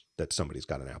notice that somebody's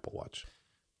got an Apple Watch.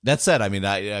 That said,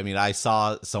 I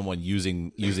saw someone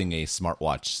using a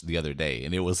smartwatch the other day,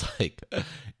 and it was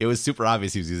super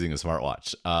obvious he was using a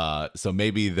smartwatch. So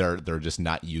maybe they're just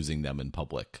not using them in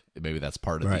public. Maybe that's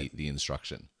part of the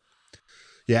instruction.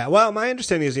 Yeah, well, my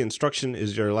understanding is the instruction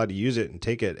is you're allowed to use it and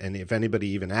take it, and if anybody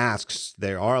even asks,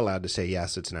 they are allowed to say,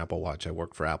 yes, it's an Apple Watch, I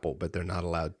work for Apple, but they're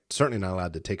certainly not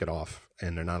allowed to take it off,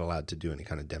 and they're not allowed to do any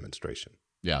kind of demonstration.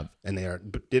 Yeah. And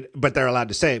but they're allowed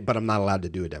to say, but I'm not allowed to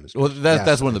do a demonstration. Well,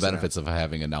 that's one of the benefits of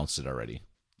having announced it already,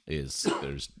 is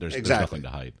there's nothing to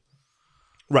hide.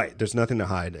 Right, there's nothing to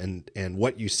hide, and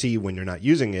what you see when you're not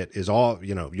using it is all,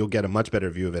 you'll get a much better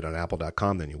view of it on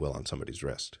apple.com than you will on somebody's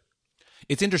wrist.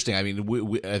 It's interesting. I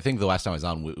mean, I think the last time I was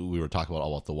on, we were talking about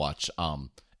all about the watch. And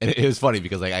it was funny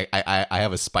because like I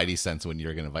have a spidey sense when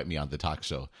you're going to invite me on the talk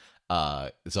show.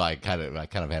 So I kind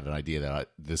of had an idea that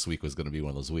this week was going to be one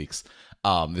of those weeks.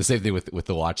 The same thing with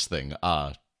the watch thing.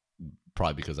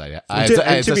 Probably because I had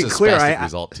such a spastic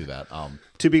result to that.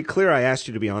 To be clear, I asked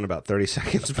you to be on about 30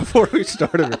 seconds before we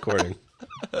started recording.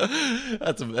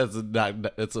 That's a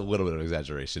little bit of an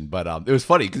exaggeration, but it was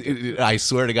funny. I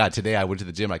swear to God, today I went to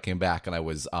the gym. I came back and I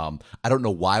was I don't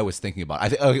know why I was thinking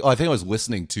about it. I think I was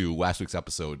listening to last week's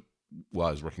episode while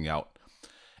I was working out,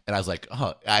 and I was like,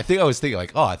 I think I was thinking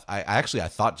like, I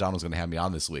thought John was going to have me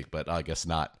on this week, but I guess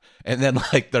not. And then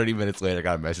like 30 minutes later, I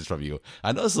got a message from you.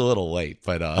 I know it's a little late,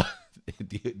 but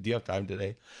do you have time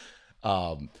today?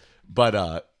 No,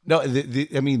 I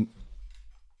mean.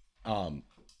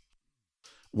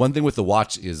 One thing with the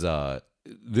watch is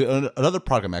another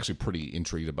product I'm actually pretty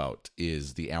intrigued about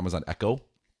is the Amazon Echo,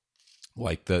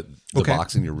 like the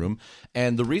box in your room.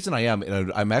 And the reason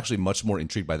I'm actually much more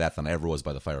intrigued by that than I ever was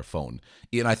by the Fire Phone.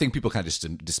 And I think people kind of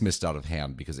just dismissed out of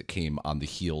hand because it came on the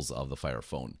heels of the Fire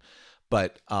Phone.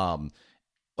 But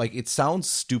like it sounds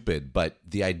stupid, but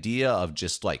the idea of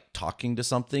just like talking to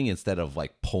something instead of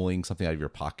like pulling something out of your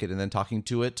pocket and then talking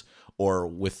to it, or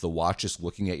with the watch just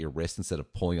looking at your wrist instead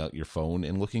of pulling out your phone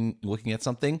and looking at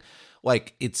something,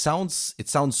 like it sounds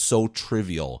so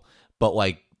trivial, but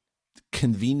like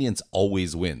convenience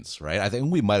always wins, right? I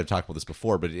think we might have talked about this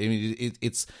before, but I mean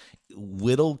it's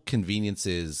little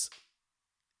conveniences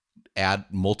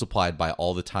multiplied by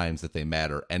all the times that they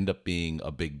matter end up being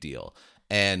a big deal.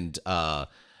 And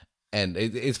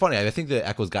it's funny. I think the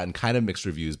Echo's gotten kind of mixed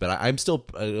reviews, but I'm still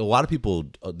a lot of people.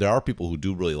 There are people who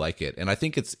do really like it, and I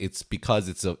think it's because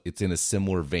it's in a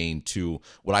similar vein to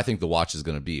what I think the watch is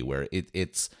going to be, where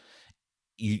it's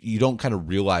you don't kind of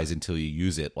realize until you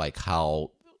use it like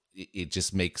how it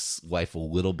just makes life a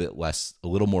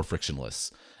little more frictionless,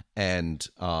 and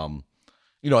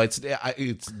it's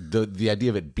the idea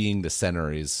of it being the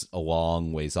center is a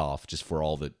long ways off, just for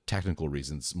all the technical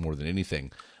reasons more than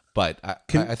anything. But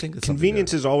I think it's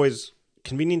conveniences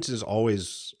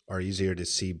always are easier to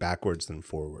see backwards than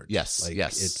forwards. Yes,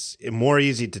 yes. It's more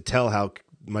easy to tell how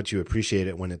much you appreciate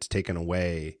it when it's taken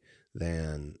away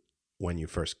than when you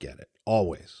first get it.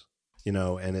 Always,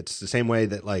 and it's the same way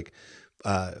that like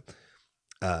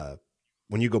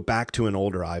when you go back to an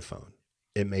older iPhone,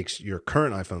 it makes your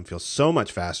current iPhone feel so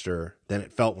much faster than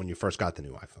it felt when you first got the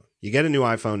new iPhone. You get a new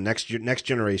iPhone, next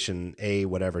generation,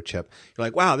 whatever chip, you're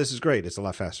like, wow, this is great. It's a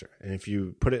lot faster. And if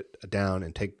you put it down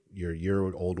and take your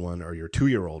year-old one or your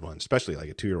 2-year-old one, especially like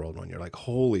a 2-year-old one, you're like,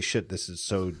 holy shit, this is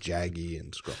so jaggy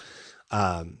and scroll.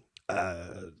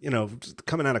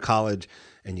 Coming out of college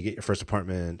and you get your first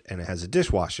apartment and it has a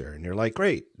dishwasher and you're like,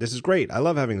 great, this is great. I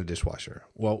love having a dishwasher.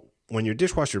 Well, when your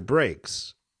dishwasher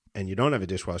breaks and you don't have a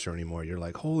dishwasher anymore, you're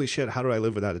like, holy shit, how do I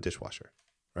live without a dishwasher?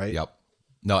 Right? Yep.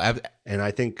 No, and I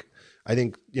think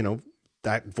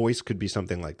that voice could be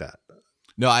something like that.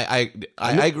 No, I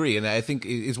agree, and I think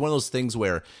it's one of those things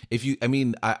where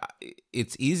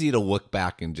it's easy to look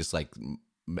back and just like,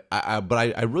 but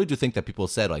I really do think that people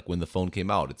said like when the phone came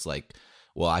out, it's like,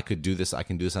 well, I could do this, I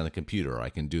can do this on the computer, or I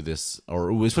can do this, or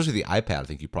especially the iPad. I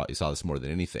think you probably saw this more than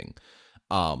anything.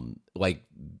 Like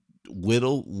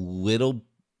little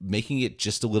making it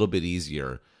just a little bit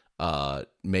easier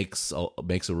makes a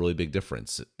really big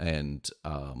difference, and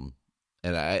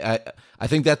I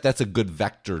think that's a good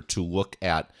vector to look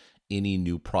at any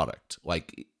new product.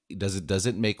 Like, does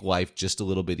it make life just a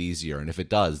little bit easier? And if it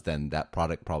does, then that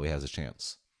product probably has a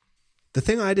chance. The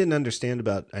thing I didn't understand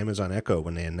about Amazon Echo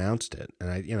when they announced it, and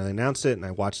they announced it, and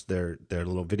I watched their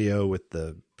little video with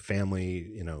the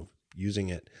family, using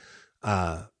it.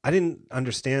 I didn't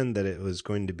understand that it was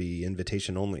going to be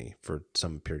invitation only for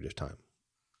some period of time.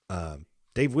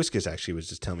 Dave Wiskus actually was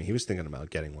just telling me he was thinking about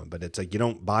getting one, but it's like you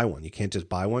don't buy one. You can't just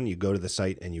buy one. You go to the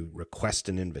site and you request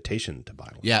an invitation to buy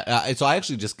one. Yeah. So I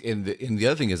actually just and the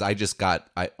other thing is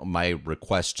my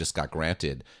request just got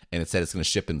granted, and it said it's going to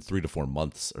ship in 3 to 4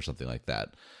 months or something like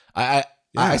that. I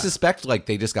suspect like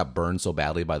they just got burned so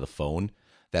badly by the phone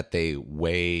that they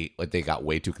got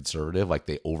way too conservative, like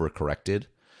they overcorrected,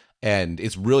 and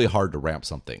it's really hard to ramp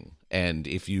something. And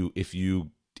if you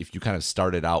kind of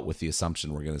started out with the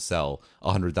assumption we're going to sell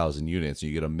 100,000 units and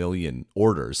you get 1 million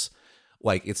orders,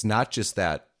 like it's not just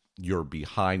that you're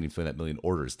behind in filling that 1 million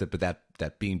orders, but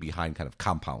that being behind kind of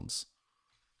compounds.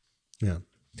 Yeah.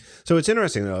 So it's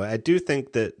interesting though. I do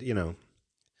think that,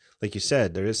 like you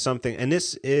said, there is something, and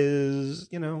this is,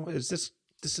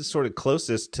 this is sort of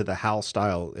closest to the HAL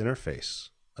style interface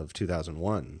of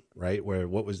 2001, right? Where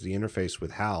what was the interface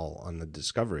with HAL on the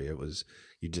Discovery? It was,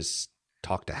 you just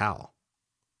talk to HAL.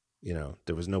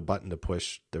 There was no button to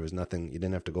push. There was nothing. You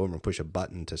didn't have to go over and push a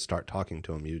button to start talking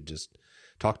to him. You just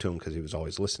talk to him because he was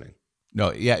always listening.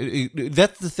 No, yeah,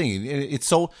 that's the thing. It's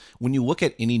so when you look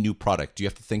at any new product, you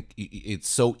have to think it's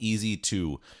so easy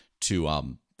to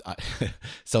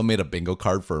someone made a bingo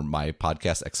card for my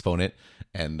podcast exponent,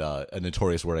 and a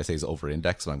notorious word I say is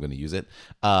over-index, so I'm going to use it.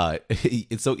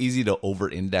 It's so easy to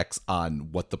over-index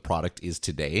on what the product is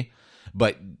today,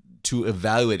 but to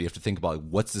evaluate, you have to think about like,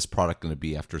 what's this product going to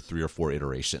be after 3 or 4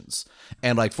 iterations.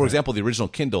 And like, for example, the original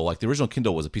Kindle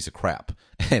was a piece of crap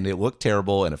and it looked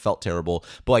terrible and it felt terrible,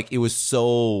 but like it was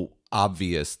so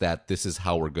obvious that this is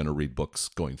how we're going to read books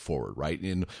going forward, right?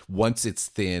 And once it's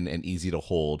thin and easy to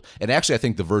hold, and actually I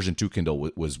think the version 2 Kindle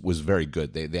was very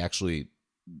good. They actually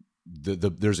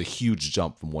there's a huge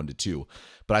jump from 1 to 2,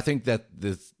 but I think that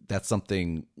that's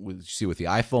something you see with the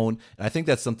iPhone, and I think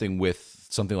that's something with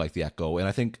something like the Echo, and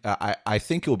I think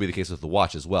it will be the case with the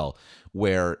watch as well,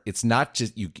 where it's not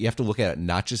just you have to look at it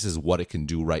not just as what it can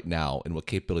do right now and what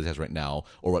capabilities it has right now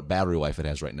or what battery life it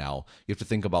has right now. You have to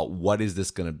think about what is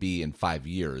this going to be in 5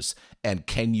 years, and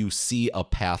can you see a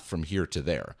path from here to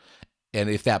there? And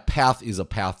if that path is a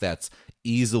path that's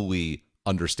easily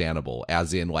understandable,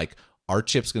 as in like our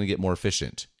chip's going to get more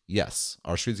efficient. Yes.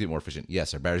 Our screens get more efficient.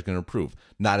 Yes. Our battery's going to improve.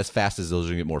 Not as fast as those are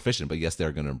going to get more efficient, but yes,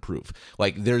 they're going to improve.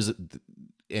 Like it's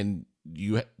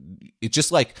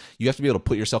just like you have to be able to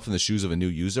put yourself in the shoes of a new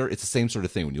user. It's the same sort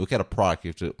of thing. When you look at a product,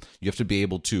 you have to be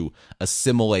able to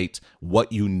assimilate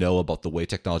what you know about the way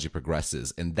technology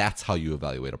progresses, and that's how you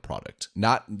evaluate a product.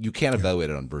 You can't evaluate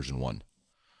it on version 1.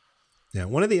 Yeah,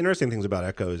 one of the interesting things about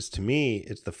Echo is, to me,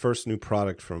 it's the first new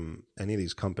product from any of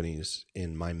these companies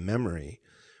in my memory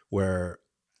where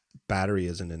battery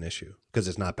isn't an issue because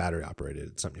it's not battery operated.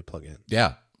 It's something you plug in.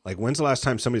 Yeah. Like, when's the last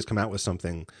time somebody's come out with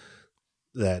something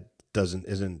that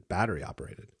isn't battery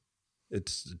operated?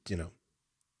 It's,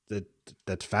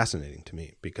 that's fascinating to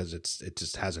me because it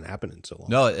just hasn't happened in so long.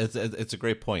 No, it's a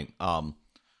great point.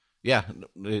 Yeah,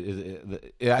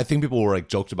 I think people were like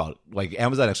joked about, like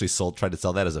Amazon actually tried to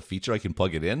sell that as a feature. I can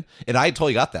plug it in, and I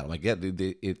totally got that. I'm like, yeah,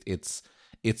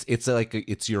 it's like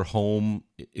it's your home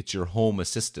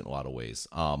assistant in a lot of ways.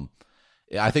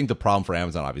 I think the problem for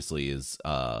Amazon obviously is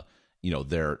they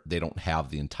don't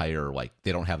have the entire, like,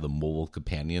 they don't have the mobile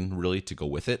companion really to go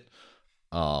with it.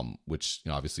 Which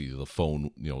obviously the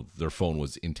phone, their phone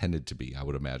was intended to be, I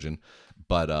would imagine,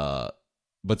 but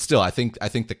still, I think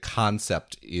the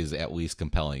concept is at least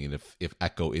compelling. And if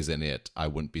Echo isn't it, I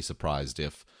wouldn't be surprised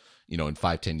if, in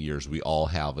 5-10 years, we all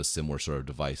have a similar sort of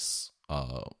device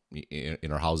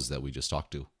in our houses that we just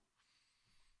talked to.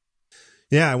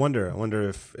 Yeah, I wonder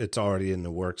if it's already in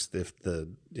the works. If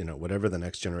whatever the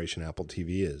next generation Apple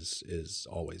TV is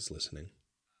always listening.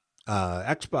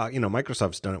 Xbox,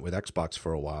 Microsoft's done it with Xbox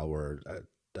for a while. Where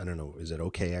I don't know, is it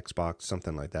OK Xbox?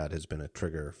 Something like that has been a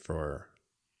trigger for.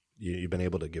 You've been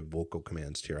able to give vocal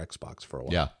commands to your Xbox for a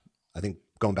while. Yeah. I think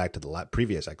going back to the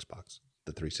previous Xbox,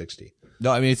 the 360.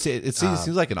 No, I mean, it seems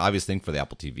like an obvious thing for the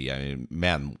Apple TV. I mean,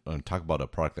 man, talk about a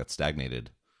product that's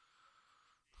stagnated.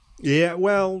 Yeah,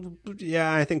 well,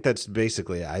 yeah, I think that's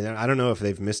basically, I don't know if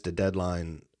they've missed a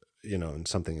deadline, and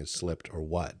something has slipped or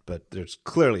what, but there's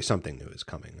clearly something new is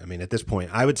coming. I mean, at this point,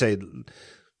 I would say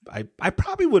I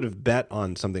probably would have bet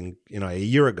on something, a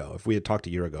year ago. If we had talked a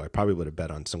year ago, I probably would have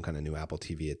bet on some kind of new Apple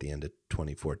TV at the end of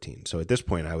 2014. So at this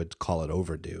point, I would call it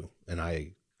overdue. And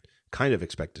I kind of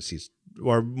expect to see,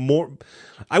 or more.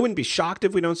 I wouldn't be shocked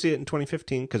if we don't see it in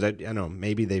 2015 because I know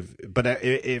maybe but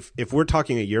if we're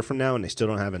talking a year from now and they still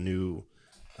don't have a new,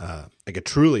 like a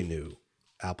truly new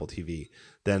Apple TV,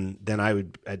 then I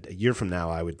would, a year from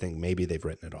now, I would think maybe they've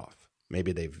written it off.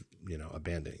 Maybe they've,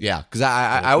 abandoned it. Yeah, because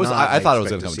I thought it was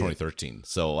going to come in 2013.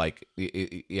 So like,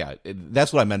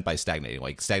 that's what I meant by stagnating.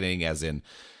 Like stagnating as in,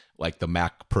 like the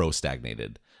Mac Pro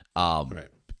stagnated. Right.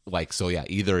 Like, so yeah,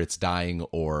 either it's dying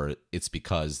or it's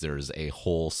because there's a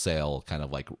wholesale kind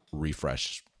of like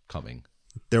refresh coming.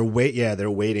 They're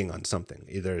waiting on something,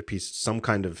 either some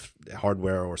kind of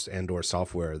hardware or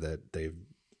software that they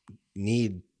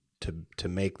need to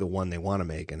make the one they want to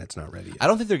make, and it's not ready yet. I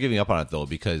don't think they're giving up on it though,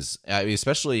 because I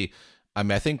think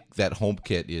that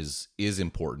HomeKit is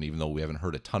important, even though we haven't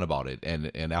heard a ton about it,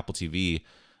 and Apple TV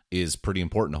is pretty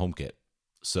important to HomeKit.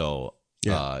 So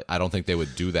yeah. I don't think they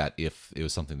would do that if it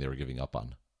was something they were giving up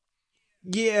on.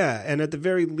 Yeah, and at the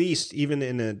very least, even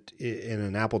in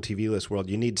an Apple TV-less world,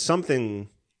 you need something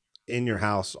in your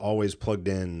house always plugged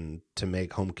in to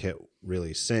make HomeKit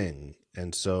really sing,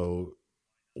 and so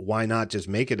why not just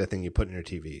make it a thing you put in your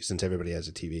TV since everybody has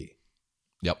a TV?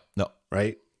 Yep. No.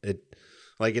 Right?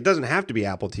 It doesn't have to be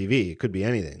Apple TV. It could be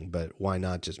anything, but why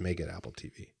not just make it Apple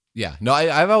TV? Yeah. No,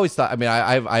 I've always thought,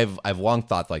 I've long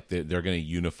thought like they're going to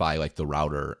unify like the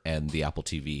router and the Apple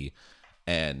TV,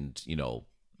 and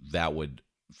that would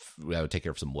that would take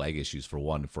care of some lag issues for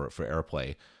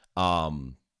AirPlay.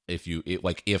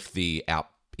 If the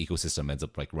app ecosystem ends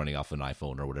up like running off an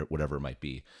iPhone or whatever it might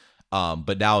be.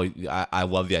 But now I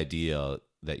love the idea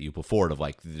that you put forward of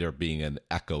like there being an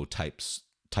Echo type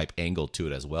angle to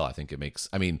it as well. I think it makes,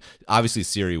 I mean, obviously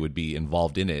Siri would be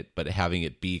involved in it, but having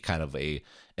it be kind of an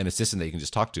assistant that you can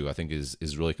just talk to, I think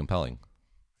is really compelling.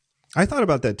 I thought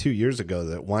about that 2 years ago,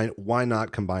 that why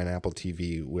not combine Apple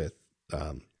TV with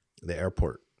the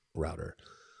airport router?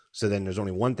 So then there's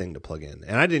only one thing to plug in.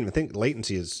 And I didn't even think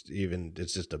latency it's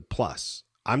just a plus.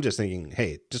 I'm just thinking,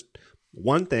 hey, just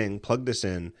one thing, plug this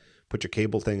in, put your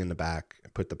cable thing in the back,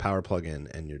 put the power plug in,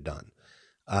 and you're done.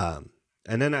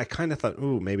 And then I kind of thought,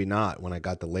 ooh, maybe not, when I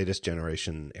got the latest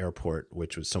generation airport,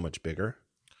 which was so much bigger.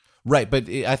 Right, but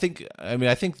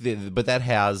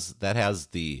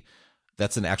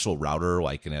that's an actual router,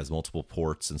 like, and has multiple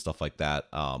ports and stuff like that.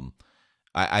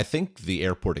 I think the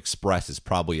Airport Express is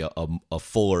probably a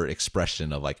fuller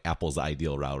expression of like Apple's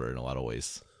ideal router in a lot of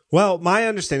ways. Well, my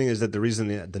understanding is that the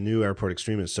reason the new Airport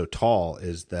Extreme is so tall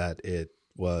is that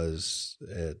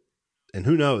and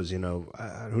who knows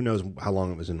how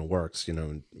long it was in the works,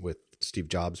 with Steve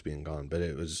Jobs being gone, but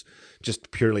it was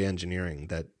just purely engineering,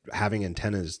 that having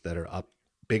antennas that are up,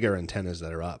 bigger antennas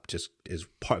that are up, just is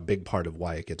a big part of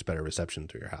why it gets better reception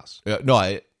through your house.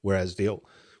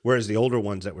 Whereas the older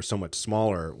ones that were so much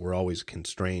smaller were always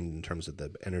constrained in terms of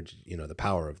the energy, the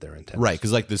power of their antennas. Right,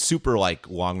 because like the super like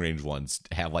long range ones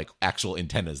have like actual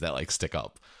antennas that like stick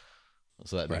up,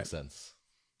 so that makes sense.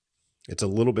 It's a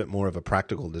little bit more of a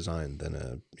practical design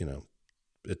than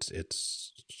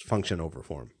it's function over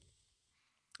form.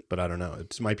 But I don't know.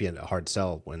 It might be a hard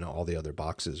sell when all the other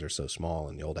boxes are so small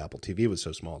and the old Apple TV was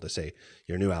so small to say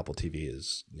your new Apple TV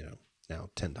is, now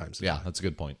 10 times the size. That's a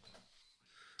good point.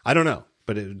 I don't know.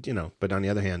 But but on the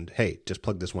other hand, hey, just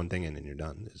plug this one thing in and you're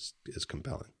done is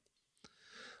compelling.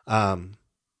 What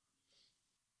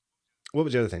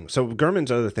was the other thing? So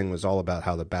Gurman's other thing was all about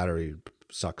how the battery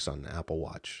sucks on the Apple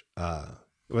Watch.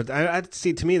 But I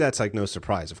see, to me, that's like no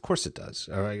surprise. Of course it does.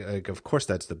 Of course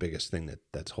that's the biggest thing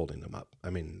that's holding them up. I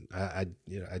mean,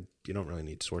 you don't really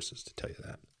need sources to tell you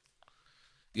that.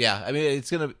 Yeah, I mean,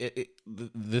 it's gonna.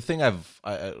 The thing I've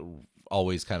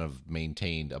always kind of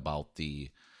maintained about the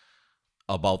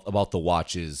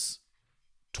watch is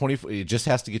 24. It just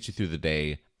has to get you through the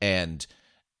day, and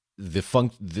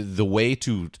the way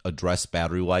to address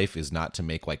battery life is not to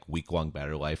make like week-long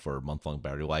battery life or month-long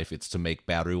battery life. It's to make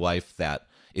battery life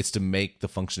it's to make the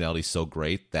functionality so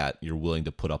great that you're willing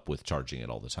to put up with charging it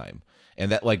all the time.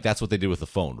 And that's what they did with the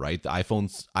phone, right? The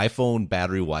iPhone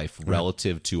battery life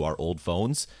relative to our old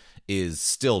phones is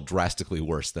still drastically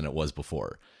worse than it was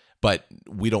before. But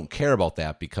we don't care about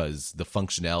that because the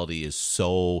functionality is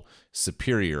so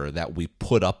superior that we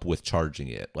put up with charging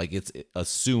it. Like, it's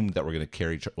assumed that we're going to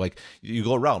carry. Like, you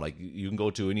go around, like you can go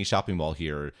to any shopping mall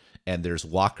here, and there's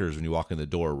lockers when you walk in the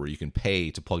door where you can pay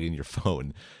to plug in your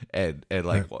phone, and you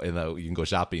can go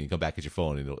shopping and come back at your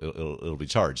phone and it'll be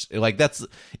charged. Like, that's,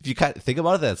 if you kind of think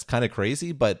about it, that's kind of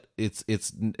crazy, but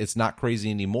it's not crazy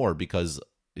anymore because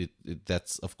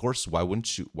that's, of course, why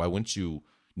wouldn't you?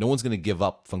 No one's going to give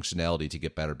up functionality to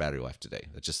get better battery life today.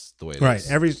 That's just the way it is.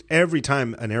 Right. Every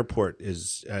time an airport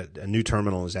is a new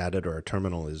terminal is added or a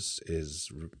terminal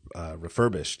is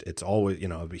refurbished, it's always,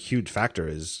 a huge factor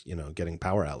is, getting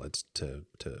power outlets to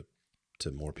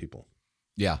more people.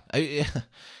 Yeah. It's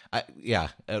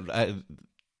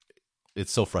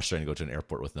so frustrating to go to an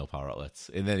airport with no power outlets.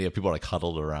 And then people are like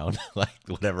huddled around like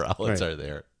whatever outlets are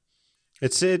there.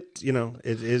 It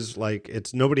is like,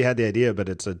 it's, nobody had the idea, but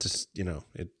it's a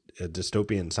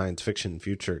dystopian science fiction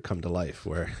future come to life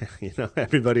where,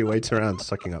 everybody waits around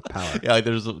sucking up power. Yeah. Like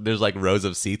there's like rows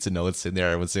of seats and no one's sitting there.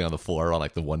 Everyone's sitting on the floor on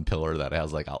like the one pillar that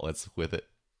has like outlets with it.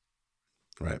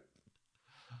 Right.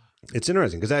 It's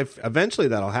interesting because eventually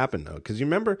that'll happen though. Cause you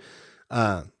remember,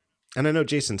 and I know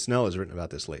Jason Snell has written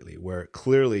about this lately, where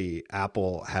clearly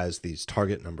Apple has these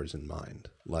target numbers in mind,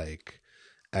 like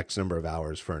X number of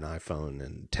hours for an iPhone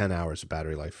and 10 hours of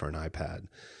battery life for an iPad.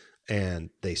 And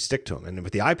they stick to them. And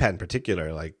with the iPad in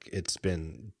particular, like, it's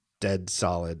been dead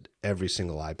solid every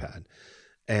single iPad.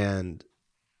 And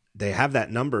they have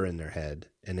that number in their head,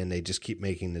 and then they just keep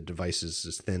making the devices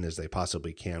as thin as they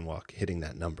possibly can while hitting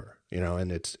that number.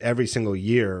 And it's every single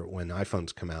year when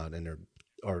iPhones come out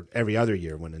or every other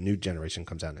year when a new generation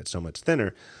comes out and it's so much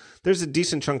thinner, there's a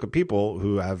decent chunk of people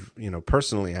who have,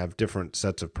 personally have different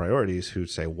sets of priorities who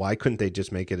say, why couldn't they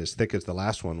just make it as thick as the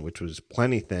last one, which was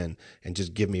plenty thin, and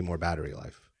just give me more battery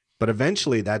life? But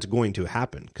eventually that's going to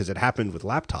happen because it happened with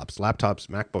laptops,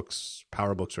 MacBooks,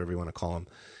 PowerBooks, whatever you want to call them,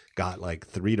 got like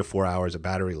 3 to 4 hours of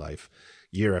battery life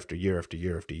year after year after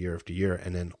year after year after year.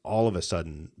 And then all of a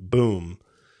sudden, boom,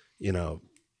 you know,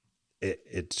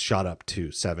 it shot up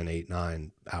to 7, 8,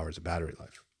 9 hours of battery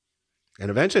life. And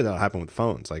eventually that'll happen with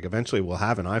phones. Like eventually we'll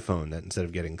have an iPhone that instead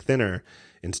of getting thinner,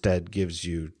 instead gives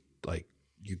you like,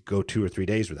 you go 2 or 3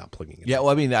 days without plugging it in. Yeah, well,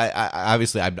 I mean, I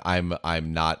obviously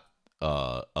I'm not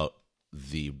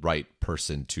the right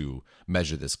person to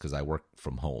measure this because I work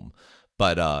from home.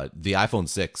 But the iPhone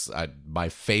 6, my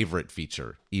favorite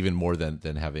feature, even more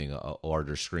than having a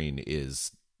larger screen,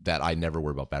 is that I never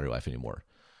worry about battery life anymore.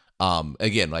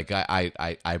 Again, like I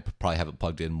probably haven't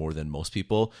plugged in more than most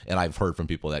people, and I've heard from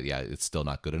people that it's still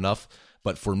not good enough.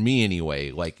 But for me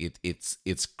anyway, like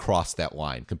it's crossed that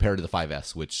line compared to the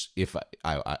 5S, which if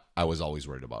I was always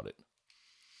worried about it.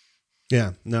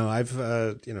 Yeah, no, I've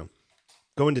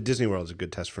going to Disney World is a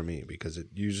good test for me because it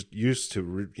used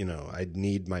to I'd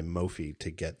need my Mophie to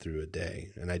get through a day,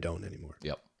 and I don't anymore.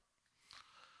 Yep.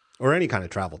 Or any kind of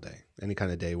travel day, any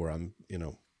kind of day where I'm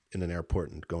in an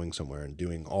airport and going somewhere and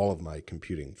doing all of my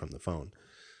computing from the phone.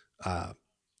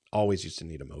 Always used to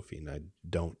need a Mophie, and I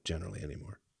don't generally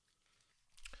anymore.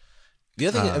 The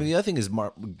other thing is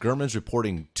Gurman's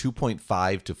reporting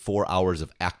 2.5 to 4 hours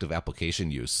of active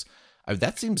application use.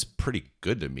 That seems pretty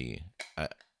good to me.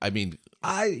 I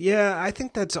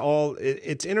think that's all.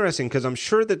 It's interesting because I'm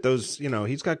sure that those,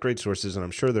 he's got great sources and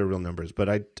I'm sure they're real numbers, but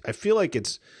I feel like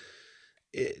it's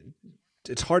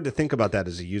hard to think about that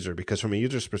as a user because from a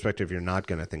user's perspective, you're not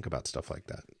going to think about stuff like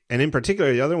that. And in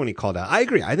particular, the other one he called out, I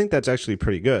agree. I think that's actually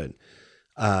pretty good,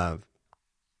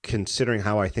 considering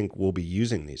how I think we'll be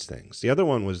using these things. The other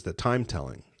one was the time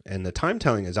telling. And the time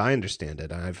telling, as I understand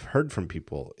it, and I've heard from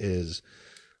people, is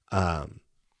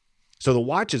so the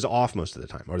watch is off most of the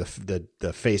time, or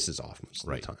the face is off most of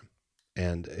the time.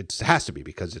 And it has to be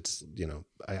because it's,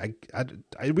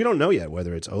 we don't know yet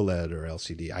whether it's OLED or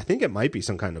LCD. I think it might be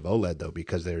some kind of OLED, though,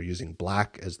 because they're using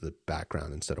black as the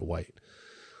background instead of white.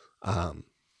 But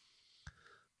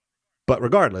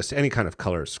regardless, any kind of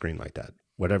color screen like that,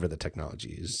 whatever the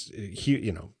technology is,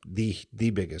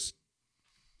 the biggest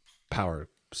power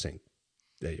sink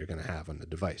that you're going to have on the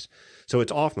device. So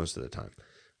it's off most of the time.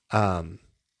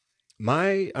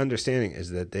 My understanding is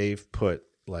that they've put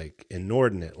like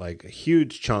inordinate, like a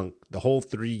huge chunk, the whole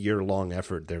 3-year-long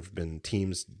effort, there have been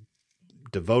teams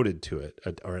devoted to it,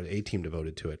 or a team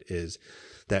devoted to it, is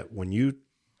that when you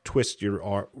twist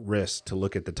your wrist to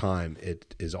look at the time,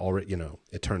 it is already,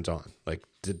 it turns on. Like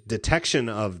the detection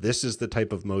of this is the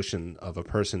type of motion of a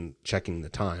person checking the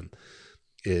time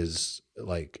is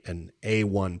like an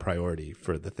A1 priority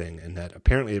for the thing. And that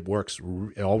apparently it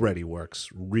already works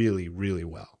really, really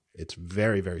well. It's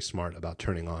very, very smart about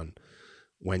turning on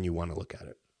when you want to look at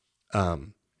it.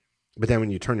 But then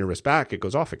when you turn your wrist back, it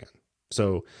goes off again.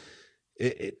 So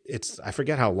it's I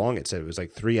forget how long it said. It was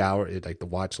like 3 hours. Like the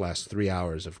watch lasts 3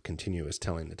 hours of continuous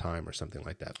telling the time or something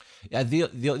like that. Yeah.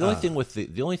 The only thing with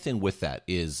the only thing with that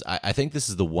is I think this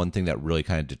is the one thing that really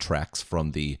kind of detracts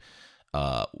from the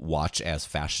watch as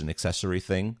fashion accessory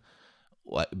thing,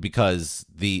 because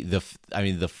the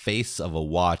face of a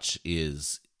watch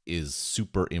is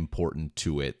super important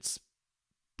to its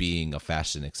being a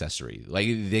fashion accessory. Like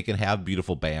they can have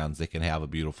beautiful bands, they can have a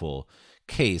beautiful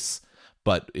case,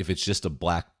 but if it's just a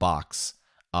black box,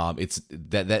 it's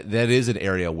that is an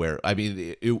area where, I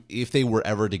mean, if they were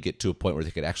ever to get to a point where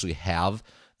they could actually have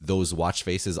those watch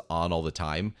faces on all the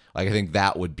time, like I think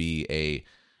that would be a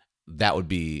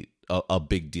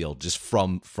big deal. Just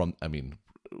from I mean,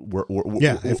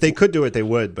 if they could do it, they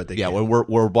would, but they can't.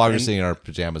 We're bloggers sitting in our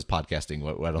pajamas podcasting.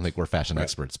 I don't think we're fashion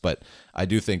experts, but I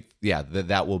do think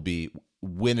that will be,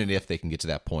 when and if they can get to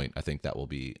that point, I think that will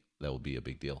be a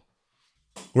big deal.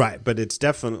 Right, but it's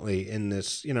definitely in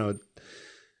this,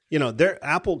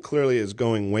 Apple clearly is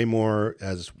going way more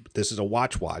as this is a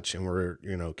watch, and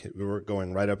we're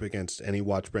going right up against any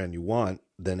watch brand you want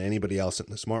than anybody else in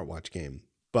the smartwatch game.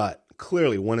 But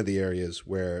clearly one of the areas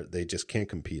where they just can't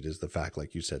compete is the fact,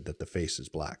 like you said, that the face is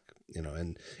black,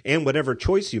 and whatever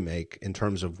choice you make in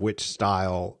terms of which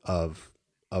style of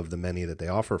the many that they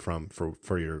offer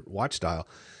for your watch style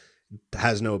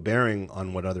has no bearing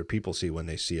on what other people see when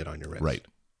they see it on your wrist. Right.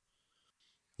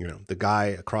 The guy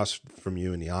across from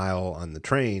you in the aisle on the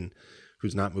train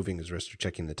who's not moving his wrist or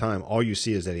checking the time, all you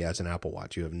see is that he has an Apple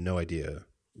Watch. You have no idea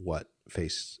what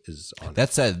face is on.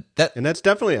 That said, and that's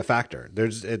definitely a factor.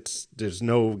 There's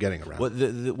no getting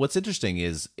around. What's interesting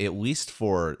is, at least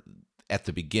for at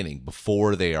the beginning,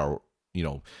 before they are,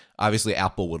 obviously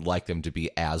Apple would like them to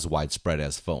be as widespread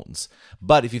as phones.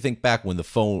 But if you think back when the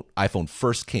iPhone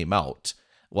first came out,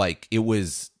 like it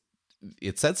was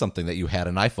it said something that you had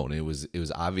an iPhone. And it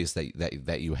was obvious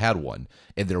that you had one,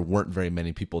 and there weren't very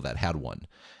many people that had one.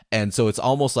 And so it's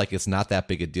almost like it's not that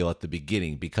big a deal at the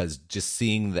beginning, because just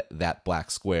seeing that black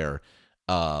square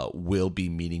will be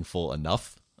meaningful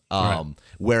enough. Right.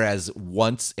 Whereas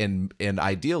once and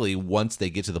ideally once they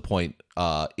get to the point,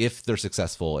 if they're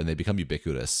successful and they become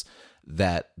ubiquitous,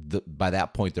 that by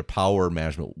that point their power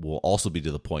management will also be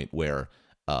to the point where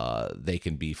they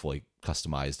can be fully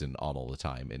customized and on all the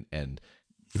time and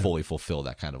fully fulfill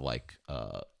that kind of like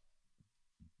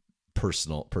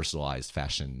personalized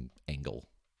fashion angle.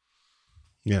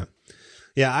 Yeah.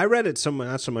 Yeah, I read it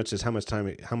not so much as how much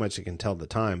it can tell the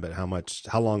time, but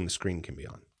how long the screen can be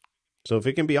on. So if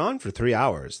it can be on for 3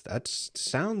 hours, that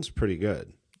sounds pretty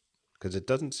good, because it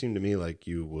doesn't seem to me like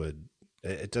you would.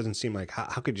 It doesn't seem like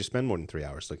how could you spend more than 3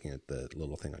 hours looking at the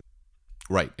little thing on.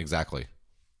 Right, exactly.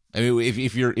 I mean,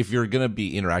 if you're gonna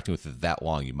be interacting with it that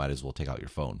long, you might as well take out your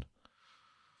phone.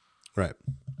 Right.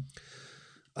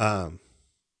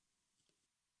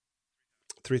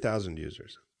 3,000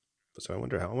 users. So I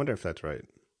wonder if that's right.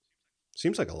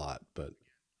 Seems like a lot, but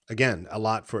again, a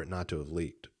lot for it not to have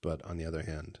leaked. But on the other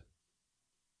hand,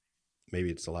 maybe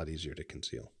it's a lot easier to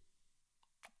conceal.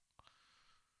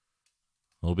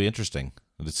 It'll be interesting.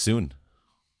 It's soon.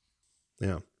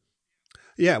 Yeah.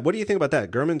 Yeah. What do you think about that?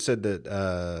 Gurman said that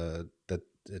that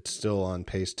it's still on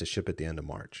pace to ship at the end of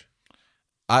March.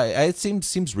 It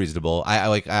seems reasonable.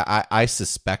 I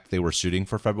suspect they were shooting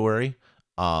for February.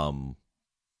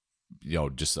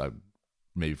 Just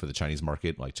maybe for the Chinese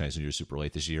market, like Chinese New Year super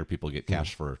late this year. People get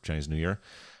cash for Chinese New Year.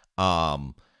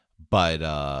 So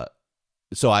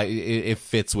it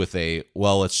fits with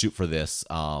let's shoot for this.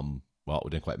 Well,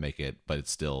 we didn't quite make it, but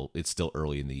it's still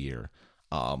early in the year.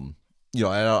 I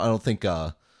don't think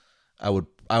I would,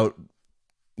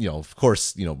 of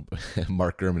course,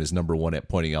 Mark Gurman is number one at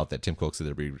pointing out that Tim Cook said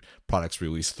there'd be products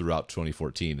released throughout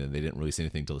 2014, and they didn't release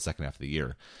anything until the second half of the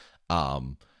year.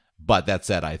 But that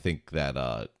said, I think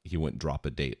that he wouldn't drop a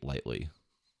date lightly.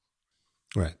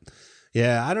 Right.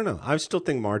 Yeah, I don't know. I still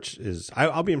think March is.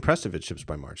 I'll be impressed if it ships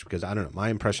by March, because I don't know. My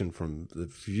impression from the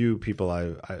few people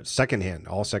I secondhand,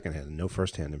 no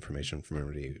firsthand information from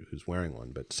anybody who's wearing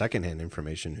one, but secondhand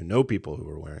information who know people who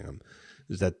are wearing them,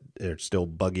 is that they're still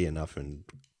buggy enough and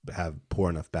have poor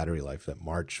enough battery life that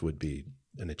March would be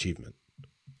an achievement.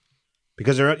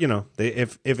 Because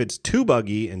if it's too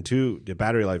buggy and the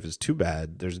battery life is too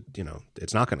bad,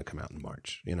 it's not going to come out in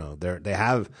March. They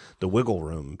have the wiggle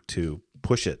room to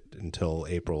push it until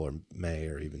April or May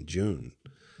or even June.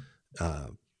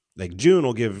 Like June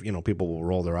will give, people will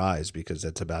roll their eyes because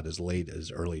that's about as late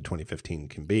as early 2015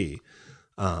 can be.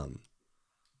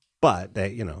 But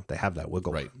they have that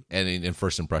wiggle room. Right. And in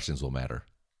first impressions will matter.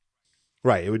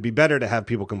 Right. It would be better to have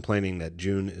people complaining that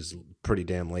June is pretty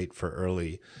damn late for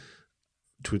early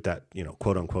to that,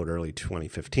 quote unquote, early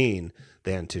 2015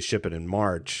 than to ship it in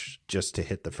March just to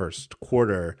hit the first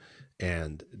quarter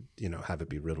and, have it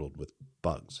be riddled with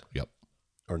bugs. Yep.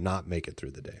 Or not make it through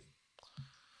the day.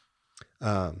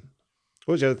 What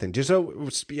was the other thing?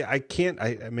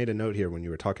 I made a note here when you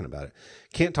were talking about it.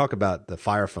 Can't talk about the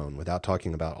Fire Phone without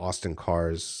talking about Austin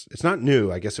Carr's. It's not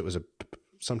new. I guess it was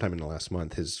sometime in the last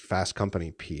month, his Fast Company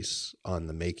piece on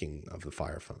the making of the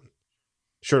Fire Phone.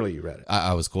 Surely you read it.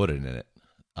 I was quoted in it.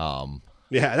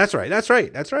 Yeah, that's right.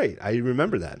 I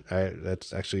remember that.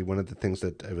 That's actually one of the things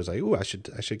that I was like, "Ooh, I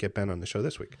should get Ben on the show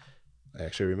this week." I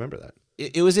actually remember that.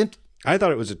 It was I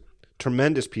thought it was a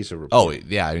tremendous piece of reporting. Oh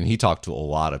yeah, I mean, he talked to a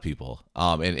lot of people,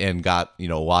 and got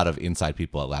a lot of inside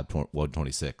people at Lab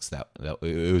 126. That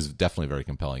it was definitely very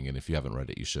compelling. And if you haven't read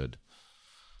it, you should.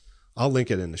 I'll link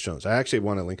it in the show notes. I actually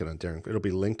want to link it on Daring. It'll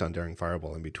be linked on Daring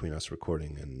Fireball in between us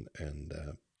recording and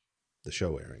the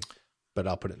show airing. But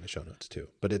I'll put it in the show notes too.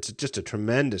 But it's just a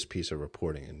tremendous piece of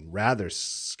reporting and rather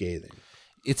scathing.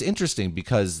 It's interesting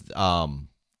because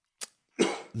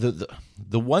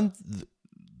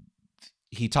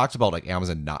he talked about like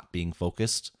Amazon not being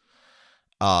focused,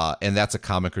 and that's a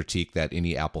common critique that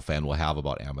any Apple fan will have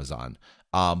about Amazon.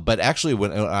 But actually,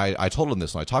 when I told him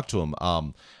this when I talked to him,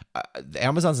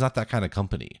 Amazon's not that kind of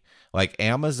company. Like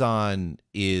Amazon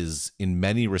is in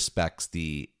many respects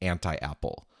the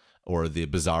anti-Apple, or the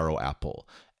bizarro Apple.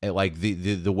 And like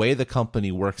the way the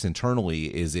company works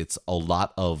internally is it's a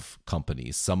lot of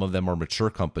companies. Some of them are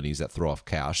mature companies that throw off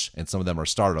cash, and some of them are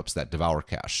startups that devour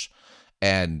cash.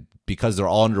 And because they're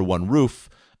all under one roof,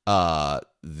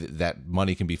 that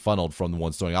money can be funneled from the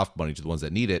ones throwing off money to the ones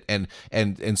that need it. And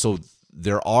so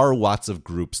there are lots of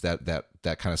groups that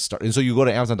kind of start. And so you go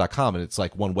to Amazon.com and it's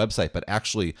like one website, but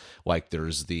actually like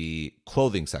there's the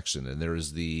clothing section and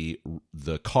there's the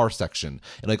car section.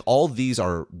 And like all these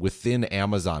are within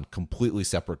Amazon, completely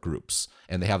separate groups.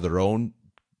 And they have their own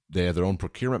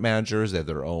procurement managers, they have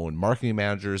their own marketing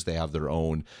managers, they have their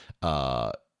own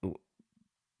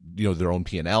their own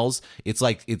P&Ls. It's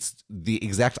like it's the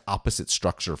exact opposite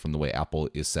structure from the way Apple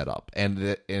is set up,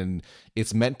 and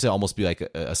it's meant to almost be like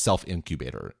a self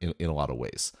incubator in a lot of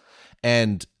ways.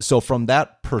 And so from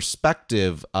that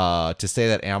perspective, to say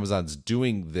that Amazon's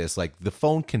doing this, like the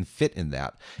phone can fit in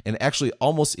that. And actually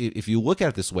almost if you look at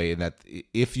it this way, and that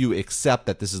if you accept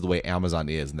that this is the way Amazon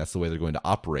is and that's the way they're going to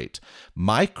operate,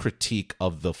 my critique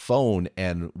of the phone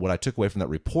and what I took away from that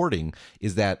reporting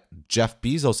is that Jeff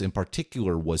Bezos in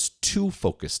particular was too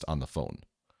focused on the phone.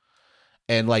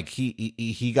 And like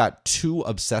he got too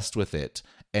obsessed with it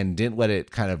and didn't let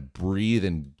it kind of breathe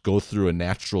and go through a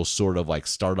natural sort of like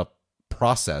startup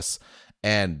process.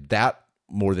 And that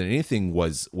more than anything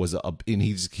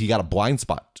he got a blind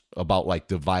spot about like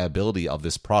the viability of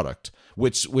this product,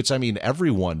 which I mean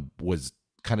everyone was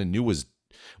kind of knew was.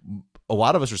 A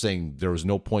lot of us were saying there was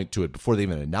no point to it before they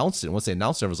even announced it. And once they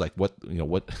announced it, I was like, what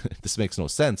this makes no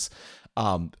sense.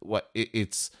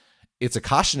 It's a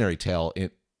cautionary tale.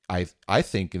 I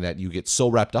think in that you get so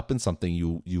wrapped up in something,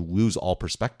 you lose all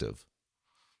perspective.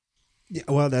 Yeah,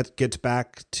 well, that gets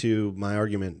back to my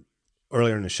argument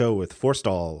earlier in the show with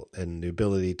Forstall and the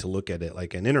ability to look at it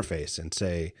like an interface and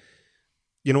say,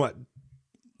 you know what,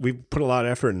 we put a lot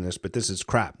of effort in this, but this is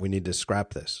crap. We need to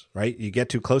scrap this, right? You get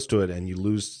too close to it and you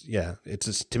lose. Yeah,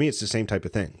 to me, it's the same type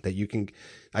of thing that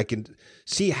I can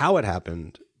see how it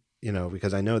happened,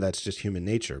 because I know that's just human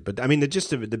nature. But I mean, the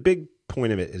gist of it, the big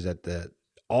point of it is that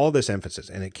all this emphasis,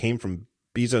 and it came from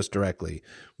Bezos directly,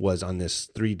 was on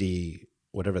this 3D,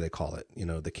 whatever they call it,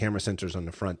 the camera sensors on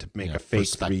the front to make a fake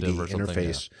 3D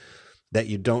interface that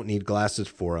you don't need glasses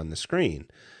for on the screen.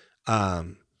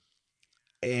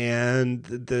 And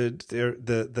within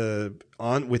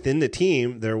the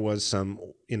team, there was some,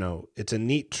 it's a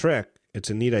neat trick. It's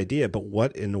a neat idea, but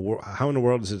how in the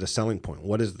world is it a selling point?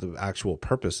 What is the actual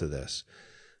purpose of this?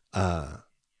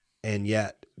 And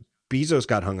yet Bezos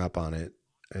got hung up on it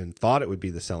and thought it would be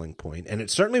the selling point. And it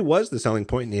certainly was the selling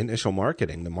point in the initial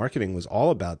marketing. The marketing was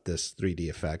all about this 3D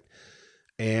effect.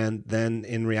 And then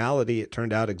in reality, it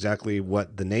turned out exactly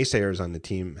what the naysayers on the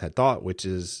team had thought, which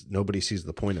is nobody sees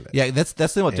the point of it. Yeah, that's the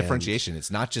thing about differentiation.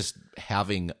 It's not just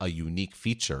having a unique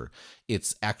feature.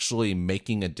 It's actually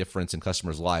making a difference in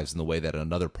customers' lives in the way that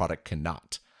another product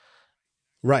cannot.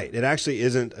 Right. It actually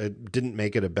didn't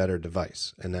make it a better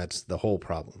device. And that's the whole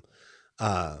problem.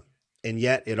 And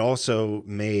yet it also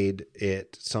made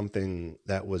it something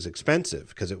that was expensive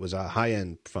because it was a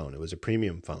high-end phone. It was a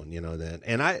premium phone,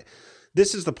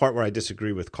 this is the part where I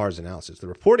disagree with Carr's analysis. The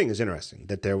reporting is interesting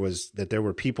that there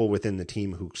were people within the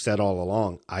team who said all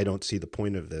along, I don't see the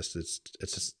point of this. It's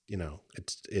just,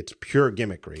 it's pure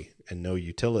gimmickry and no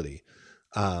utility.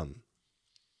 And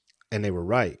they were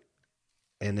right.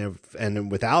 And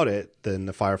without it, then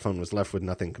the Fire Phone was left with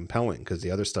nothing compelling because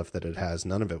the other stuff that it has,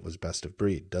 none of it was best of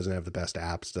breed. Doesn't have the best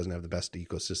apps, doesn't have the best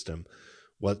ecosystem.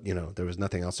 There was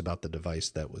nothing else about the device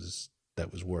that was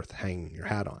worth hanging your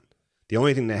hat on. The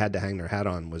only thing they had to hang their hat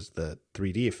on was the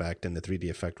 3D effect, and the 3D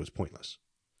effect was pointless.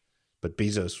 But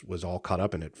Bezos was all caught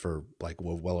up in it for like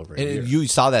well over a year. And you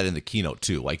saw that in the keynote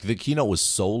too. Like the keynote was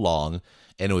so long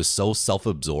and it was so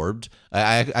self-absorbed.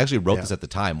 I actually wrote this at the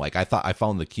time. Like I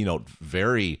found the keynote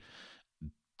very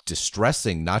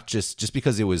distressing, not just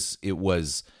because it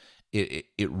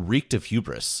reeked of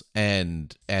hubris.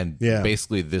 And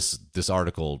basically this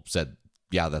article said,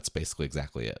 yeah, that's basically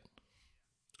exactly it.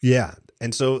 Yeah.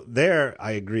 And so there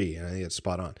I agree, and I think it's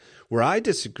spot on. Where I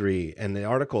disagree, and the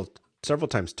article several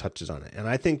times touches on it, and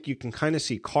I think you can kind of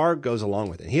see Carr goes along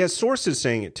with it. He has sources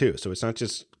saying it too, so it's not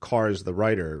just Carr as the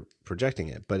writer projecting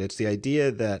it, but it's the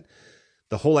idea that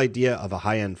the whole idea of a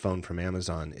high-end phone from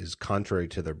Amazon is contrary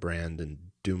to their brand and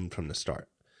doomed from the start.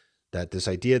 That this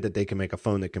idea that they can make a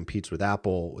phone that competes with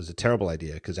Apple was a terrible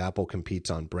idea because Apple competes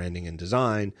on branding and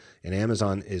design, and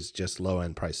Amazon is just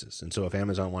low-end prices. And so if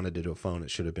Amazon wanted to do a phone,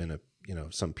 it should have been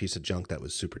some piece of junk that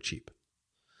was super cheap.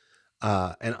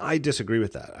 And I disagree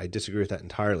with that. I disagree with that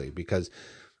entirely because,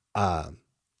 what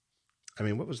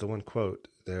was the one quote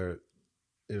there?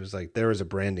 It was like, there is a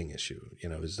branding issue,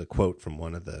 it was a quote from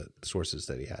one of the sources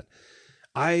that he had.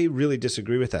 I really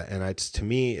disagree with that. And to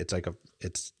me, it's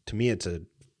a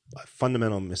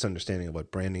fundamental misunderstanding of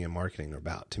what branding and marketing are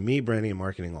about. To me, branding and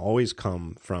marketing always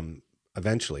come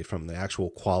eventually from the actual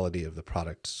quality of the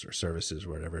products or services,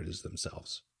 whatever it is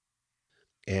themselves.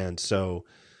 And so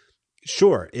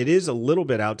Sure, it is a little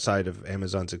bit outside of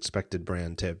Amazon's expected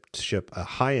brand to ship a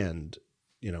high-end,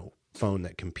 phone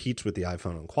that competes with the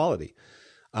iPhone on quality.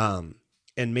 And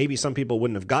maybe some people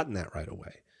wouldn't have gotten that right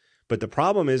away. But the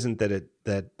problem isn't that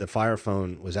the Fire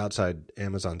Phone was outside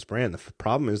Amazon's brand. The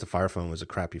problem is the Fire Phone was a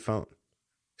crappy phone.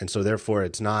 And so therefore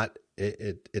it's not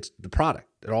it's the product.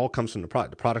 It all comes from the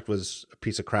product. The product was a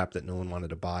piece of crap that no one wanted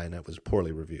to buy, and it was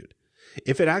poorly reviewed.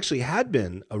 If it actually had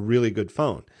been a really good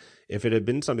phone, if it had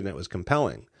been something that was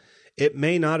compelling, it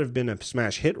may not have been a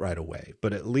smash hit right away,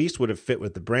 but at least would have fit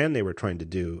with the brand they were trying to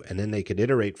do, and then they could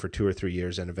iterate for 2 or 3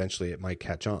 years, and eventually it might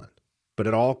catch on. But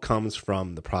it all comes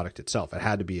from the product itself. It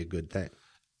had to be a good thing.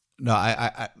 No,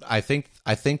 I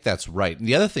think that's right. And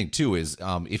the other thing too is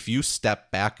if you step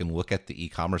back and look at the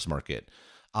e-commerce market,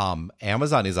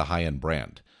 Amazon is a high-end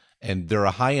brand. And they're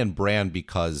a high-end brand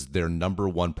because their number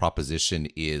one proposition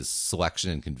is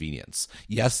selection and convenience.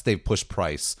 Yes, they've pushed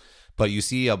price, but you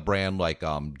see a brand like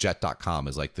Jet.com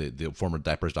is like the former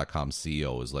Diapers.com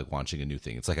CEO is like launching a new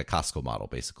thing. It's like a Costco model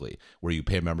basically, where you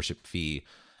pay a membership fee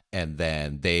and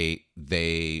then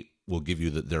they will give you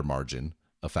their margin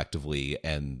effectively,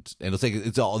 and it's like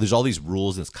there's all these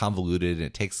rules, and it's convoluted, and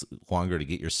it takes longer to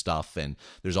get your stuff, and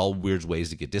there's all weird ways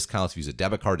to get discounts. If you use a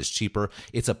debit card, it's cheaper.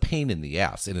 It's a pain in the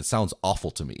ass, and it sounds awful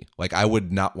to me. Like I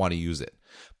would not want to use it,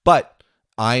 but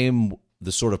I am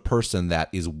the sort of person that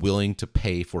is willing to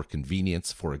pay for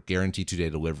convenience, for a guaranteed 2-day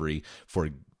delivery, for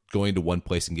going to one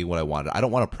place and getting what I wanted. I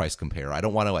don't want to price compare. I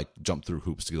don't want to like jump through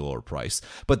hoops to get a lower price,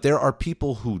 but there are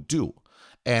people who do.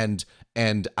 And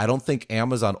I don't think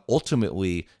Amazon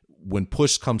ultimately, when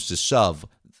push comes to shove,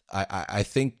 I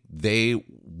think they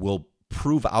will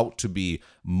prove out to be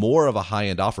more of a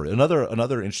high-end offer. Another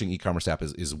interesting e-commerce app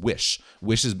is Wish.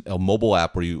 Wish is a mobile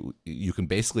app where you can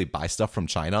basically buy stuff from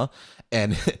China,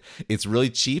 and it's really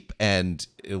cheap, and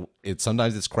it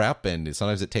sometimes it's crap, and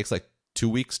sometimes it takes like 2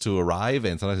 weeks to arrive,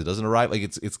 and sometimes it doesn't arrive. Like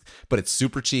but it's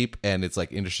super cheap, and it's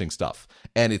like interesting stuff,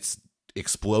 and it's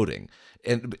exploding.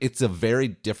 And it's a very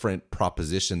different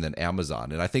proposition than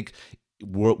Amazon. And I think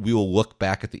we will look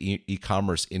back at the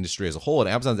e-commerce industry as a whole, and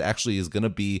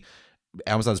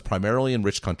Amazon's primarily in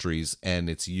rich countries, and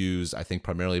it's used, I think,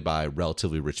 primarily by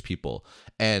relatively rich people.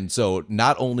 And so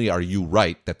not only are you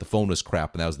right that the phone was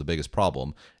crap and that was the biggest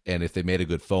problem, and if they made a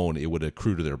good phone, it would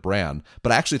accrue to their brand,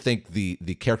 but I actually think the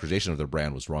characterization of their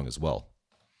brand was wrong as well.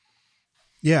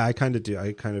 Yeah, I kind of do.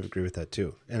 I kind of agree with that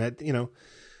too. And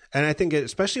and I think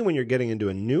especially when you're getting into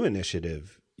a new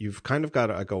initiative, you've kind of got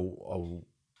like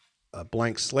a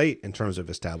blank slate in terms of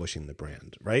establishing the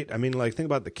brand, right? I mean, like think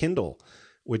about the Kindle,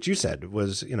 which you said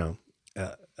was,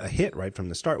 a hit right from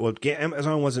the start. Well,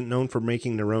 Amazon wasn't known for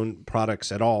making their own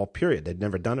products at all, period. They'd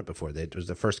never done it before. It was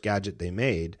the first gadget they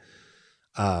made.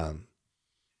 And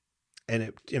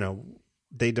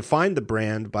they defined the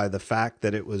brand by the fact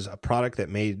that it was a product that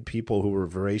made people who were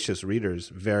voracious readers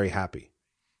very happy.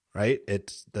 Right?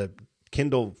 It's the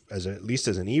Kindle, at least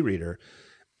as an e-reader,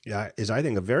 is I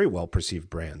think a very well perceived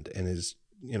brand, and is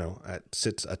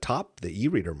sits atop the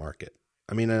e-reader market.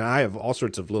 I mean, and I have all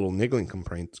sorts of little niggling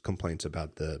complaints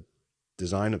about the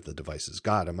design of the devices.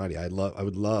 God Almighty, I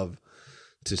would love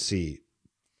to see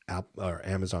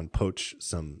Amazon poach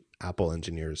some Apple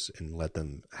engineers and let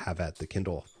them have at the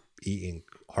Kindle e-ink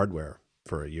hardware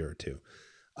for a year or two.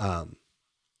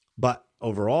 But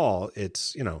overall,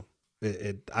 it's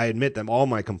I admit that all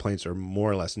my complaints are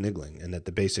more or less niggling, and that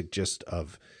the basic gist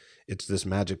of it's this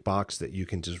magic box that you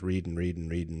can just read and read and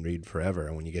read and read forever.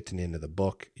 And when you get to the end of the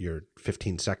book, you're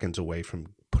 15 seconds away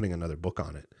from putting another book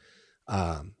on it.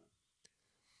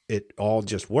 It all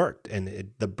just worked.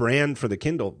 And the brand for the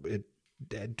Kindle, it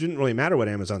didn't really matter what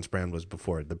Amazon's brand was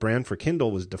before. The brand for Kindle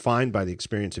was defined by the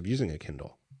experience of using a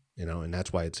Kindle, and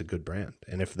that's why it's a good brand.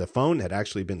 And if the phone had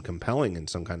actually been compelling in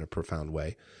some kind of profound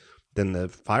way, then the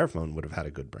Fire Phone would have had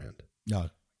a good brand. No.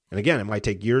 And again, it might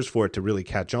take years for it to really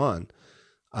catch on.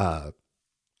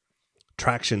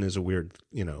 Traction is a weird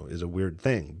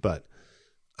thing, but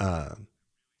I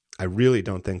really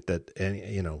don't think that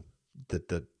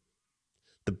that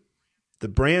the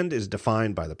brand is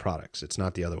defined by the products. It's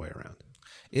not the other way around.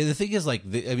 Yeah, the thing is, like,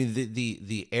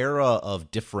 the era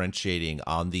of differentiating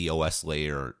on the OS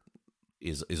layer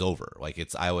is over. Like,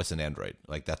 it's iOS and Android.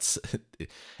 Like, that's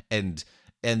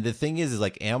and the thing is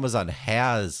like Amazon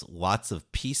has lots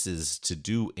of pieces to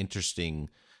do interesting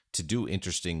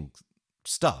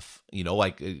stuff,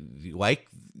 like the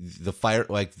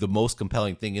the most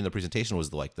compelling thing in the presentation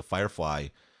was the Firefly,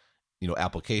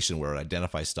 application where it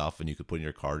identifies stuff and you could put in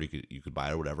your card, you could buy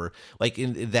it or whatever. Like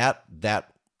in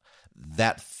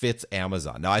that fits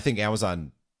Amazon. Now I think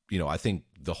Amazon, I think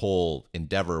the whole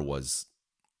endeavor was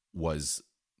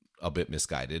a bit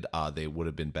misguided. They would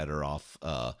have been better off.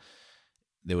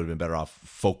 They would have been better off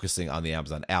focusing on the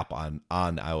Amazon app on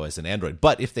iOS and Android.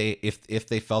 But if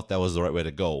they felt that was the right way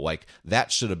to go, like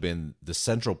that should have been the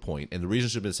central point. And the reason it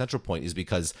should have been the central point is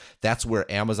because that's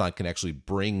where Amazon can actually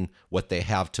bring what they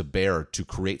have to bear to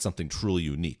create something truly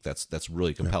unique. That's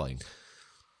really compelling.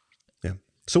 Yeah.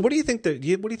 So what do you think they're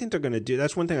going to do?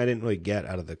 That's one thing I didn't really get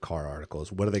out of the car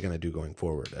articles. What are they going to do going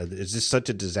forward? Is this such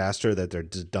a disaster that they're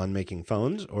just done making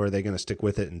phones, or are they going to stick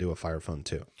with it and do a Fire Phone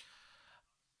 2?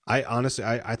 I honestly,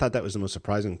 I thought that was the most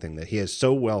surprising thing, that he is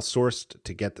so well sourced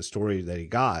to get the story that he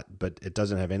got, but it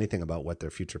doesn't have anything about what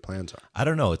their future plans are. I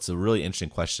don't know. It's a really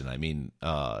interesting question. I mean,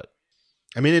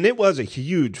 and it was a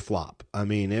huge flop. I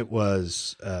mean, it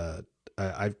was,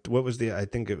 I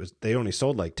think it was, they only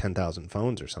sold like 10,000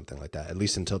 phones or something like that, at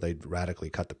least until they radically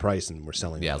cut the price and were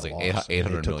selling. Yeah, it was like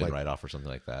 800 million write-off or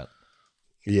something like that.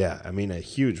 Yeah. I mean, a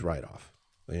huge write-off.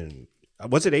 And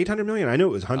was it 800 million? I knew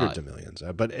it was hundreds of millions,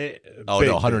 but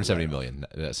no, 170 million.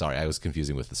 Sorry, I was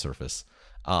confusing with the Surface.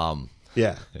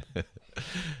 Yeah,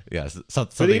 yeah.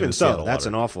 But even so, that's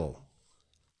an awful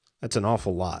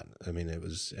lot. I mean, it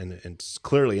was, and it's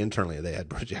clearly internally they had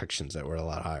projections that were a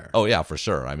lot higher. Oh yeah, for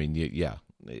sure. I mean, yeah.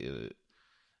 It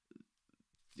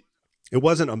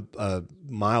wasn't a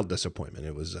mild disappointment;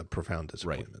 it was a profound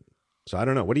disappointment. Right. So I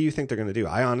don't know. What do you think they're going to do?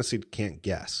 I honestly can't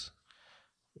guess,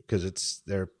 because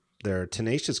they're a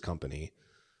tenacious company,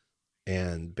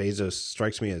 and Bezos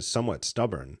strikes me as somewhat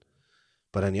stubborn.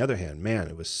 But on the other hand, man,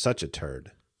 it was such a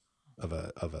turd of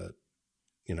a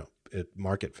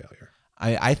market failure.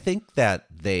 I think that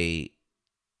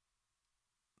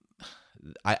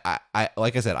I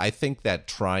like I said, I think that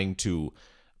trying to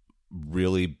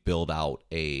really build out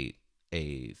a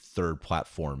third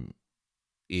platform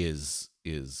is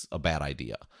a bad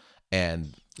idea.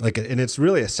 And it's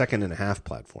really a second and a half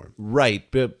platform. Right,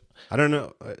 but I don't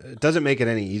know. It doesn't make it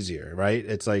any easier, right?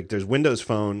 It's like there's Windows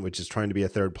Phone, which is trying to be a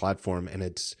third platform, and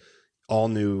it's all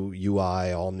new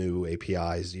UI, all new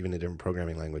APIs, even a different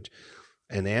programming language.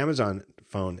 And the Amazon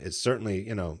phone is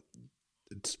certainly,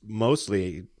 it's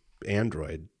mostly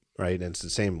Android, right? And it's the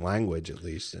same language at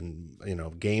least. And,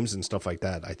 games and stuff like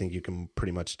that, I think you can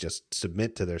pretty much just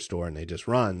submit to their store and they just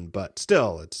run. But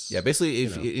still, it's... Yeah, basically,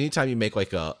 anytime you make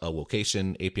like a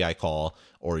location API call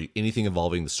or anything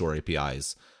involving the store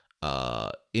APIs,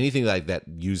 anything like that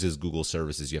uses Google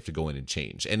services, you have to go in and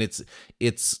change. And it's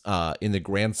in the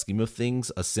grand scheme of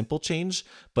things a simple change,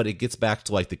 but it gets back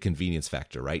to like the convenience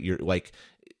factor, right? You're like,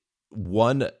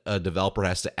 a developer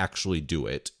has to actually do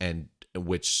it, and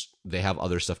which they have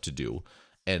other stuff to do,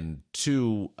 and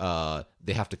two,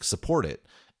 they have to support it,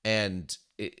 and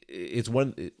it's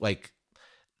like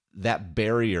that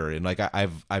barrier. And like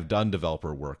I've done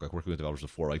developer work, like working with developers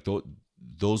before, like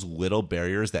those little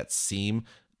barriers that seem,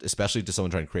 especially to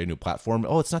someone trying to create a new platform,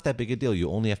 oh, it's not that big a deal, you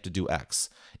only have to do X.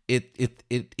 It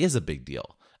is a big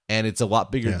deal, and it's a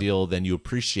lot bigger deal than you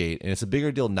appreciate, and it's a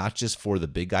bigger deal not just for the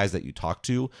big guys that you talk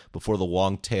to, but for the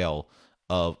long tail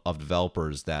of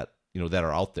developers that that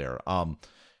are out there. And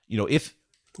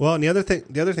the other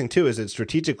thing too is that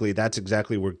strategically, that's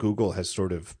exactly where Google has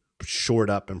sort of shored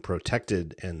up and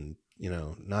protected, and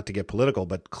not to get political,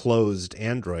 but closed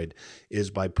Android, is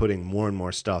by putting more and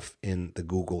more stuff in the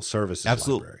Google services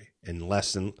library, and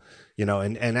less than,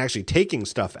 and actually taking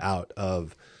stuff out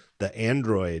of the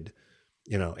Android,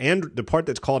 and the part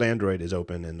that's called Android is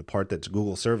open, and the part that's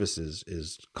Google services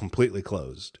is completely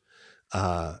closed.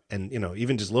 And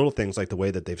even just little things like the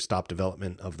way that they've stopped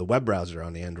development of the web browser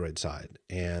on the Android side,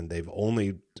 and they've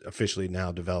only officially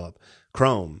now developed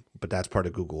Chrome, but that's part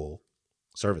of Google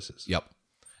services. Yep.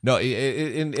 No,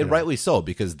 and rightly so,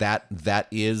 because that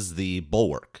is the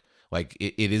bulwark. Like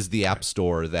it is the app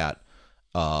store that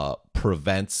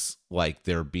prevents like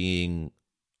there being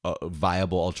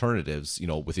viable alternatives.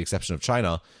 With the exception of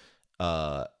China,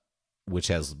 which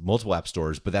has multiple app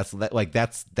stores. But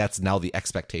that's now the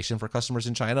expectation for customers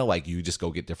in China. Like you just go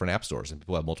get different app stores, and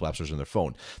people have multiple app stores on their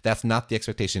phone. That's not the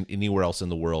expectation anywhere else in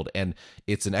the world, and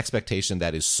it's an expectation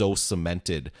that is so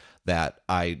cemented that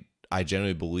I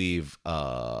generally believe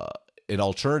an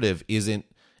alternative isn't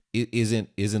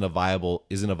a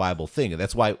viable thing. And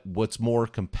that's why what's more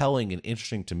compelling and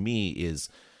interesting to me is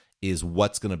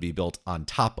what's going to be built on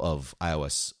top of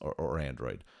iOS or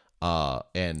Android.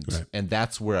 And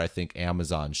that's where I think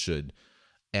Amazon should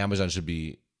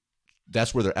be.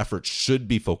 That's where their efforts should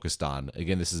be focused on.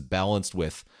 Again, this is balanced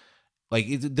with, like,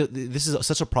 this is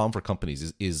such a problem for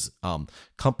companies. Is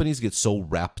companies get so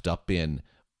wrapped up in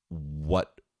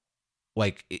what.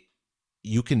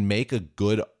 You can make a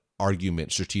good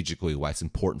argument strategically why it's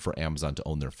important for Amazon to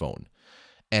own their phone.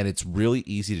 And it's really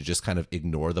easy to just kind of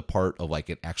ignore the part of like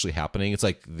it actually happening. It's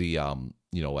like the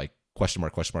like question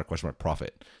mark, question mark, question mark,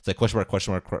 profit. It's like question mark,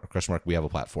 question mark, we have a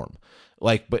platform.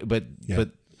 Like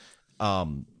I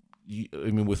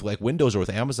mean, with like Windows or with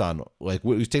Amazon, like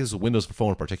we take this with Windows for phone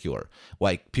in particular.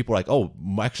 Like people are like, oh,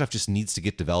 Microsoft just needs to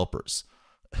get developers.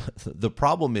 The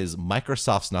problem is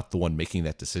Microsoft's not the one making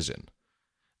that decision.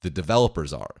 The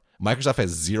developers are. Microsoft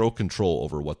has zero control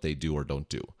over what they do or don't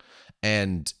do,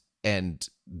 and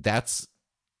that's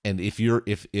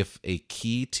if a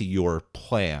key to your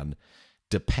plan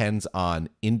depends on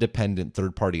independent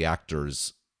third-party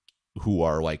actors who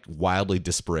are like wildly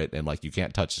disparate and like you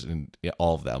can't touch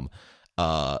all of them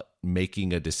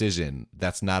making a decision,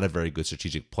 that's not a very good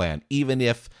strategic plan, even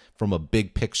if from a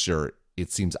big picture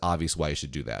it seems obvious why you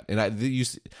should do that. And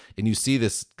you see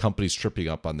this companies tripping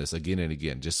up on this again and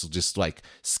again, just like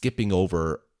skipping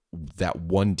over that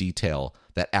one detail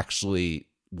that actually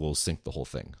will sink the whole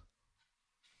thing.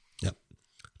 Yep,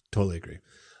 totally agree.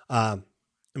 Let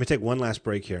me take one last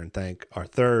break here and thank our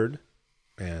third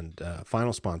and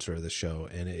final sponsor of the show,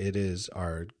 and it is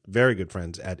our very good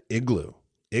friends at Igloo.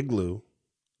 Igloo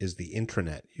is the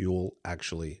intranet you'll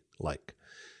actually like.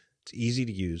 It's easy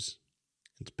to use.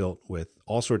 It's built with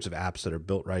all sorts of apps that are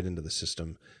built right into the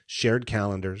system, shared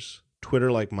calendars,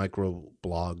 Twitter-like micro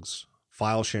blogs,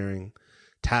 file sharing,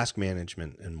 task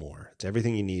management, and more. It's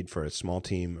everything you need for a small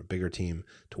team or bigger team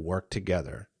to work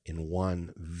together in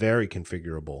one very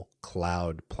configurable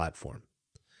cloud platform.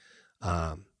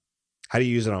 How do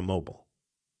you use it on mobile?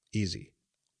 Easy.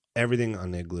 Everything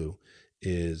on Igloo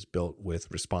is built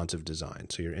with responsive design.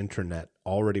 So your intranet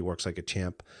already works like a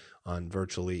champ on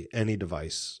virtually any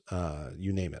device,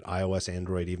 you name it, iOS,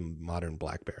 Android, even modern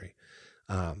BlackBerry.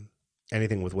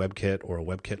 Anything with WebKit or a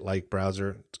WebKit-like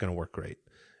browser, it's going to work great.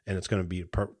 And it's going to be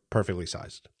perfectly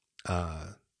sized.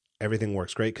 Everything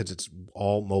works great because it's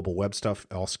all mobile web stuff.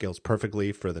 It all scales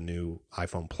perfectly for the new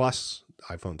iPhone Plus,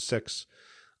 iPhone 6,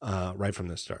 right from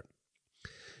the start.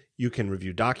 You can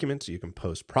review documents. You can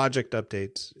post project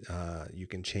updates. You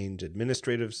can change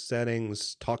administrative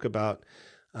settings, talk about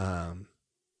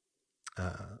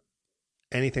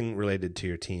anything related to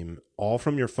your team, all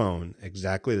from your phone,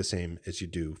 exactly the same as you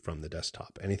do from the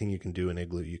desktop. Anything you can do in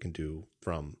Igloo, you can do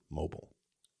from mobile.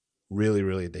 Really,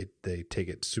 really, they take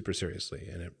it super seriously,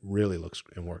 and it really looks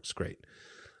and works great.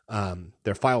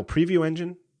 Their file preview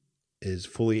engine is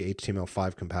fully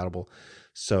HTML5 compatible,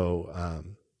 so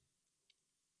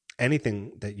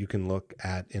anything that you can look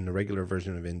at in the regular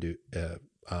version of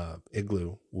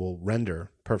Igloo will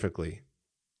render perfectly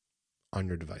on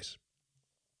your device.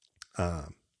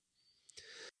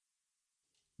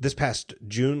 This past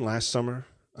June, last summer,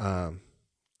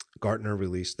 Gartner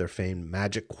released their famed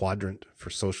Magic Quadrant for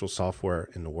Social Software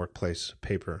in the Workplace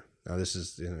paper. Now, this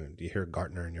is, you hear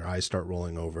Gartner and your eyes start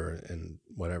rolling over and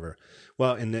whatever.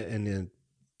 Well,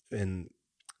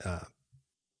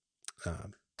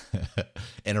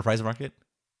 Enterprise market?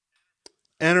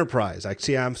 Enterprise.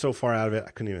 I'm so far out of it,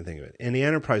 I couldn't even think of it. In the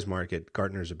enterprise market,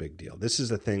 Gartner is a big deal. This is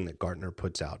the thing that Gartner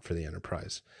puts out for the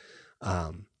enterprise,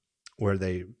 where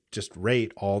they just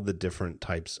rate all the different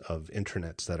types of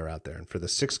intranets that are out there. And for the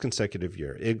 6th consecutive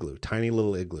year, Igloo, tiny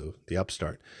little Igloo, the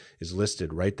upstart, is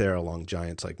listed right there along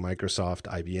giants like Microsoft,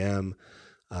 IBM,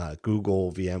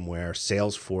 Google, VMware,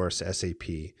 Salesforce,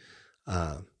 SAP,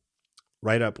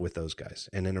 right up with those guys.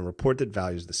 And in a report that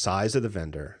values the size of the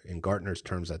vendor, in Gartner's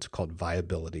terms, that's called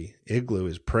viability, Igloo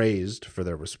is praised for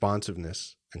their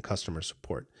responsiveness and customer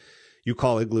support. You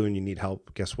call Igloo and you need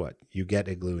help, guess what? You get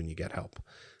Igloo and you get help.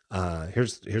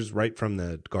 Here's right from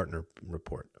the Gartner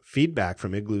report. Feedback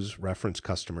from Igloo's reference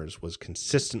customers was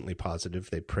consistently positive.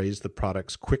 They praised the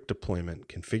product's quick deployment,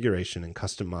 configuration, and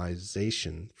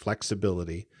customization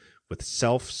flexibility with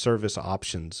self-service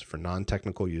options for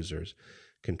non-technical users,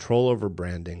 control over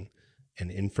branding,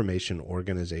 and information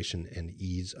organization and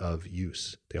ease of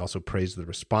use. They also praised the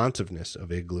responsiveness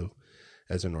of Igloo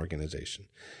as an organization.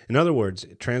 In other words,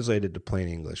 translated to plain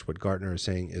English, what Gartner is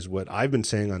saying is what I've been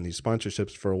saying on these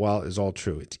sponsorships for a while is all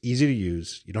true. It's easy to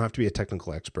use. You don't have to be a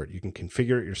technical expert. You can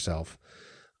configure it yourself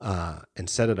and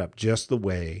set it up just the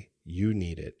way you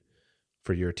need it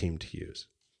for your team to use.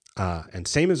 And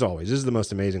same as always, this is the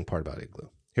most amazing part about Igloo.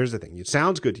 Here's the thing. It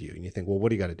sounds good to you, and you think, well, what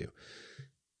do you got to do?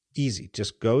 Easy.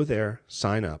 Just go there,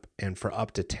 sign up, and for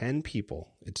up to 10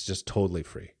 people, it's just totally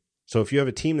free. So if you have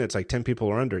a team that's like 10 people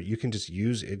or under, you can just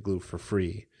use Igloo for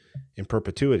free in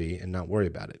perpetuity and not worry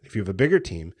about it. If you have a bigger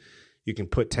team, you can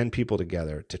put 10 people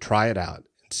together to try it out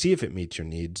and see if it meets your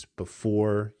needs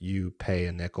before you pay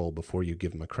a nickel, before you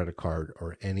give them a credit card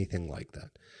or anything like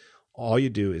that. All you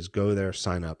do is go there,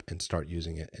 sign up, and start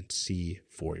using it and see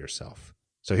for yourself.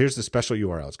 So here's the special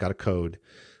URL. It's got a code,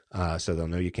 so they'll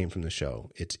know you came from the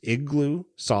show. It's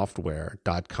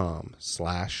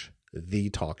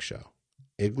igloosoftware.com/thetalkshow.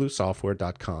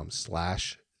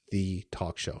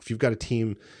 igloosoftware.com/thetalkshow. If you've got a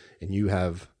team and you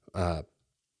have you're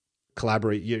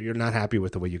not happy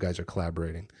with the way you guys are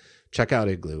collaborating, check out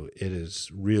Igloo. It is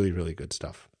really, really good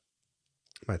stuff.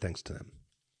 My thanks to them.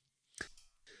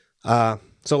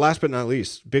 So last but not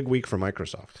least, big week for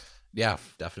Microsoft. Yeah,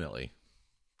 definitely.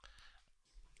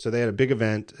 So they had a big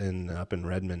event up in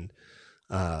Redmond.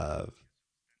 I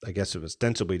guess it was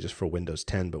ostensibly just for Windows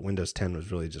 10, but Windows 10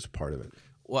 was really just part of it.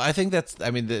 Well, I think that's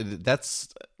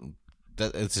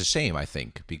it's a shame, I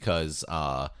think, because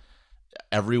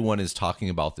everyone is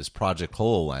talking about this Project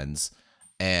HoloLens,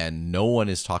 and no one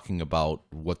is talking about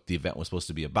what the event was supposed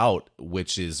to be about,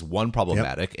 which is one,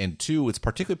 problematic, and two, it's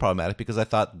particularly problematic because I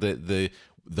thought the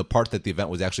part that the event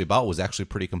was actually about was actually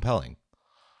pretty compelling.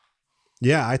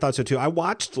 Yeah, I thought so too. I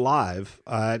watched live.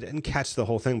 I didn't catch the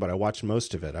whole thing, but I watched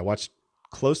most of it. I watched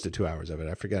close to 2 hours of it.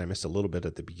 I forget. I missed a little bit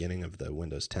at the beginning of the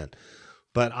Windows 10.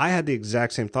 But I had the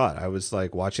exact same thought. I was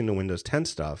like watching the Windows 10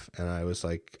 stuff, and I was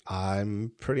like,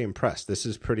 I'm pretty impressed. This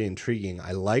is pretty intriguing.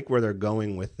 I like where they're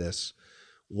going with this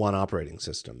one operating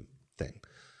system thing.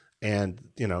 And,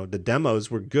 the demos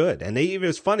were good. And it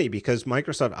was funny because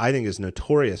Microsoft, I think, is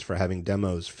notorious for having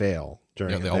demos fail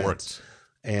during events. They all worked.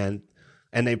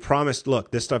 And they promised,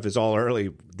 look, this stuff is all early.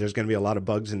 There's going to be a lot of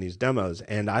bugs in these demos.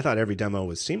 And I thought every demo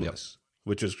was seamless,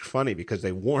 which was funny because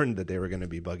they warned that they were going to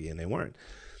be buggy and they weren't.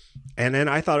 And then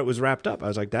I thought it was wrapped up. I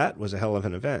was like, that was a hell of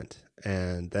an event.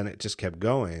 And then it just kept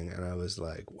going. And I was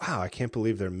like, wow, I can't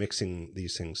believe they're mixing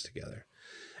these things together.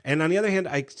 And on the other hand,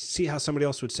 I see how somebody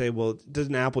else would say, well,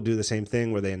 doesn't Apple do the same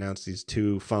thing where they announce these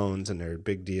two phones and they're a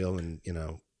big deal and,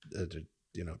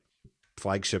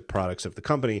 flagship products of the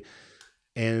company.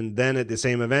 And then at the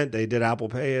same event, they did Apple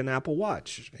Pay and Apple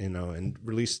Watch, and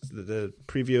released the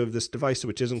preview of this device,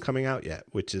 which isn't coming out yet,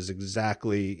 which is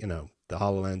exactly, the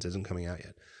HoloLens isn't coming out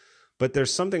yet. But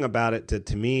there's something about it that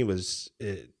to me was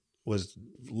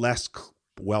less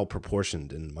well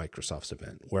proportioned in Microsoft's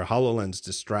event, where HoloLens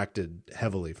distracted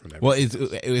heavily from everything.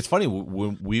 Well, it's funny.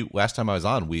 When last time I was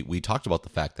on, we talked about the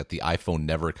fact that the iPhone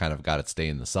never kind of got its day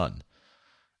in the sun.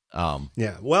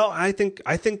 Yeah. Well, I think.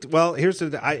 Well,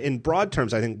 in broad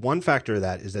terms, I think one factor of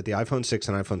that is that the iPhone 6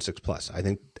 and iPhone 6 Plus. I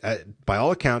think, by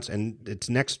all accounts, and it's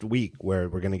next week where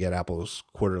we're going to get Apple's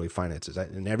quarterly finances,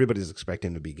 and everybody's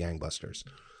expecting to be gangbusters.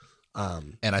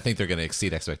 And I think they're going to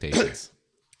exceed expectations.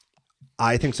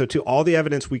 I think so too. All the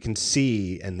evidence we can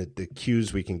see and the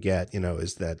cues we can get,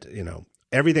 is that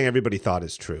everything everybody thought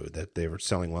is true, that they were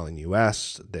selling well in the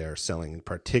U.S. They're selling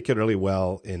particularly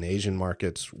well in Asian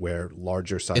markets where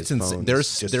larger size phones. There's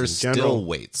still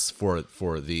waits for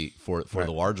the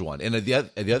large one. And the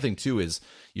other thing too is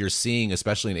you're seeing,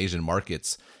 especially in Asian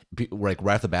markets, like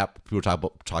right off the bat, people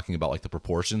talking about like the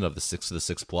proportion of the 6 to the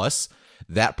 6 Plus.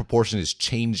 That proportion is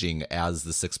changing as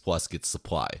the 6 Plus gets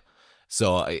supply.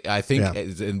 So I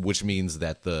think, which means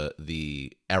that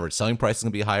the average selling price is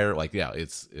going to be higher. Like, yeah,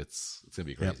 it's going to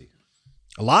be crazy. Yep.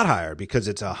 A lot higher because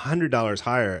it's $100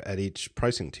 higher at each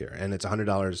pricing tier, and it's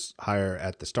 $100 higher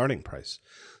at the starting price.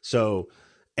 So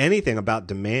anything about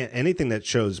demand, anything that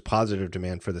shows positive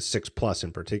demand for the 6 Plus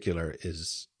in particular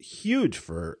is huge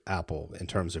for Apple in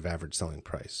terms of average selling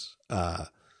price. I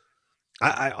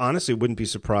honestly wouldn't be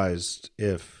surprised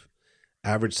if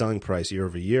average selling price year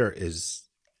over year is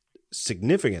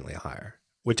significantly higher,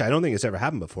 which I don't think it's ever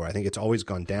happened before. I think it's always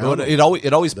gone down. No,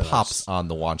 it always pops on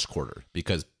the launch quarter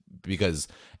because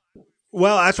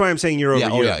well, that's why I'm saying year over year.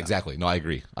 Oh yeah, exactly. No, I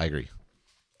agree.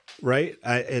 Right?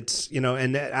 It's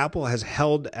and Apple has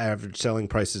held average selling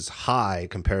prices high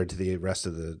compared to the rest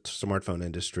of the smartphone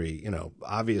industry.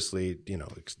 Obviously,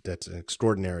 that's an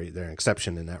extraordinary. They're an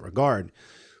exception in that regard,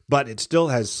 but it still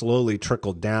has slowly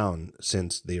trickled down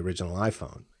since the original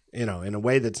iPhone. In a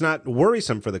way that's not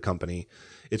worrisome for the company.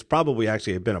 It's probably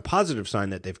actually been a positive sign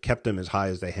that they've kept them as high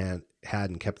as they had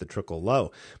and kept the trickle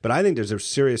low. But I think there's a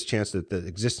serious chance that the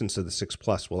existence of the 6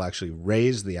 Plus will actually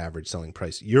raise the average selling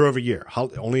price year over year.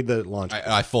 Only the launch.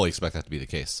 I fully expect that to be the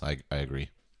case. I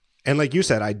agree. And like you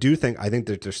said, I think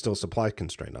that there's still supply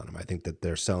constraint on them. I think that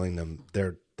they're selling them.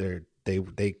 They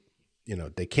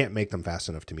can't make them fast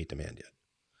enough to meet demand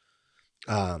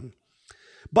yet.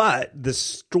 But the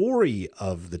story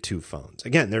of the two phones,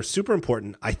 again, they're super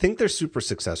important. I think they're super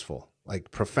successful, like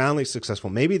profoundly successful.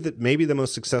 Maybe the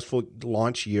most successful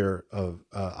launch year of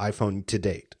iPhone to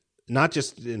date. Not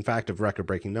just in fact of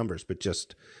record-breaking numbers, but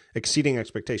just exceeding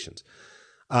expectations.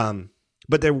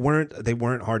 But they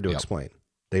weren't hard to explain.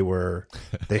 It was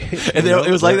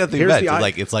like that. The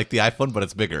event. It's like the iPhone, but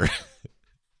it's bigger.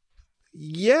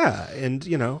 Yeah, and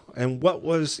and what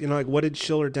was like what did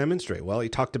Schiller demonstrate? Well, he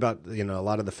talked about a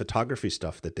lot of the photography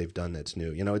stuff that they've done that's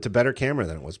new. It's a better camera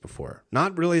than it was before.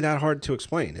 Not really that hard to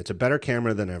explain. It's a better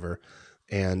camera than ever,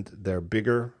 and they're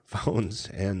bigger phones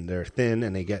and they're thin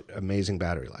and they get amazing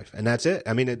battery life. And that's it.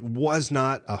 I mean, it was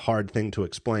not a hard thing to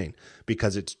explain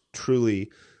because it's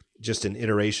truly just an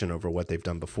iteration over what they've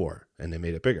done before, and they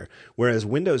made it bigger. Whereas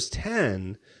Windows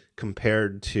 10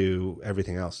 compared to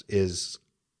everything else is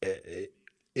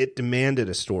it demanded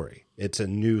a story. It's a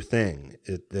new thing.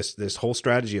 This whole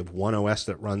strategy of one OS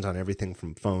that runs on everything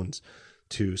from phones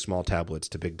to small tablets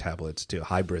to big tablets to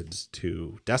hybrids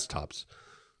to desktops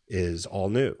is all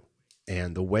new.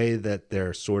 And the way that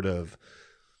they're sort of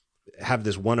have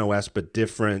this one OS but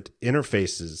different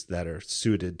interfaces that are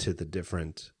suited to the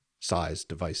different size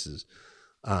devices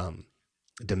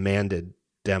demanded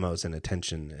demos and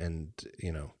attention, and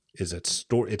is it's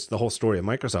the whole story of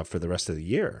Microsoft for the rest of the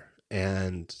year.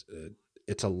 And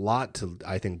it's a lot to,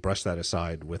 I think, brush that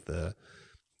aside with a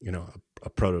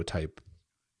prototype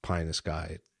pie in the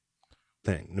sky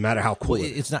thing, no matter how cool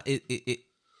it's not.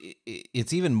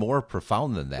 It's even more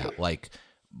profound than that. Like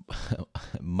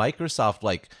Microsoft,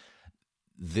 like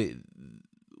they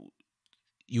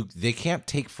can't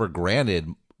take for granted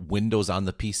Windows on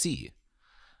the PC.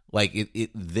 Like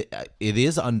it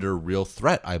is under real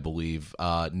threat, I believe,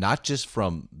 not just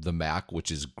from the Mac,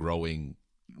 which is growing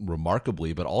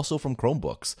remarkably, but also from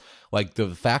Chromebooks. Like the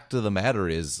fact of the matter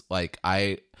is, like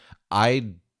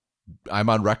I'm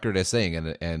on record as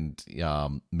saying, and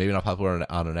maybe not popular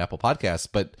on an Apple podcast,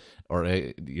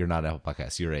 you're not an Apple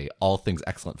podcast, you're a All Things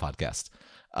Excellent podcast.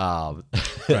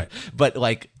 Right. But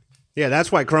like, yeah,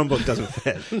 that's why Chromebook doesn't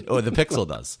fit. Or the Pixel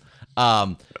does.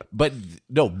 But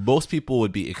no, most people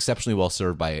would be exceptionally well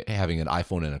served by having an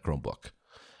iPhone and a Chromebook,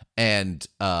 and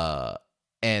a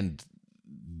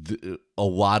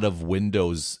lot of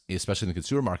Windows, especially in the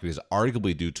consumer market, is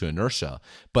arguably due to inertia.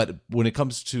 But when it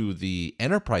comes to the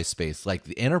enterprise space, like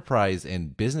the enterprise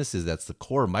and businesses, that's the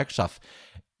core of Microsoft.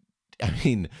 I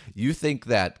mean, you think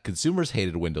that consumers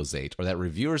hated Windows 8 or that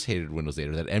reviewers hated Windows 8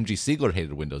 or that MG Siegler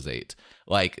hated Windows 8.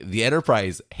 Like the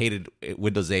enterprise hated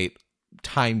Windows 8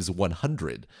 times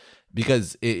 100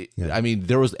 because I mean,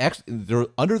 there was actually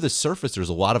under the surface, there's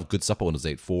a lot of good stuff on Windows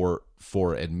 8 for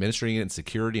administrating it and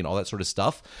security and all that sort of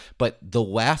stuff. But the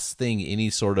last thing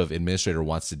any sort of administrator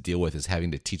wants to deal with is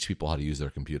having to teach people how to use their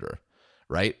computer,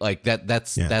 right? Like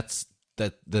that's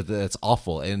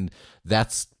awful. And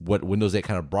that's what Windows 8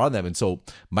 kind of brought them. And so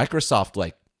Microsoft,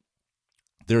 like,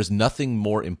 there's nothing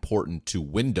more important to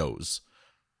Windows.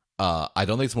 I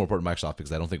don't think it's more important to Microsoft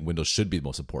because I don't think Windows should be the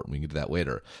most important. We can get to that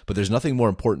later. But there's nothing more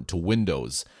important to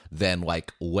Windows than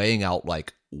like laying out,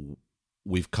 like,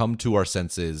 we've come to our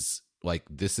senses. Like,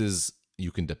 this is,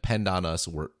 you can depend on us.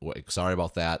 We're sorry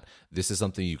about that. This is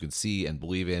something you can see and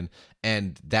believe in,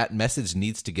 and that message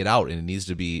needs to get out and it needs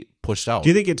to be pushed out. Do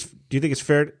you think it's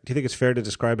fair to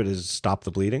describe it as stop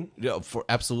the bleeding? Yeah,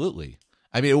 absolutely.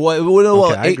 I mean,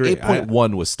 well, I agree.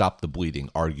 8.1 was stop the bleeding,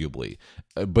 arguably,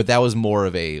 but that was more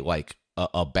of a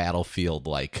a battlefield,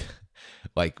 like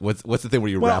what's the thing where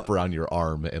you wrap around your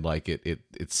arm and like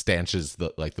it stanches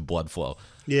the blood flow.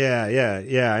 Yeah,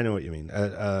 I know what you mean.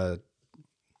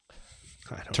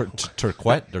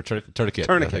 Turquoise or tourniquet.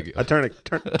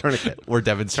 Tourniquet. We're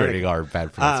demonstrating our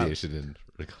bad pronunciation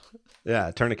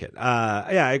tourniquet.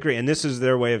 Yeah, I agree. And this is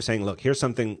their way of saying, look, here's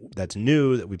something that's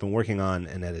new that we've been working on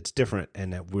and that it's different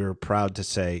and that we're proud to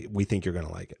say we think you're going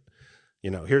to like it.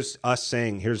 Here's us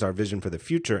saying, here's our vision for the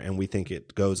future, and we think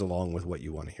it goes along with what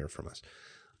you want to hear from us.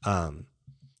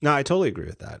 No, I totally agree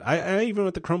with that. I even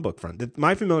with the Chromebook front,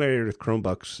 my familiarity with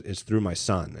Chromebooks is through my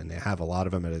son, and they have a lot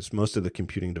of them at most of the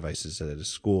computing devices at his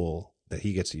school that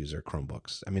he gets to use are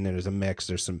Chromebooks. I mean, there's a mix.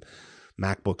 There's some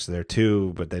MacBooks there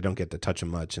too, but they don't get to touch them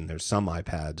much, and there's some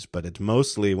iPads, but it's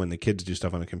mostly when the kids do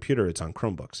stuff on a computer, it's on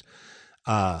Chromebooks.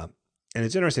 And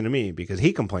it's interesting to me because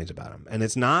he complains about them, and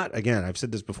it's not, again, I've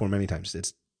said this before many times,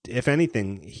 it's, if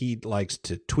anything, he likes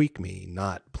to tweak me,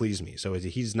 not please me. So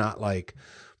he's not like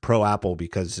pro Apple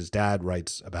because his dad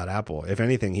writes about Apple. If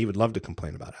anything, he would love to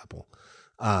complain about Apple,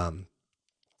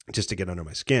 just to get under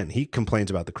my skin. He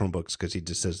complains about the Chromebooks because he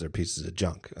just says they're pieces of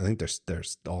junk. I think they're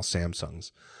all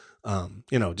Samsungs.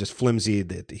 Just flimsy.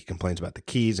 That he complains about the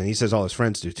keys, and he says all his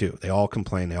friends do too. They all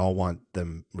complain. They all want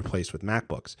them replaced with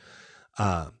MacBooks.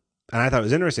 And I thought it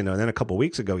was interesting though. And then a couple of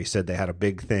weeks ago, he said they had a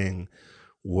big thing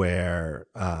where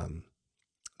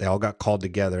they all got called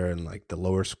together, and like the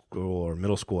lower school or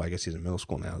middle school, I guess he's in middle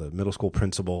school now, the middle school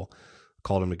principal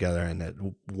called them together, and that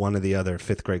one of the other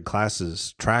fifth grade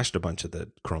classes trashed a bunch of the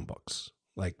Chromebooks,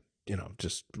 like,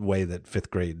 just the way that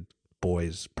fifth grade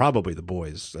boys, probably the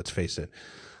boys, let's face it.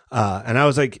 And I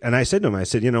was like, and I said to him, I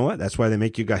said, you know what? That's why they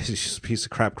make you guys use a piece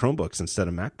of crap Chromebooks instead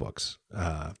of MacBooks,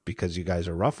 because you guys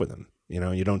are rough with them. You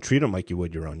know, you don't treat them like you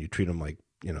would your own. You treat them like,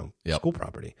 you know, school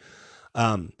property.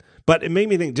 But it made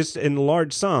me think, just in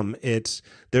large sum,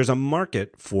 there's a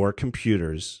market for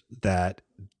computers that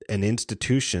an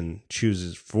institution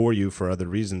chooses for you for other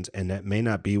reasons, and that may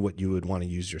not be what you would want to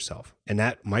use yourself. And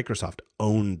that Microsoft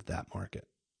owned that market,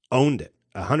 owned it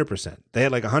 100%. They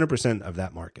had like 100% of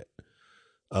that market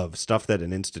of stuff that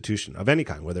an institution of any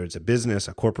kind, whether it's a business,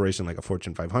 a corporation like a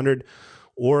Fortune 500,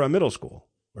 or a middle school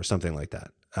or something like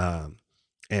that.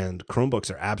 And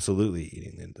Chromebooks are absolutely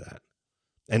eating into that.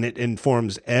 And it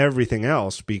informs everything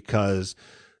else because,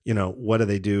 you know, what do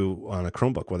they do on a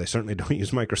Chromebook? Well, they certainly don't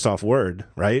use Microsoft Word,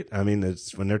 right? I mean,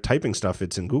 when they're typing stuff,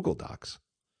 it's in Google Docs,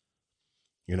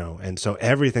 you know, and so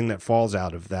everything that falls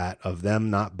out of that, of them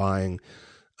not buying,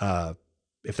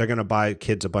 if they're going to buy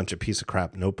kids a bunch of piece of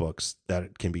crap notebooks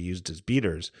that can be used as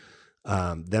beaters,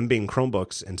 them being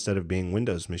Chromebooks instead of being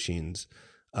Windows machines,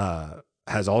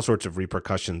 has all sorts of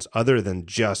repercussions other than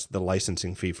just the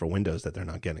licensing fee for Windows that they're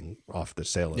not getting off the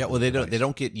sale. Yeah, well, they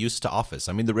don't get used to Office.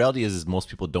 I mean, the reality is most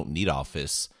people don't need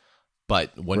Office,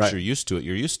 but once you're used to it,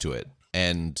 you're used to it,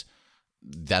 and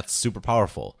that's super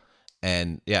powerful.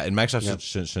 And yeah, and Microsoft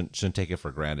shouldn't take it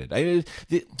for granted.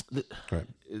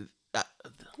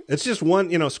 It's just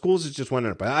one, you know, schools is just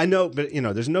one. I know, but you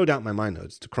know, there's no doubt in my mind though,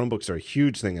 the Chromebooks are a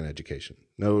huge thing in education.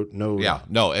 No. Yeah,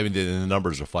 no. I mean, the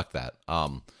numbers reflect that.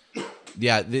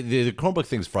 Yeah, the Chromebook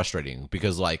thing is frustrating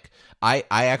because like I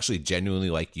actually genuinely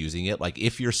like using it. Like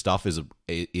if your stuff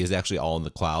is actually all in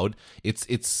the cloud,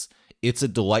 it's a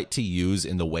delight to use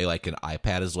in the way like an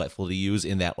iPad is delightful to use,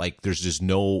 in that like there's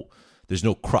no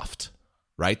cruft,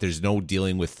 right? There's no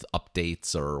dealing with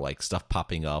updates or like stuff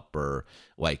popping up, or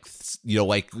like, you know,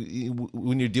 like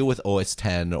when you deal with OS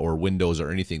 10 or Windows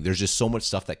or anything, there's just so much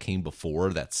stuff that came before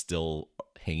that's still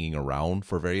hanging around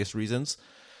for various reasons.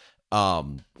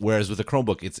 Whereas with a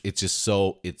Chromebook, it's just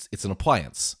so it's an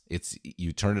appliance. It's,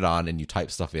 you turn it on and you type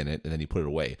stuff in it and then you put it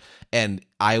away. And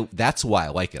that's why I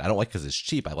like it. I don't like it because it's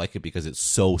cheap. I like it because it's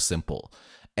so simple.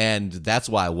 And that's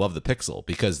why I love the Pixel,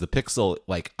 because the Pixel,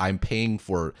 like, I'm paying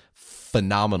for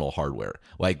phenomenal hardware.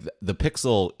 Like the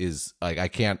Pixel is like, I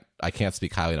can't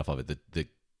speak highly enough of it. The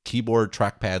keyboard,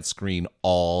 trackpad, screen,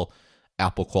 all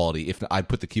Apple quality. If I'd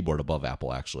put the keyboard above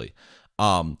Apple actually.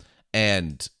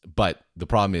 But the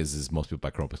problem is most people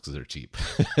buy Chromebooks because they're cheap,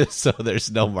 so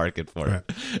there's no market for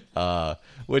it,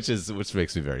 which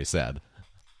makes me very sad.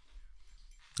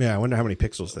 Yeah, I wonder how many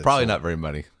Pixels they probably sold. Not very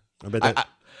many.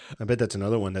 I bet that's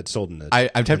another one that's sold in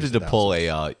the. I'm tempted to pull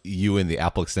a U in the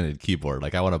Apple extended keyboard.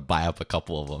 Like I want to buy up a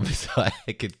couple of them so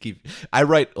I could keep. I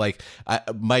write like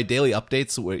my daily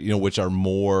updates, you know, which are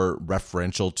more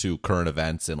referential to current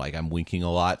events, and like I'm winking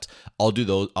a lot. I'll do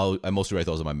those. I mostly write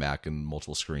those on my Mac and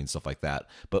multiple screens, stuff like that.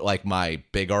 But like my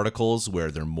big articles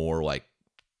where they're more like,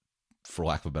 for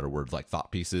lack of a better word, like thought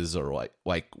pieces, or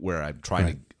like where I'm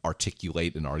trying to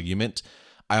articulate an argument,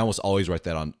 I almost always write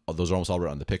that on. Those are almost all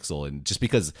written on the Pixel, and just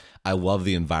because I love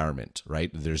the environment,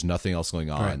 right? There's nothing else going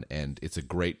on, and it's a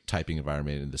great typing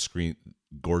environment, and the screen,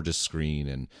 gorgeous screen,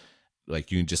 and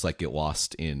like you can just like get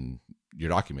lost in your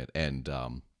document. And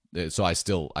so I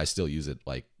still use it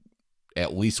like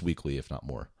at least weekly, if not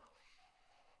more.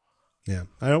 Yeah,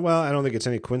 I don't think it's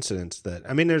any coincidence that,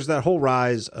 I mean, there's that whole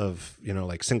rise of, you know,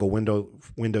 like single window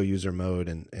user mode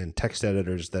and text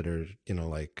editors that are, you know,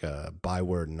 like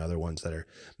Byword and other ones that are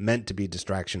meant to be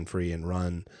distraction free and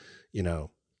run, you know,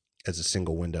 as a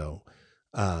single window.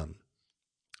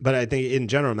 But I think in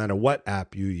general, no matter what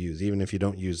app you use, even if you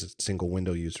don't use a single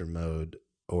window user mode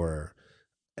or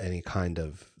any kind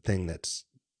of thing that's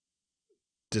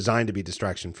designed to be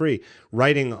distraction free,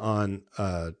 writing on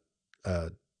a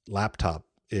laptop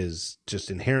is just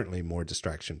inherently more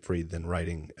distraction free than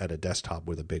writing at a desktop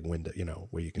with a big window, you know,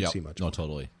 where you can see much more.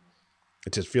 Totally.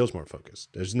 It just feels more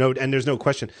focused. There's no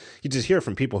question. You just hear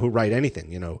from people who write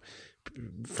anything, you know,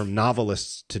 from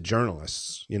novelists to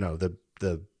journalists, you know,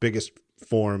 the biggest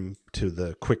form to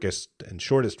the quickest and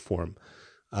shortest form.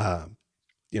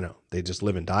 You know, they just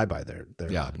live and die by their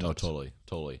laptops. No,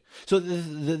 totally. So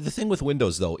the thing with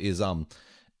Windows though is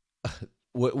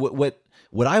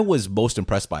what I was most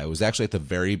impressed by was actually at the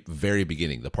very, very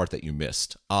beginning, the part that you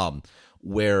missed,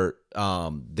 where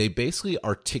they basically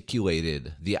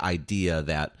articulated the idea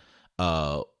that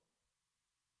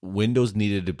Windows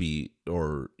needed to be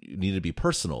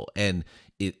personal, and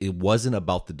it wasn't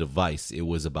about the device. It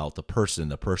was about the person.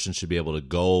 The person should be able to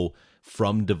go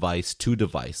from device to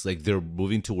device. Like they're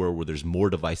moving to where there's more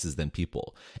devices than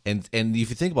people. And if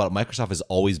you think about it, Microsoft has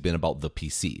always been about the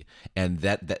PC, and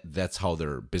that's how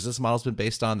their business model's been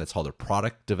based on. That's how their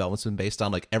product development's been based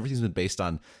on. Like everything's been based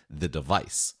on the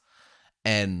device.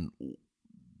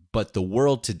 But the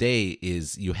world today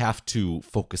is you have to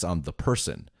focus on the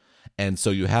person. And so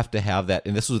you have to have that,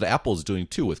 and this is what Apple is doing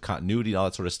too with continuity and all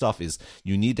that sort of stuff, is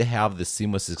you need to have this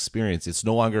seamless experience. It's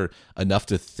no longer enough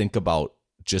to think about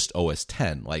just OS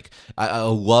 10. Like I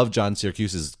love John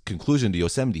Syracuse's conclusion to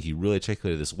Yosemite. He really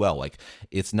articulated this well. Like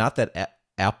it's not that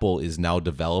Apple is now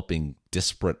developing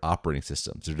disparate operating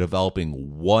systems. They're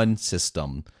developing one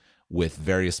system with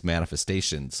various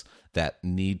manifestations that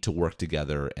need to work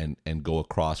together and go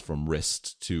across from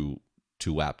wrist to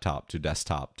laptop, to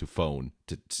desktop, to phone,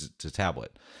 to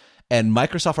tablet. And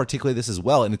Microsoft articulated this as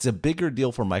well. And it's a bigger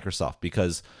deal for Microsoft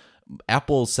because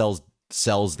Apple sells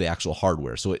the actual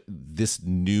hardware. So this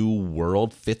new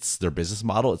world fits their business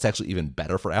model. It's actually even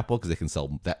better for Apple because they can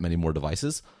sell that many more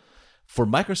devices. For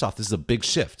Microsoft, this is a big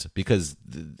shift because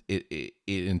it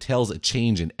entails a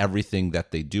change in everything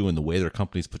that they do and the way their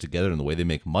companies put together and the way they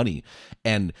make money.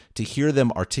 And to hear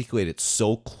them articulate it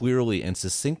so clearly and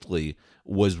succinctly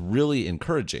was really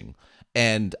encouraging.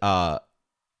 And I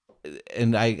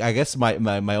guess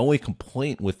my only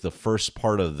complaint with the first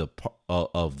part of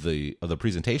the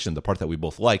presentation, the part that we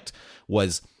both liked,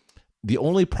 was the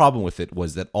only problem with it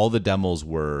was that all the demos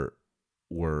were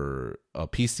a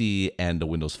PC and a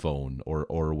Windows Phone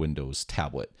or a Windows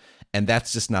tablet. And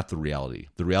that's just not the reality.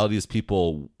 The reality is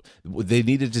they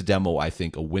needed to demo, I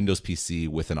think, a Windows PC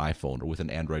with an iPhone or with an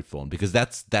Android phone because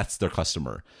that's their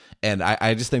customer. And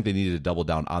I just think they needed to double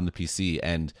down on the PC.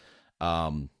 And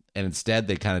instead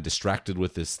they kind of distracted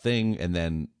with this thing. And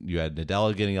then you had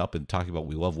Nadella getting up and talking about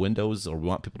we love Windows or we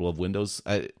want people to love Windows.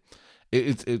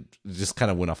 It just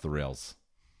kind of went off the rails.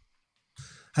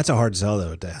 That's a hard sell,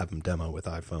 though, to have them demo with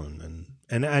iPhone.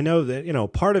 And I know that,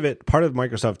 part of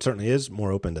Microsoft certainly is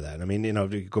more open to that. I mean,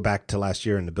 if you go back to last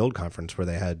year in the Build conference where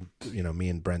they had, me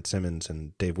and Brent Simmons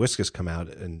and Dave Wiskus come out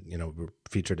and, were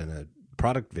featured in a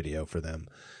product video for them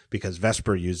because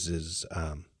Vesper uses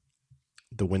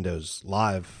the Windows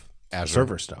Live Azure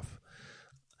server stuff.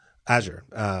 Azure.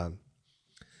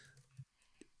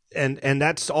 And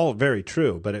that's all very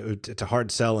true, but it's a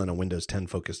hard sell in a Windows 10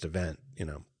 focused event,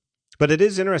 But it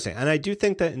is interesting. And I do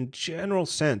think that in general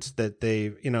sense that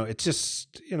they, it's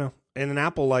just, in an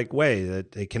Apple-like way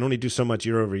that they can only do so much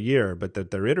year over year, but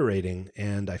that they're iterating.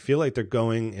 And I feel like they're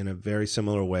going in a very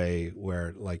similar way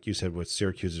where, like you said, with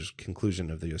Syracuse's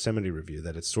conclusion of the Yosemite review,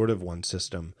 that it's sort of one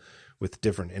system with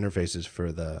different interfaces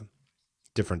for the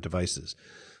different devices.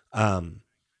 And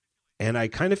I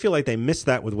kind of feel like they missed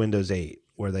that with Windows 8,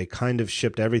 where they kind of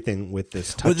shipped everything with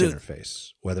this touch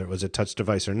interface, whether it was a touch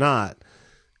device or not.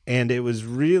 And it was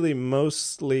really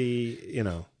mostly,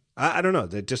 I don't know,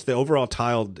 just the overall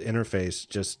tiled interface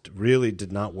just really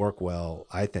did not work well,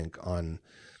 I think, on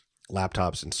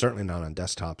laptops and certainly not on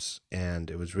desktops. And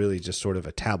it was really just sort of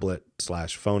a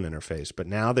tablet/phone interface. But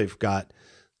now they've got,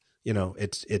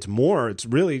 it's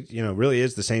really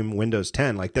is the same Windows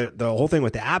 10. Like the whole thing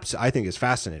with the apps, I think, is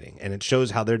fascinating. And it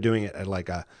shows how they're doing it at like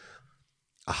a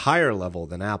higher level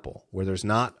than Apple, where there's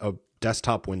not a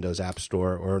desktop Windows app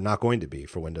store, or not going to be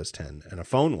for Windows 10, and a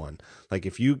phone one. Like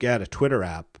if you get a Twitter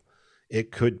app,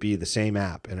 it could be the same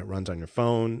app and it runs on your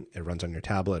phone, it runs on your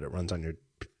tablet, it runs on your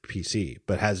PC,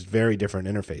 but has very different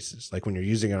interfaces. Like when you're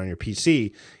using it on your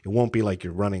PC, it won't be like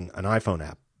you're running an iPhone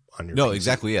app on your PC.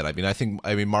 Exactly it.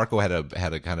 I mean Marco had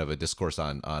a kind of a discourse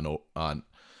on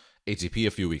ATP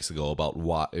a few weeks ago about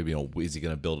what, is he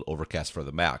going to build Overcast for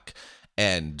the Mac?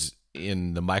 And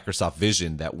in the Microsoft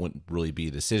vision, that wouldn't really be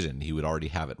a decision. He would already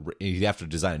have it. He'd have to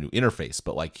design a new interface,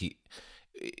 but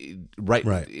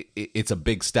it's a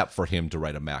big step for him to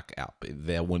write a Mac app.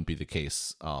 That wouldn't be the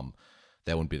case. That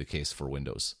wouldn't be the case for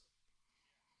Windows.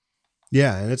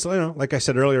 Yeah, and it's like I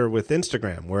said earlier with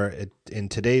Instagram, where in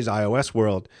today's iOS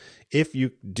world, if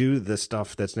you do the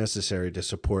stuff that's necessary to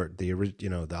support the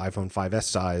iPhone 5S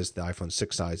size, the iPhone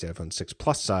 6 size, the iPhone 6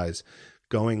 Plus size,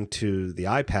 going to the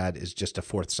iPad is just a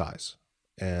fourth size.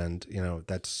 And,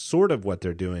 that's sort of what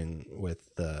they're doing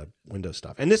with the Windows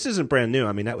stuff. And this isn't brand new.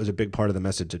 I mean, that was a big part of the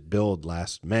message at Build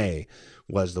last May,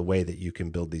 was the way that you can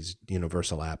build these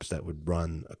universal apps that would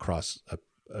run across a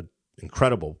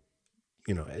incredible,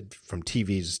 from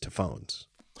TVs to phones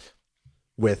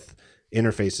with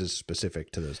interfaces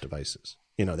specific to those devices.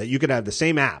 That you could have the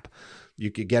same app. You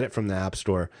could get it from the App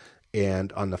Store.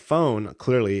 And on the phone,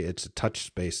 clearly it's a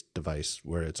touch-based device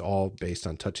where it's all based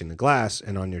on touching the glass.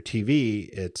 And on your TV,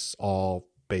 it's all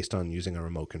based on using a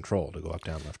remote control to go up,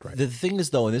 down, left, right. The thing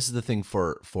is, though, and this is the thing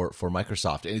for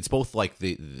Microsoft, and it's both like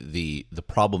the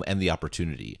problem and the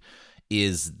opportunity,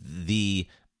 is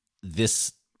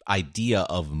this idea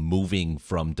of moving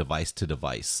from device to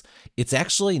device. It's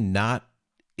actually not.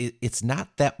 It's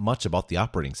not that much about the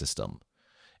operating system.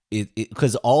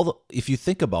 Because if you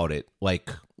think about it, like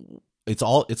it's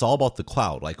all about the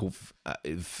cloud. Like,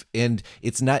 and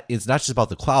it's not just about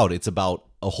the cloud. It's about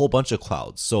a whole bunch of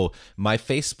clouds. So my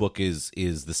Facebook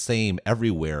is the same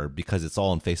everywhere because it's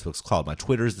all in Facebook's cloud. My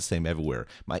Twitter is the same everywhere.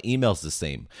 My email's the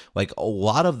same. Like, a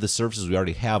lot of the services we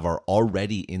already have are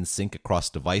already in sync across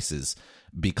devices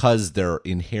because they're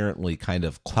inherently kind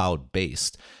of cloud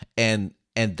based. And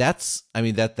that's, I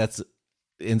mean, that's,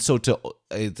 and so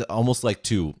it's almost like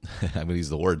I'm going to use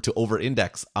the word, to over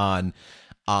index on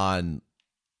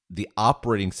the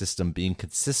operating system being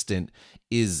consistent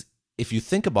is, if you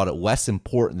think about it, less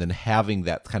important than having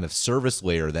that kind of service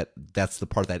layer that's the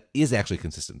part that is actually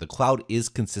consistent. The cloud is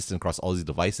consistent across all these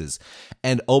devices.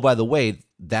 And oh, by the way,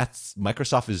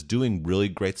 Microsoft is doing really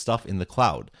great stuff in the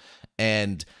cloud.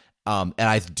 And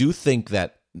I do think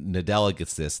that Nadella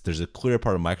gets this. There's a clear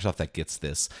part of Microsoft that gets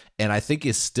this, and I think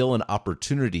is still an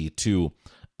opportunity to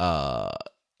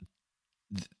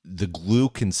the glue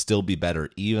can still be better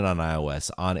even on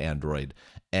iOS, on Android,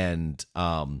 and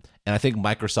I think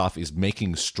Microsoft is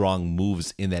making strong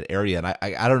moves in that area. And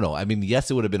I don't know. I mean, yes,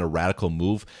 it would have been a radical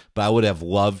move, but I would have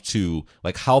loved to,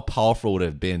 like, how powerful would it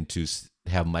have been to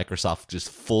have Microsoft just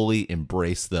fully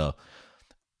embrace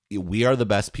we are the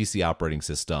best PC operating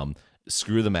system.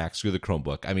 Screw the Mac, screw the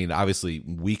Chromebook. I mean, obviously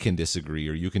we can disagree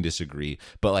or you can disagree,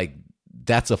 but like,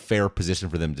 that's a fair position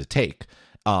for them to take.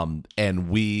 And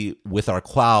with our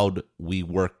cloud, we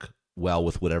work well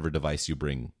with whatever device you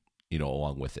bring,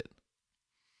 along with it.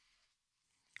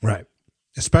 Right.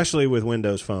 Especially with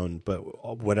Windows Phone, but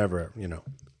whatever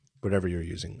you're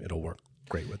using, it'll work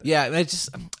great with it. Yeah,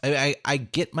 I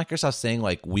get Microsoft saying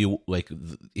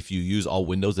if you use all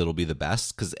Windows, it'll be the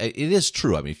best, because it is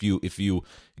true. I mean, if you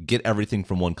get everything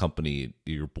from one company,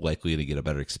 you're likely to get a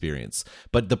better experience.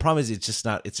 But the problem is, it's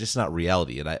just not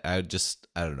reality. And I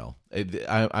don't know.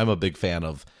 I'm a big fan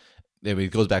of. I mean,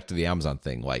 it goes back to the Amazon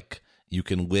thing. Like, you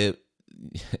can live.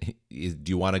 Do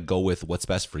you want to go with what's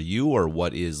best for you, or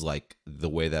what is like the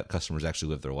way that customers actually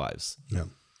live their lives? Yeah.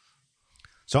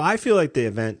 So I feel like the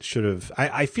event should have.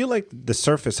 I feel like the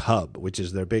Surface Hub, which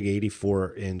is their big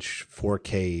 84-inch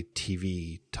 4K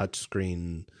TV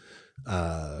touchscreen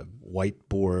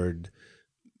whiteboard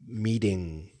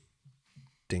meeting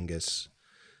dingus.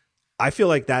 I feel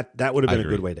like that would have been a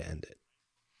good way to end it,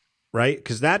 right?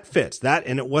 Because that fits that,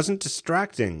 and it wasn't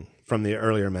distracting from the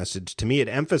earlier message. To me, it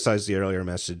emphasized the earlier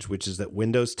message, which is that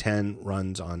Windows 10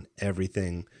 runs on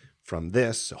everything. From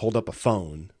this, hold up a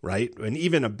phone, right? And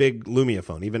even a big Lumia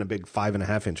phone, even a big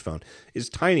 5.5-inch phone is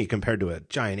tiny compared to a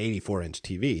giant 84-inch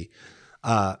TV.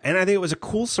 And I think it was a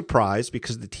cool surprise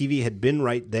because the TV had been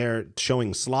right there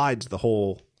showing slides the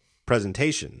whole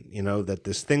presentation, that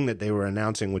this thing that they were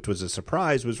announcing, which was a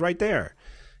surprise, was right there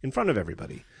in front of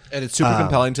everybody. And it's super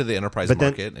compelling to the enterprise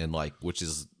market, and which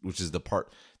is the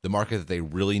market that they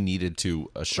really needed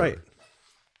to assure. Right.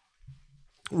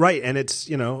 Right, and it's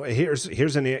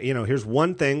here's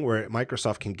one thing where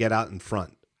Microsoft can get out in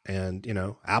front, and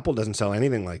Apple doesn't sell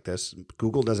anything like this.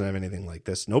 Google doesn't have anything like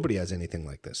this. Nobody has anything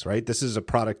like this, right? This is a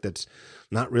product that's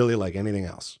not really like anything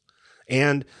else.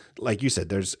 And like you said,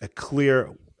 there's a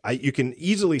clear. You can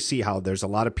easily see how there's a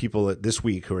lot of people this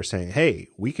week who are saying, "Hey,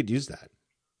 we could use that."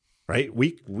 Right?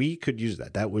 We could use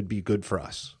that. That would be good for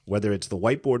us. Whether it's the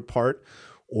whiteboard part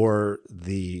or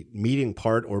the meeting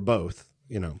part or both,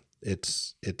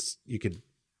 It's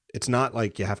not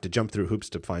like you have to jump through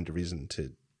hoops to find a reason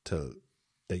to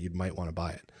that you might want to buy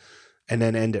it, and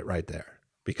then end it right there.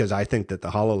 Because I think that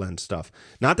the HoloLens stuff,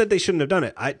 not that they shouldn't have done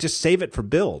it, I just save it for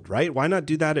Build, right? Why not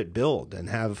do that at Build and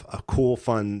have a cool,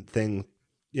 fun thing?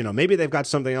 Maybe they've got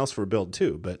something else for Build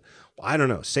too, but I don't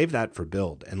know. Save that for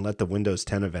Build and let the Windows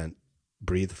 10 event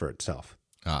breathe for itself.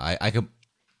 I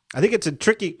think it's a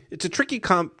tricky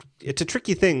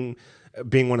thing.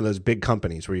 Being one of those big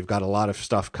companies where you've got a lot of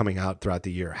stuff coming out throughout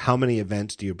the year, how many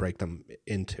events do you break them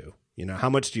into? How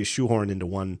much do you shoehorn into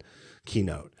one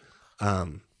keynote?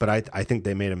 But I think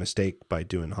they made a mistake by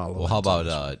doing HoloLens. Well, how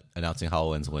about announcing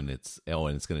HoloLens when it's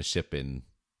going to ship in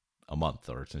a month,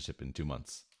 or it's going to ship in 2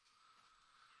 months?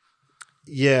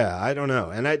 Yeah, I don't know.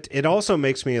 And it also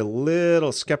makes me a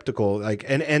little skeptical. Like,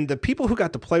 and the people who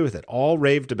got to play with it all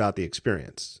raved about the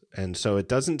experience. And so it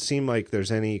doesn't seem like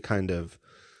there's any kind of.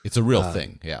 It's a real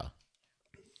thing, yeah.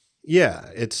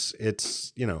 Yeah, it's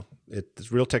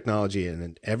it's real technology,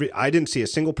 and I didn't see a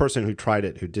single person who tried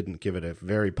it who didn't give it a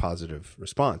very positive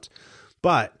response.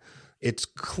 But it's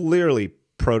clearly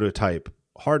prototype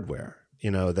hardware.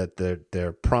 That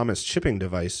their promised shipping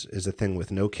device is a thing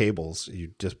with no cables.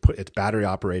 You just it's battery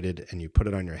operated, and you put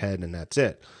it on your head, and that's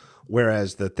it.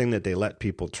 Whereas the thing that they let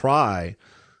people try,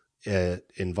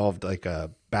 it involved like a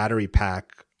battery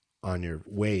pack on your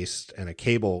waist and a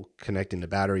cable connecting the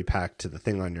battery pack to the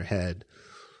thing on your head.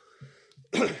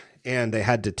 And they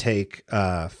had to take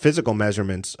physical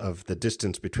measurements of the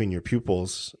distance between your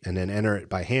pupils and then enter it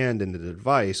by hand into the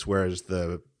device. Whereas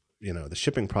the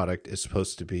shipping product is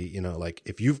supposed to be, like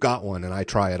if you've got one and I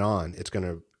try it on,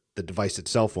 the device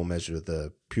itself will measure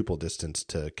the pupil distance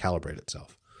to calibrate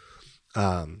itself.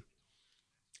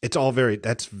 It's all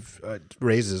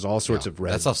raises all sorts of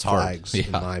red flags in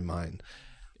my mind.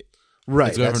 Right.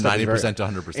 It's going from 90% to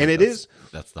 100%. And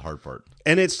that's the hard part.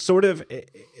 And it's sort of,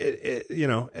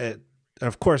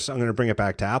 of course, I'm going to bring it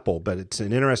back to Apple, but it's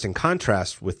an interesting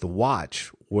contrast with the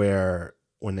watch, where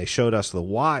when they showed us the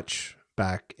watch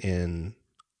back in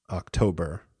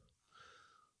October,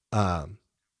 or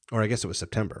I guess it was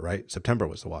September, right? September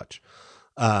was the watch.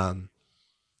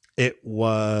 It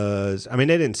was, they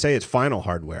didn't say it's final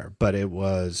hardware, but it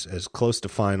was as close to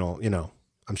final,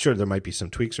 I'm sure there might be some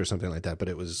tweaks or something like that, but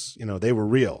it was, they were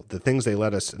real. The things they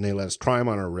let us try them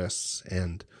on our wrists,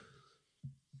 and,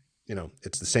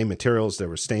 it's the same materials. They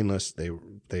were stainless. They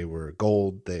were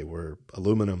gold. They were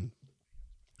aluminum.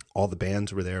 All the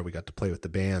bands were there. We got to play with the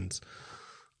bands.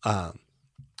 And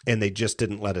they just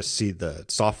didn't let us see the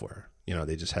software.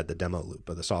 They just had the demo loop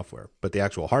of the software, but the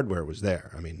actual hardware was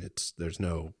there. There's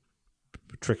no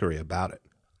trickery about it.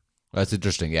 That's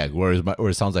interesting. Yeah. Whereas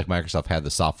it sounds like Microsoft had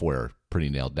the software pretty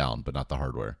nailed down, but not the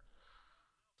hardware.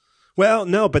 Well,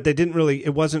 no, but they didn't really.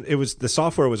 The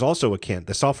software was also a canned.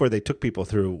 The software they took people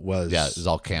through was. Yeah, it was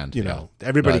all canned.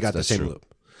 Everybody got the same true. Loop.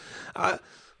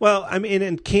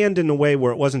 And canned in a way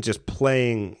where it wasn't just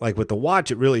playing, like with the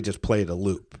watch, it really just played a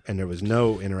loop and there was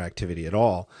no interactivity at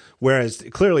all. Whereas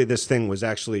clearly this thing was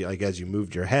actually, like, as you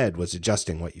moved your head, was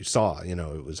adjusting what you saw.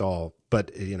 It was all,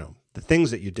 but, the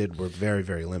things that you did were very,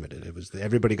 very limited. It was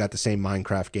everybody got the same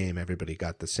Minecraft game. Everybody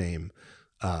got the same,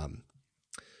 a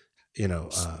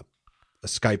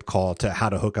Skype call to how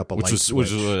to hook up a light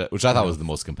switch. Which I thought was the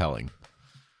most compelling.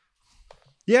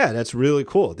 Yeah, that's really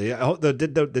cool.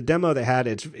 The demo they had,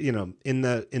 it's in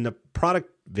the product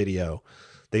video,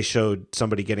 they showed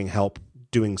somebody getting help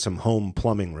doing some home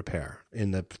plumbing repair.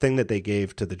 In the thing that they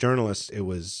gave to the journalists, it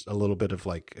was a little bit of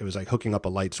like hooking up a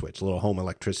light switch, a little home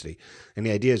electricity. And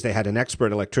the idea is they had an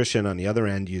expert electrician on the other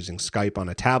end using Skype on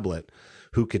a tablet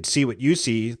who could see what you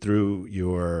see through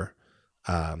your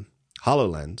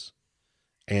HoloLens.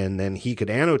 And then he could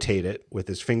annotate it with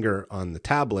his finger on the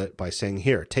tablet by saying,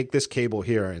 here, take this cable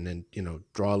here and then,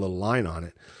 draw a little line on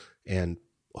it and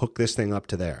hook this thing up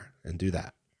to there and do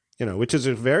that, which is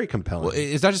a very compelling. Well,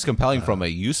 it's not just compelling from a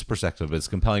use perspective, it's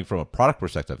compelling from a product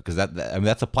perspective, because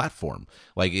that's a platform.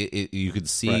 Like you could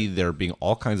see there being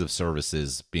all kinds of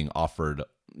services being offered,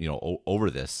 over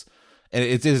this. And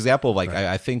it's an example of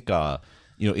I think,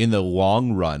 in the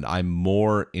long run, I'm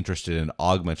more interested in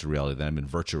augmented reality than I'm in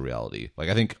virtual reality.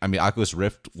 Oculus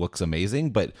Rift looks amazing,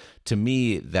 but to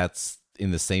me, that's in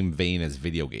the same vein as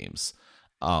video games.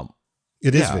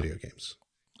 It is video games.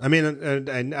 I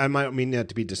might mean that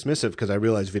to be dismissive, because I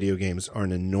realize video games are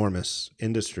an enormous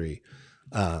industry.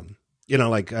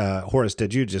 Horace,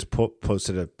 did you just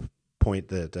posted a point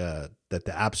that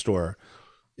the App Store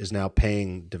is now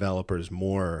paying developers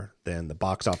more than the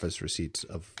box office receipts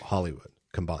of Hollywood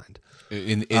combined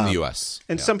in the US.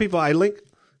 And some people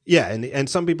and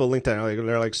some people linked that,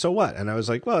 they're like, so what? And I was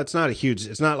like, well, it's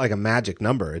not like a magic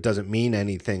number. It doesn't mean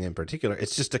anything in particular.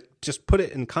 It's just put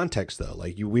it in context, though.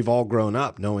 Like we've all grown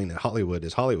up knowing that Hollywood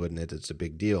is Hollywood and it's a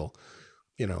big deal.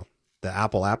 The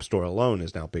Apple App Store alone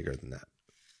is now bigger than that.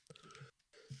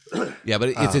 Yeah, but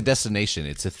it's a destination.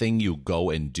 It's a thing you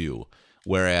go and do.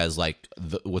 Whereas,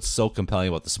 what's so compelling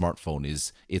about the smartphone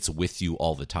is it's with you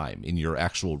all the time in your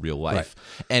actual real life,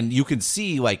 and you can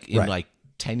see,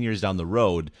 10 years down the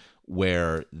road,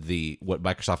 where what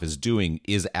Microsoft is doing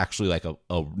is actually like a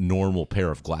normal pair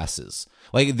of glasses.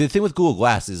 Like the thing with Google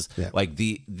Glass is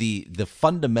the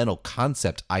fundamental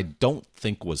concept I don't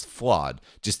think was flawed.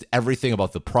 Just everything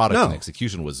about the product and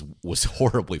execution was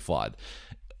horribly flawed.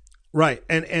 Right,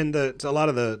 and a lot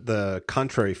of the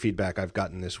contrary feedback I've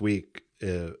gotten this week,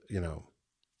 is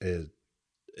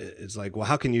like, well,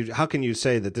 how can you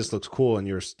say that this looks cool and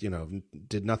you're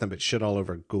did nothing but shit all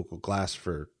over Google Glass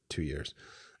for 2 years,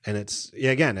 and it's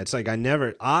like I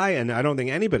don't think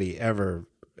anybody ever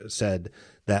said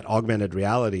that augmented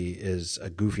reality is a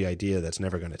goofy idea that's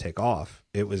never going to take off.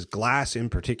 It was glass in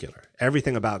particular.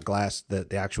 Everything about glass,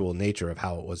 the actual nature of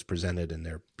how it was presented in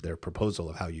their proposal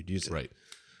of how you'd use it, Right.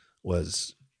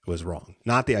 was wrong.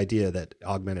 Not the idea that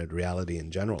augmented reality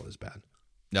in general is bad.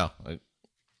 No.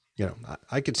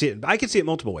 I could see it. I could see it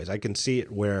multiple ways. I can see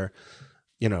it where,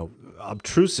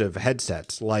 obtrusive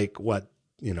headsets like what,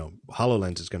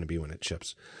 HoloLens is going to be when it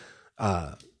ships.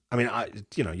 You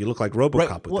look like RoboCop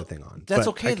Right. with Well, the thing on. that's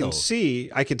But okay, I can though.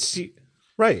 see,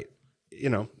 right.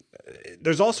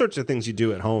 There's all sorts of things you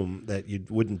do at home that you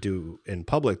wouldn't do in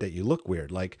public that you look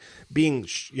weird. Like being,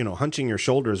 hunching your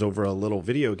shoulders over a little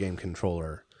video game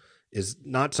controller is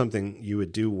not something you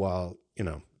would do while,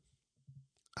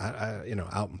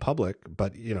 out in public,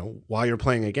 but while you're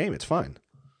playing a game, it's fine.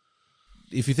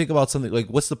 If you think about something like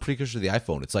what's the precursor to the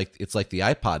iPhone? It's like the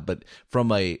iPod, but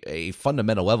from a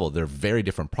fundamental level, they're very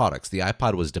different products. The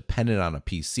iPod was dependent on a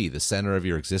PC. The center of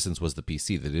your existence was the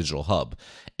PC, the digital hub,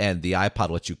 and the iPod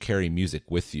lets you carry music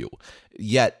with you.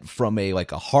 Yet from a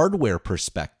hardware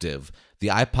perspective, the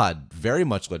iPod very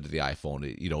much led to the iPhone.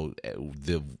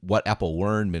 What Apple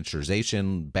learned,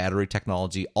 miniaturization, battery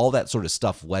technology, all that sort of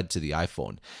stuff led to the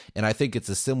iPhone. And I think it's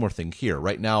a similar thing here.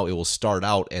 Right now, it will start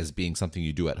out as being something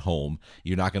you do at home.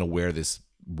 You're not going to wear this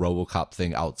RoboCop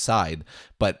thing outside,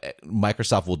 but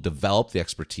Microsoft will develop the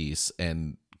expertise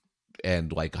and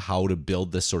how to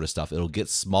build this sort of stuff. It'll get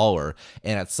smaller,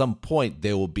 and at some point,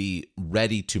 they will be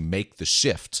ready to make the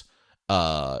shift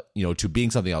to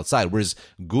being something outside, whereas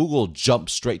Google jumped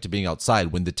straight to being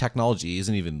outside when the technology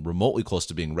isn't even remotely close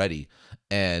to being ready,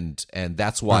 and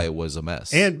that's why it was a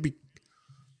mess. And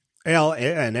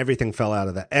everything fell out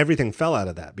of that. Everything fell out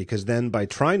of that because then by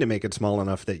trying to make it small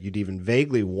enough that you'd even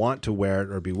vaguely want to wear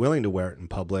it or be willing to wear it in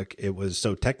public, it was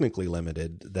so technically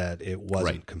limited that it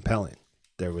wasn't compelling.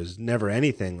 There was never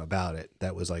anything about it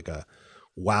that was like a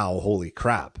wow, holy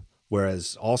crap.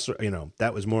 Whereas also,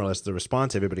 that was more or less the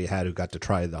response everybody had who got to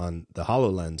try it on the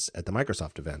HoloLens at the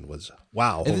Microsoft event was,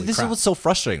 wow, holy this crap. is what's so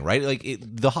frustrating, right?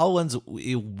 The HoloLens,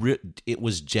 it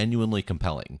was genuinely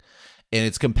compelling. And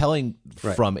it's compelling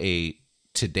from a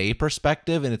today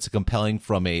perspective, and it's compelling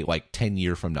from a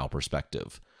 10-year from now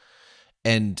perspective.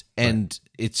 And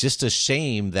it's just a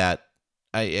shame that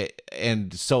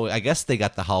so I guess they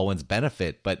got the HoloLens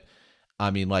benefit, but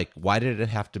I mean, why did it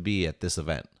have to be at this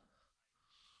event?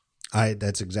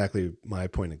 That's exactly my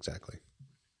point. Exactly.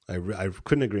 I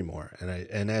couldn't agree more.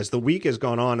 And as the week has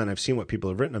gone on and I've seen what people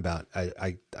have written about,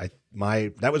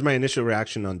 that was my initial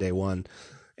reaction on day one.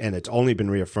 And it's only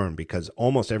been reaffirmed because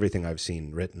almost everything I've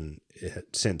seen written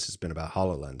since has been about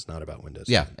HoloLens, not about Windows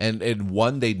 10. Yeah. And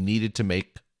one, they needed to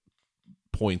make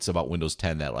points about Windows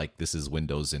 10 that this is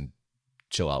Windows and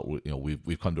chill out.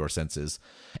 We've come to our senses.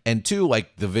 And two,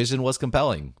 the vision was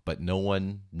compelling, but no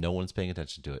one's paying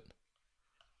attention to it.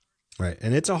 Right.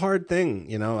 And it's a hard thing.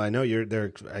 I know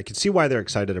I can see why they're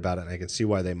excited about it. And I can see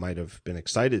why they might have been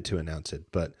excited to announce it,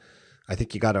 but I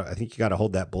think you gotta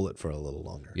hold that bullet for a little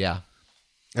longer. Yeah.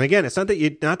 And again, it's not that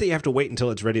you have to wait until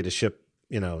it's ready to ship,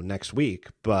 next week,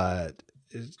 but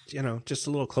just a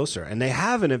little closer. And they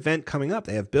have an event coming up.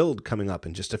 They have Build coming up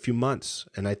in just a few months.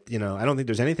 And I don't think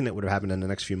there's anything that would have happened in the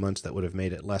next few months that would have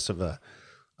made it less of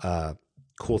a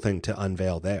cool thing to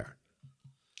unveil there.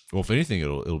 Well, if anything,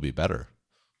 it'll be better.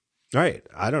 Right.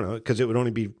 I don't know, because it would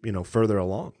only be, further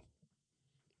along.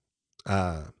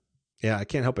 Yeah, I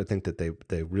can't help but think that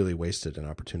they really wasted an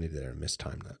opportunity there and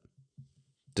mistimed that.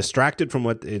 Distracted from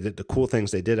what the cool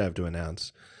things they did have to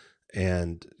announce,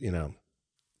 and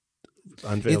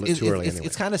unveiled it too early. Anyway.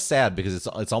 It's kind of sad because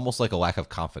it's almost like a lack of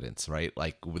confidence, right?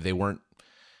 They weren't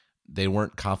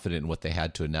confident in what they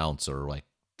had to announce or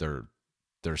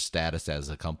their status as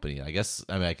a company. I guess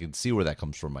I can see where that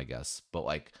comes from. I guess, but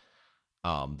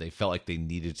they felt like they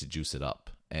needed to juice it up,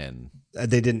 and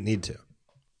they didn't need to.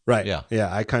 Right. Yeah.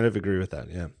 Yeah. I kind of agree with that.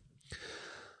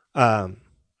 Yeah.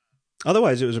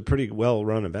 Otherwise, it was a pretty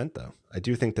well-run event, though. I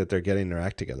do think that they're getting their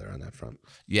act together on that front.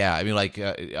 Yeah, I mean,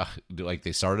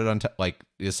 they started on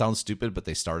it sounds stupid, but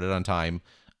they started on time.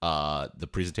 The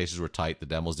presentations were tight. The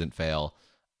demos didn't fail.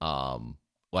 And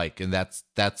that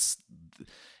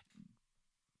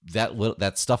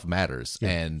stuff matters,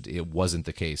 and it wasn't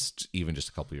the case even just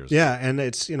a couple years ago. Yeah, and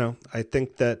it's I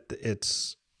think that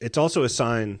it's also a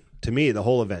sign to me, the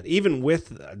whole event, even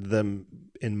with them.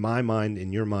 In my mind,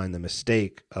 in your mind, the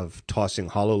mistake of tossing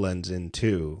HoloLens in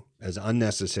too as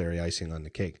unnecessary icing on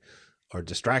the cake or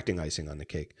distracting icing on the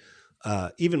cake.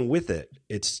 Even with it,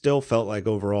 it still felt like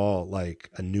overall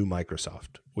like a new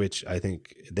Microsoft, which I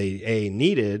think they A,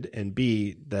 needed, and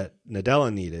B, that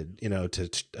Nadella needed, to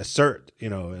assert,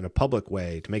 in a public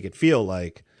way to make it feel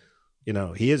like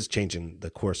he is changing the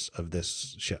course of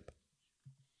this ship.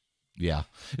 Yeah.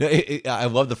 I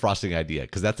love the frosting idea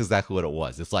because that's exactly what it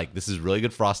was. It's like, this is really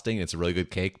good frosting. It's a really good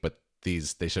cake, but they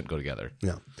shouldn't go together.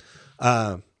 Yeah.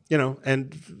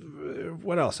 And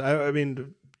what else? I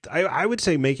mean, I would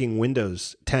say making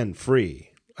Windows 10 free.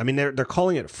 I mean, they're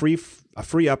calling it a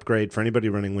free upgrade for anybody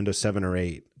running Windows 7 or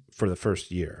 8 for the first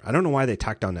year. I don't know why they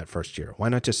tacked on that first year. Why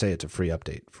not just say it's a free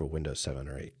update for Windows 7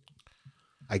 or 8?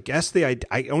 I guess the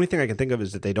only thing I can think of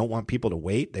is that they don't want people to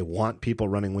wait. They want people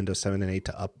running Windows 7 and 8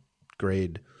 to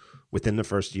upgrade within the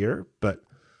first year, but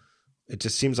it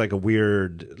just seems like a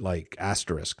weird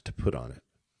asterisk to put on it.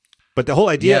 But the whole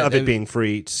idea of it being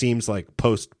free seems like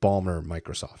post-Ballmer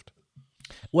Microsoft.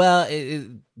 Well,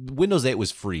 Windows 8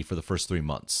 was free for the first 3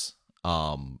 months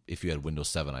if you had Windows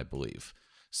 7, I believe.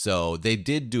 So they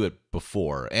did do it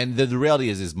before. And the reality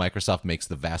is Microsoft makes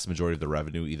the vast majority of the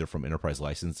revenue either from enterprise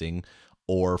licensing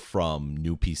or from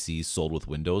new PCs sold with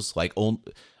Windows. Like only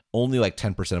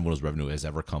 10% of Windows revenue has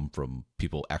ever come from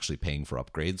people actually paying for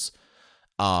upgrades.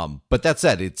 But that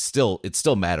said, it still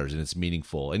matters and it's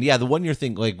meaningful. And yeah, the 1 year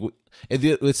thing,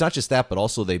 it's not just that, but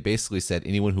also they basically said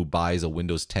anyone who buys a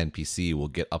Windows 10 PC will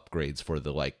get upgrades for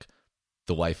the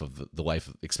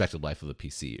expected life of the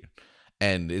PC.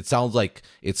 And it sounds like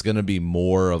it's going to be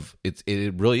more of it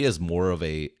really is more of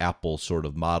a Apple sort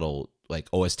of model like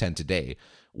OS 10 today,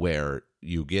 where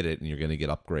you get it and you're going to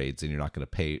get upgrades and you're not going to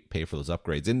pay for those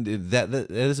upgrades. And that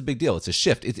is a big deal. It's a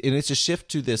shift. It's a shift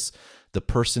to the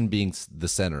person being the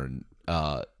center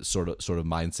sort of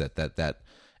mindset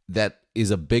that is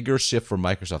a bigger shift for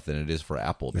Microsoft than it is for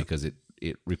Apple, because it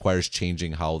requires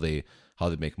changing how they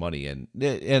make money.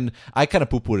 And I kind of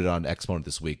poo-pooed it on Exponent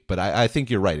this week, but I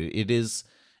think you're right. It is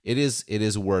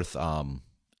worth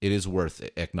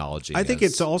acknowledging. I think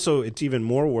it's even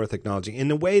more worth acknowledging in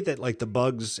the way that the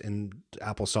bugs in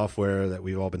Apple software that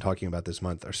we've all been talking about this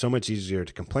month are so much easier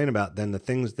to complain about than the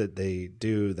things that they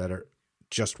do that are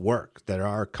just work, that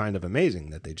are kind of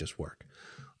amazing that they just work.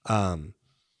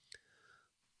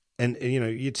 And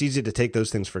it's easy to take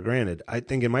those things for granted. I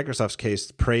think in Microsoft's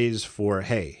case, praise for,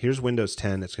 hey, here's Windows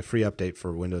 10, it's a free update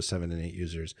for Windows 7 and 8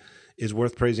 users, is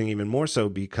worth praising even more so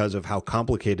because of how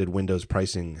complicated Windows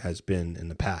pricing has been in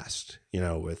the past,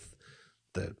 with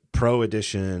the Pro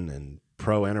Edition and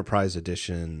Pro Enterprise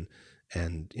Edition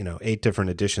and, 8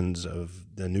 different editions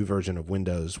of the new version of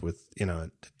Windows with,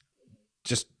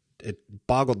 it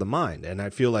boggled the mind. And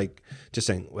I feel like just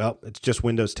saying, well, it's just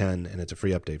Windows 10 and it's a free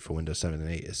update for Windows 7 and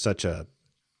 8 is such a,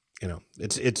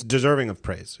 it's deserving of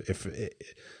praise.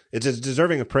 It's as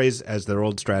deserving of praise as their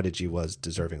old strategy was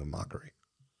deserving of mockery.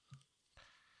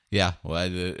 Yeah, well,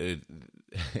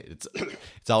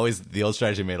 it's always the old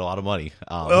strategy made a lot of money.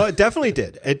 Well, it definitely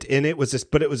did. It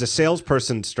was a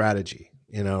salesperson strategy,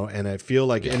 and I feel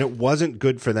like, and it wasn't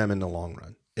good for them in the long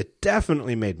run. It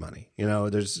definitely made money.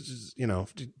 There's,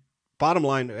 bottom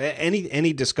line,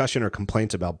 any discussion or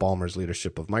complaints about Ballmer's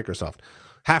leadership of Microsoft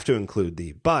have to include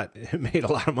but it made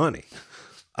a lot of money,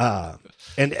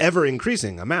 and ever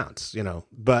increasing amounts,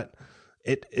 but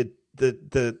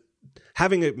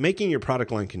making your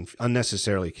product line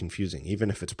unnecessarily confusing,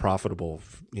 even if it's profitable,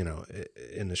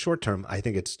 in the short term, I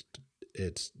think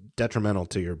it's detrimental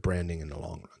to your branding in the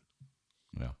long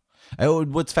run. Yeah.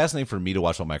 What's fascinating for me to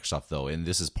watch on Microsoft, though, and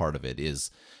this is part of it, is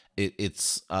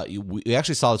we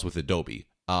actually saw this with Adobe.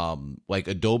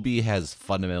 Adobe has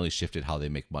fundamentally shifted how they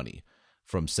make money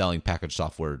from selling packaged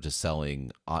software to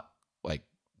selling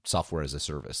software as a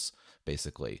service,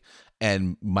 basically.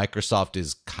 And Microsoft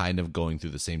is kind of going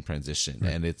through the same transition.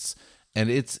 Right.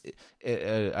 And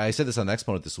I said this on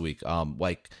Exponent this week.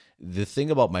 The thing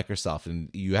about Microsoft,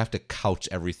 and you have to couch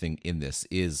everything in this,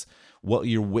 is what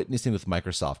you're witnessing with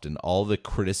Microsoft and all the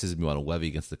criticism you want to levy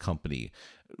against the company.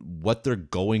 What they're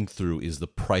going through is the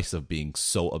price of being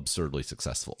so absurdly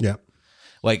successful. Yeah.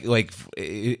 For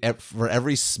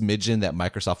every smidgen that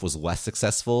Microsoft was less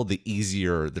successful, the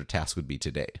easier their task would be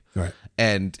today. Right.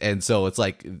 And so it's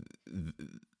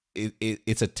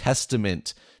it's a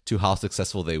testament to how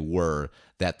successful they were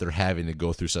that they're having to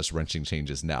go through such wrenching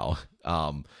changes now.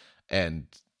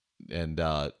 It's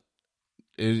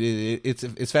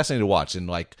fascinating to watch.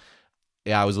 And I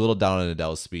was a little down on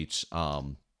Adele's speech,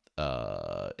 and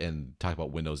talk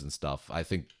about Windows and stuff. I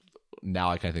think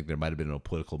now I kind of think there might have been a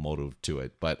political motive to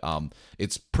it, but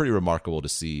it's pretty remarkable to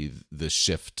see the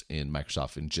shift in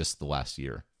Microsoft in just the last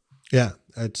year. Yeah,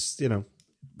 it's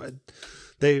but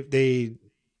they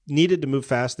needed to move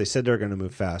fast. They said they're going to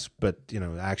move fast, but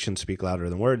actions speak louder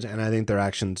than words, and I think their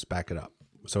actions back it up.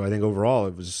 So I think overall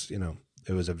it was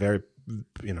a very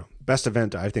best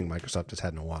event I think Microsoft has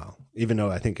had in a while. Even though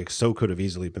I think it so could have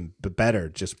easily been better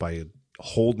just by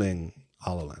holding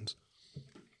HoloLens.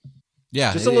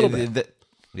 Yeah, Just a little bit.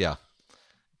 Yeah,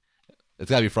 it's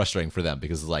gotta be frustrating for them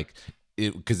because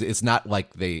it's not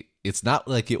like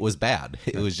it was bad.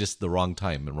 It was just the wrong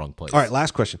time and wrong place. All right,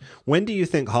 last question. When do you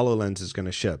think HoloLens is going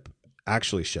to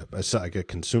actually ship? As like a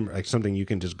consumer, like something you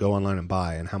can just go online and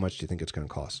buy, and how much do you think it's going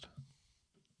to cost?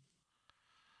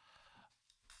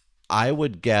 I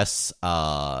would guess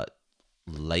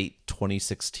late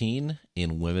 2016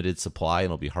 in limited supply, and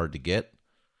it'll be hard to get.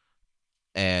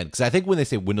 And because I think when they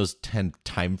say Windows 10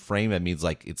 time frame, that means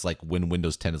like it's like when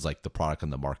Windows 10 is like the product on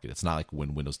the market. It's not like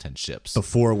when Windows 10 ships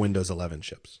before Windows 11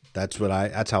 ships. That's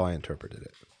how I interpreted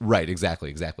it. Right,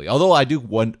 exactly. Although I do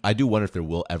wonder if there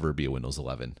will ever be a Windows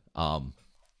 11.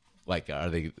 Like are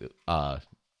they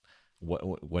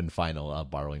when final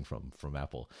borrowing from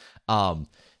Apple?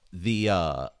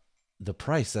 The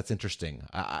price, that's interesting.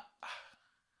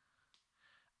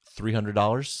 $300,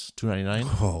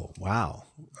 $299. Oh wow!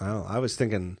 Well, I was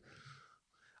thinking.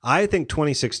 I think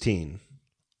 2016.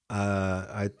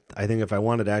 I think if I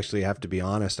wanted to actually have to be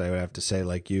honest, I would have to say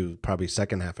like you, probably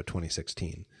second half of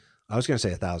 2016. I was going to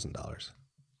say $1,000.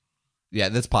 Yeah,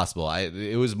 that's possible.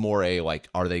 It was more a like,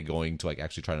 are they going to like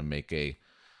actually try to make a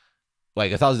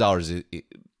like $1,000? It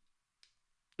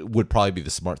would probably be the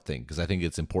smart thing because I think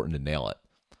it's important to nail it.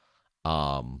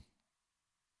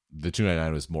 The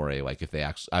 $299 was more a like if they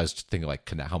actually. I was thinking like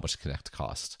how much Connect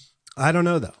cost. I don't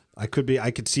know though. I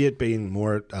could see it being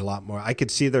a lot more. I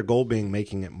could see their goal being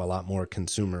making it a lot more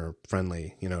consumer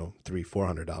friendly.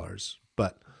 $300-$400,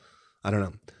 but I don't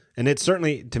know. And it's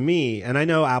certainly to me. And I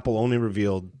know Apple only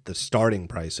revealed the starting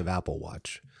price of Apple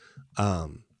Watch,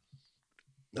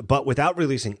 but without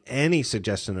releasing any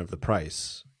suggestion of the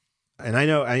price. And I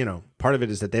know part of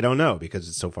it is that they don't know because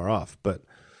it's so far off, but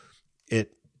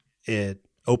it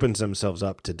opens themselves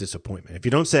up to disappointment. If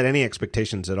you don't set any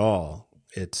expectations at all,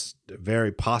 it's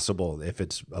very possible if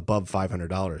it's above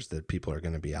 $500 that people are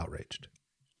going to be outraged.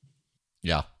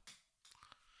 Yeah,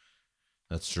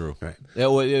 that's true. Right. Yeah,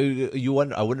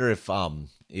 I wonder if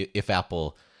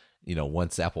Apple,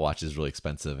 once Apple Watch is really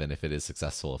expensive and if it is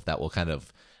successful, if that will kind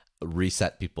of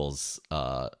reset people's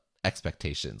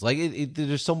expectations. Like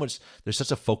there's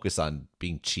such a focus on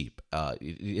being cheap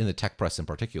in the tech press in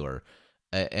particular,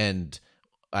 and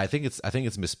I think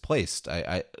it's misplaced.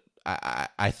 I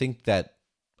think that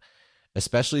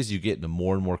especially as you get into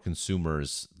more and more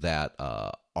consumers that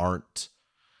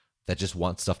that just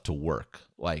want stuff to work.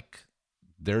 Like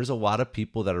there's a lot of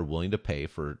people that are willing to pay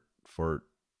for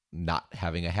not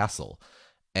having a hassle.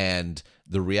 And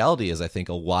the reality is I think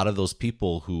a lot of those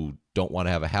people who don't want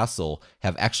to have a hassle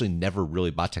have actually never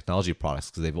really bought technology products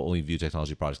because they've only viewed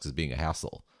technology products as being a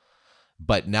hassle.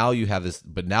 But now you have this.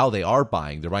 But now they're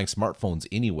buying smartphones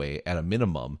anyway at a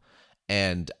minimum,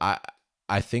 and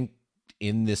I think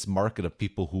in this market of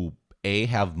people who A,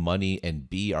 have money and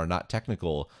B, are not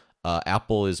technical,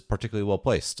 Apple is particularly well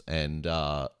placed, and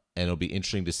it'll be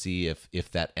interesting to see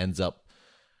if that ends up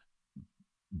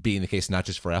being the case not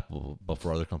just for Apple but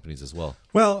for other companies as well.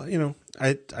 Well,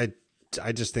 I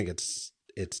just think it's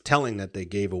telling that they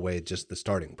gave away just the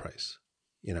starting price.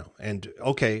 And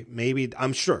okay, maybe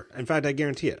I'm sure. In fact, I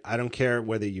guarantee it. I don't care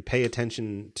whether you pay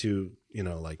attention to,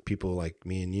 like people like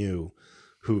me and you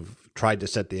who've tried to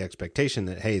set the expectation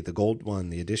that, hey, the gold one,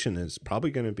 the edition is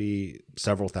probably going to be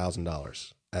several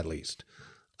 $1,000s at least.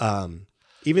 It's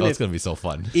going to be so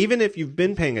fun. Even if you've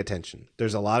been paying attention,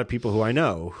 there's a lot of people who I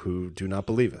know who do not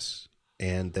believe us.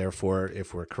 And therefore,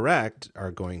 if we're correct,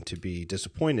 are going to be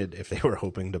disappointed if they were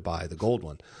hoping to buy the gold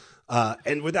one.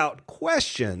 And without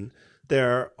question,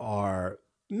 there are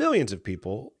millions of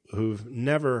people who've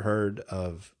never heard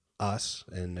of us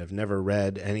and have never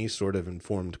read any sort of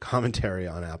informed commentary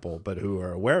on Apple, but who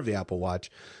are aware of the Apple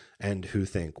Watch and who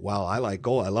think, wow, I like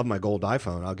gold. I love my gold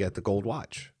iPhone. I'll get the gold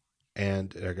watch. And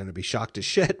they're going to be shocked as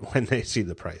shit when they see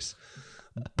the price.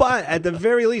 But at the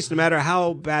very least, no matter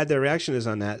how bad their reaction is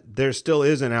on that, there still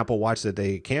is an Apple Watch that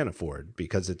they can afford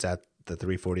because it's at the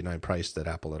 $349 price that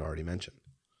Apple had already mentioned.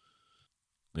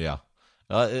 Yeah.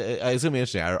 It's going to be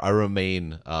interesting. I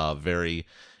remain very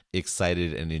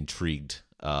excited and intrigued,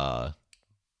 by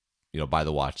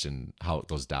the watch and how it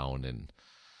goes down. And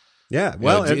yeah,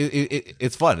 well,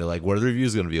 it's fun. Like, what are the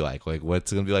reviews going to be like? Like,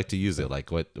 what's it going to be like to use it?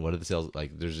 Like, what are the sales?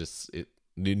 Like, there's just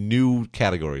new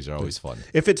categories are always fun.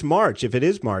 If it is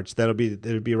March, it'll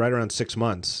be right around 6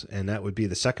 months, and that would be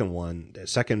the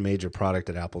second major product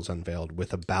that Apple's unveiled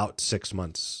with about 6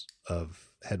 months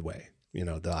of headway.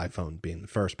 The iPhone being the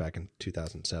first back in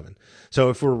 2007. So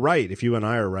if we're right, if you and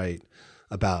I are right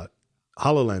about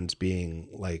HoloLens being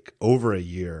like over a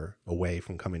year away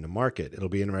from coming to market, it'll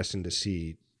be interesting to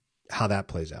see how that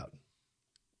plays out.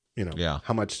 Yeah.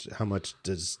 How much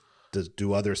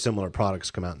do other similar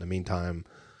products come out in the meantime?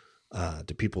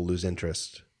 Do people lose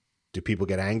interest? Do people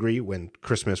get angry when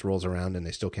Christmas rolls around and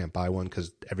they still can't buy one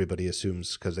because everybody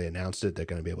assumes because they announced it they're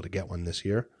going to be able to get one this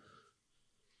year?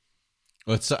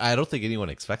 Well, I don't think anyone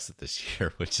expects it this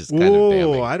year, which is kind of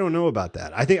damning. I don't know about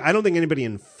that. I don't think anybody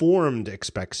informed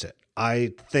expects it.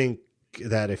 I think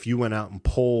that if you went out and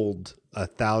polled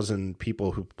 1,000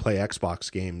 people who play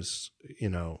Xbox games,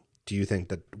 when do you think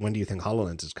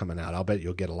HoloLens is coming out? I'll bet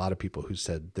you'll get a lot of people who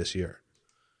said this year.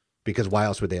 Because why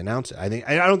else would they announce it? I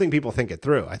don't think people think it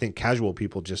through. I think casual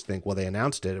people just think, well, they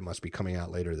announced it. It must be coming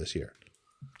out later this year.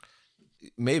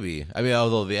 Maybe. I mean,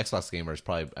 although the Xbox gamers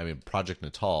probably, Project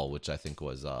Natal, which I think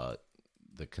was the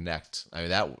Kinect. I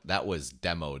mean, that was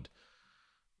demoed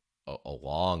a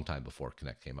long time before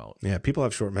Kinect came out. Yeah, people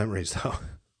have short memories, though.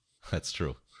 That's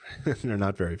true. They're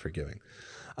not very forgiving.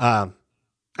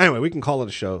 Anyway, we can call it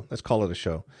a show. Let's call it a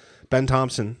show. Ben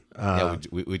Thompson.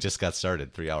 We just got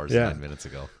started 3 hours and 9 minutes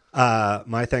ago.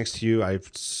 My thanks to you. I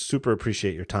super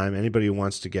appreciate your time. Anybody who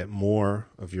wants to get more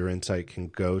of your insight can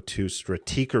go to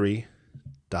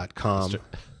stratechery.com.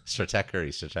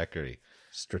 Stratechery.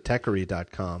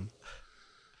 Stratechery.com.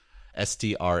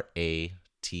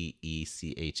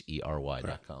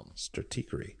 STRATECHERY.com.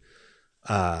 Stratechery.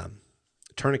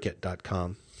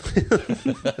 Tourniquet.com.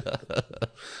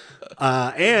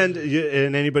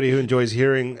 And anybody who enjoys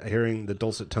hearing the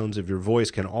dulcet tones of your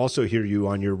voice can also hear you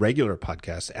on your regular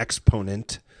podcast,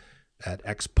 Exponent, at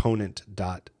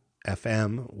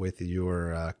exponent.fm with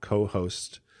your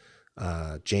co-host,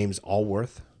 James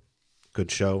Allworth.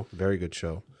 Good show. Very good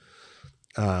show.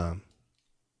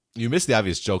 You missed the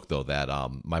obvious joke, though, that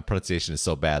my pronunciation is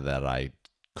so bad that I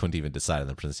couldn't even decide on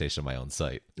the pronunciation of my own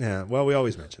site. Yeah, well, we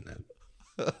always mention that.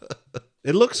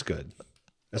 It looks good,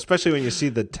 especially when you see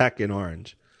the tech in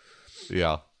orange.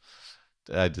 Yeah,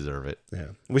 I deserve it. Yeah,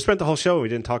 we spent the whole show. We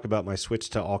didn't talk about my switch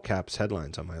to all caps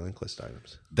headlines on my link list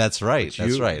items. That's right.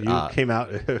 You came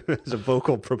out as a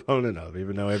vocal proponent of,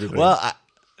 even though everybody. Well,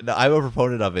 I'm a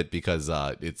proponent of it because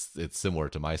it's similar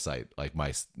to my site, like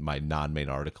my non-main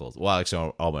articles. Well,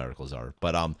 actually, all my articles are,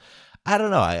 but I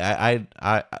don't know. I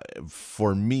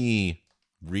for me.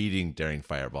 Reading Daring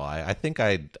Fireball, I think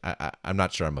I'm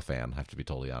not sure I'm a fan. I have to be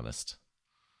totally honest.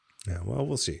 Yeah, well,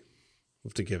 we'll see. We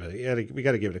have to give it. Yeah, we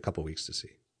got to give it a couple weeks to see.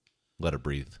 Let it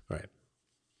breathe. All right.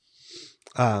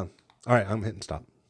 All right. I'm hitting stop.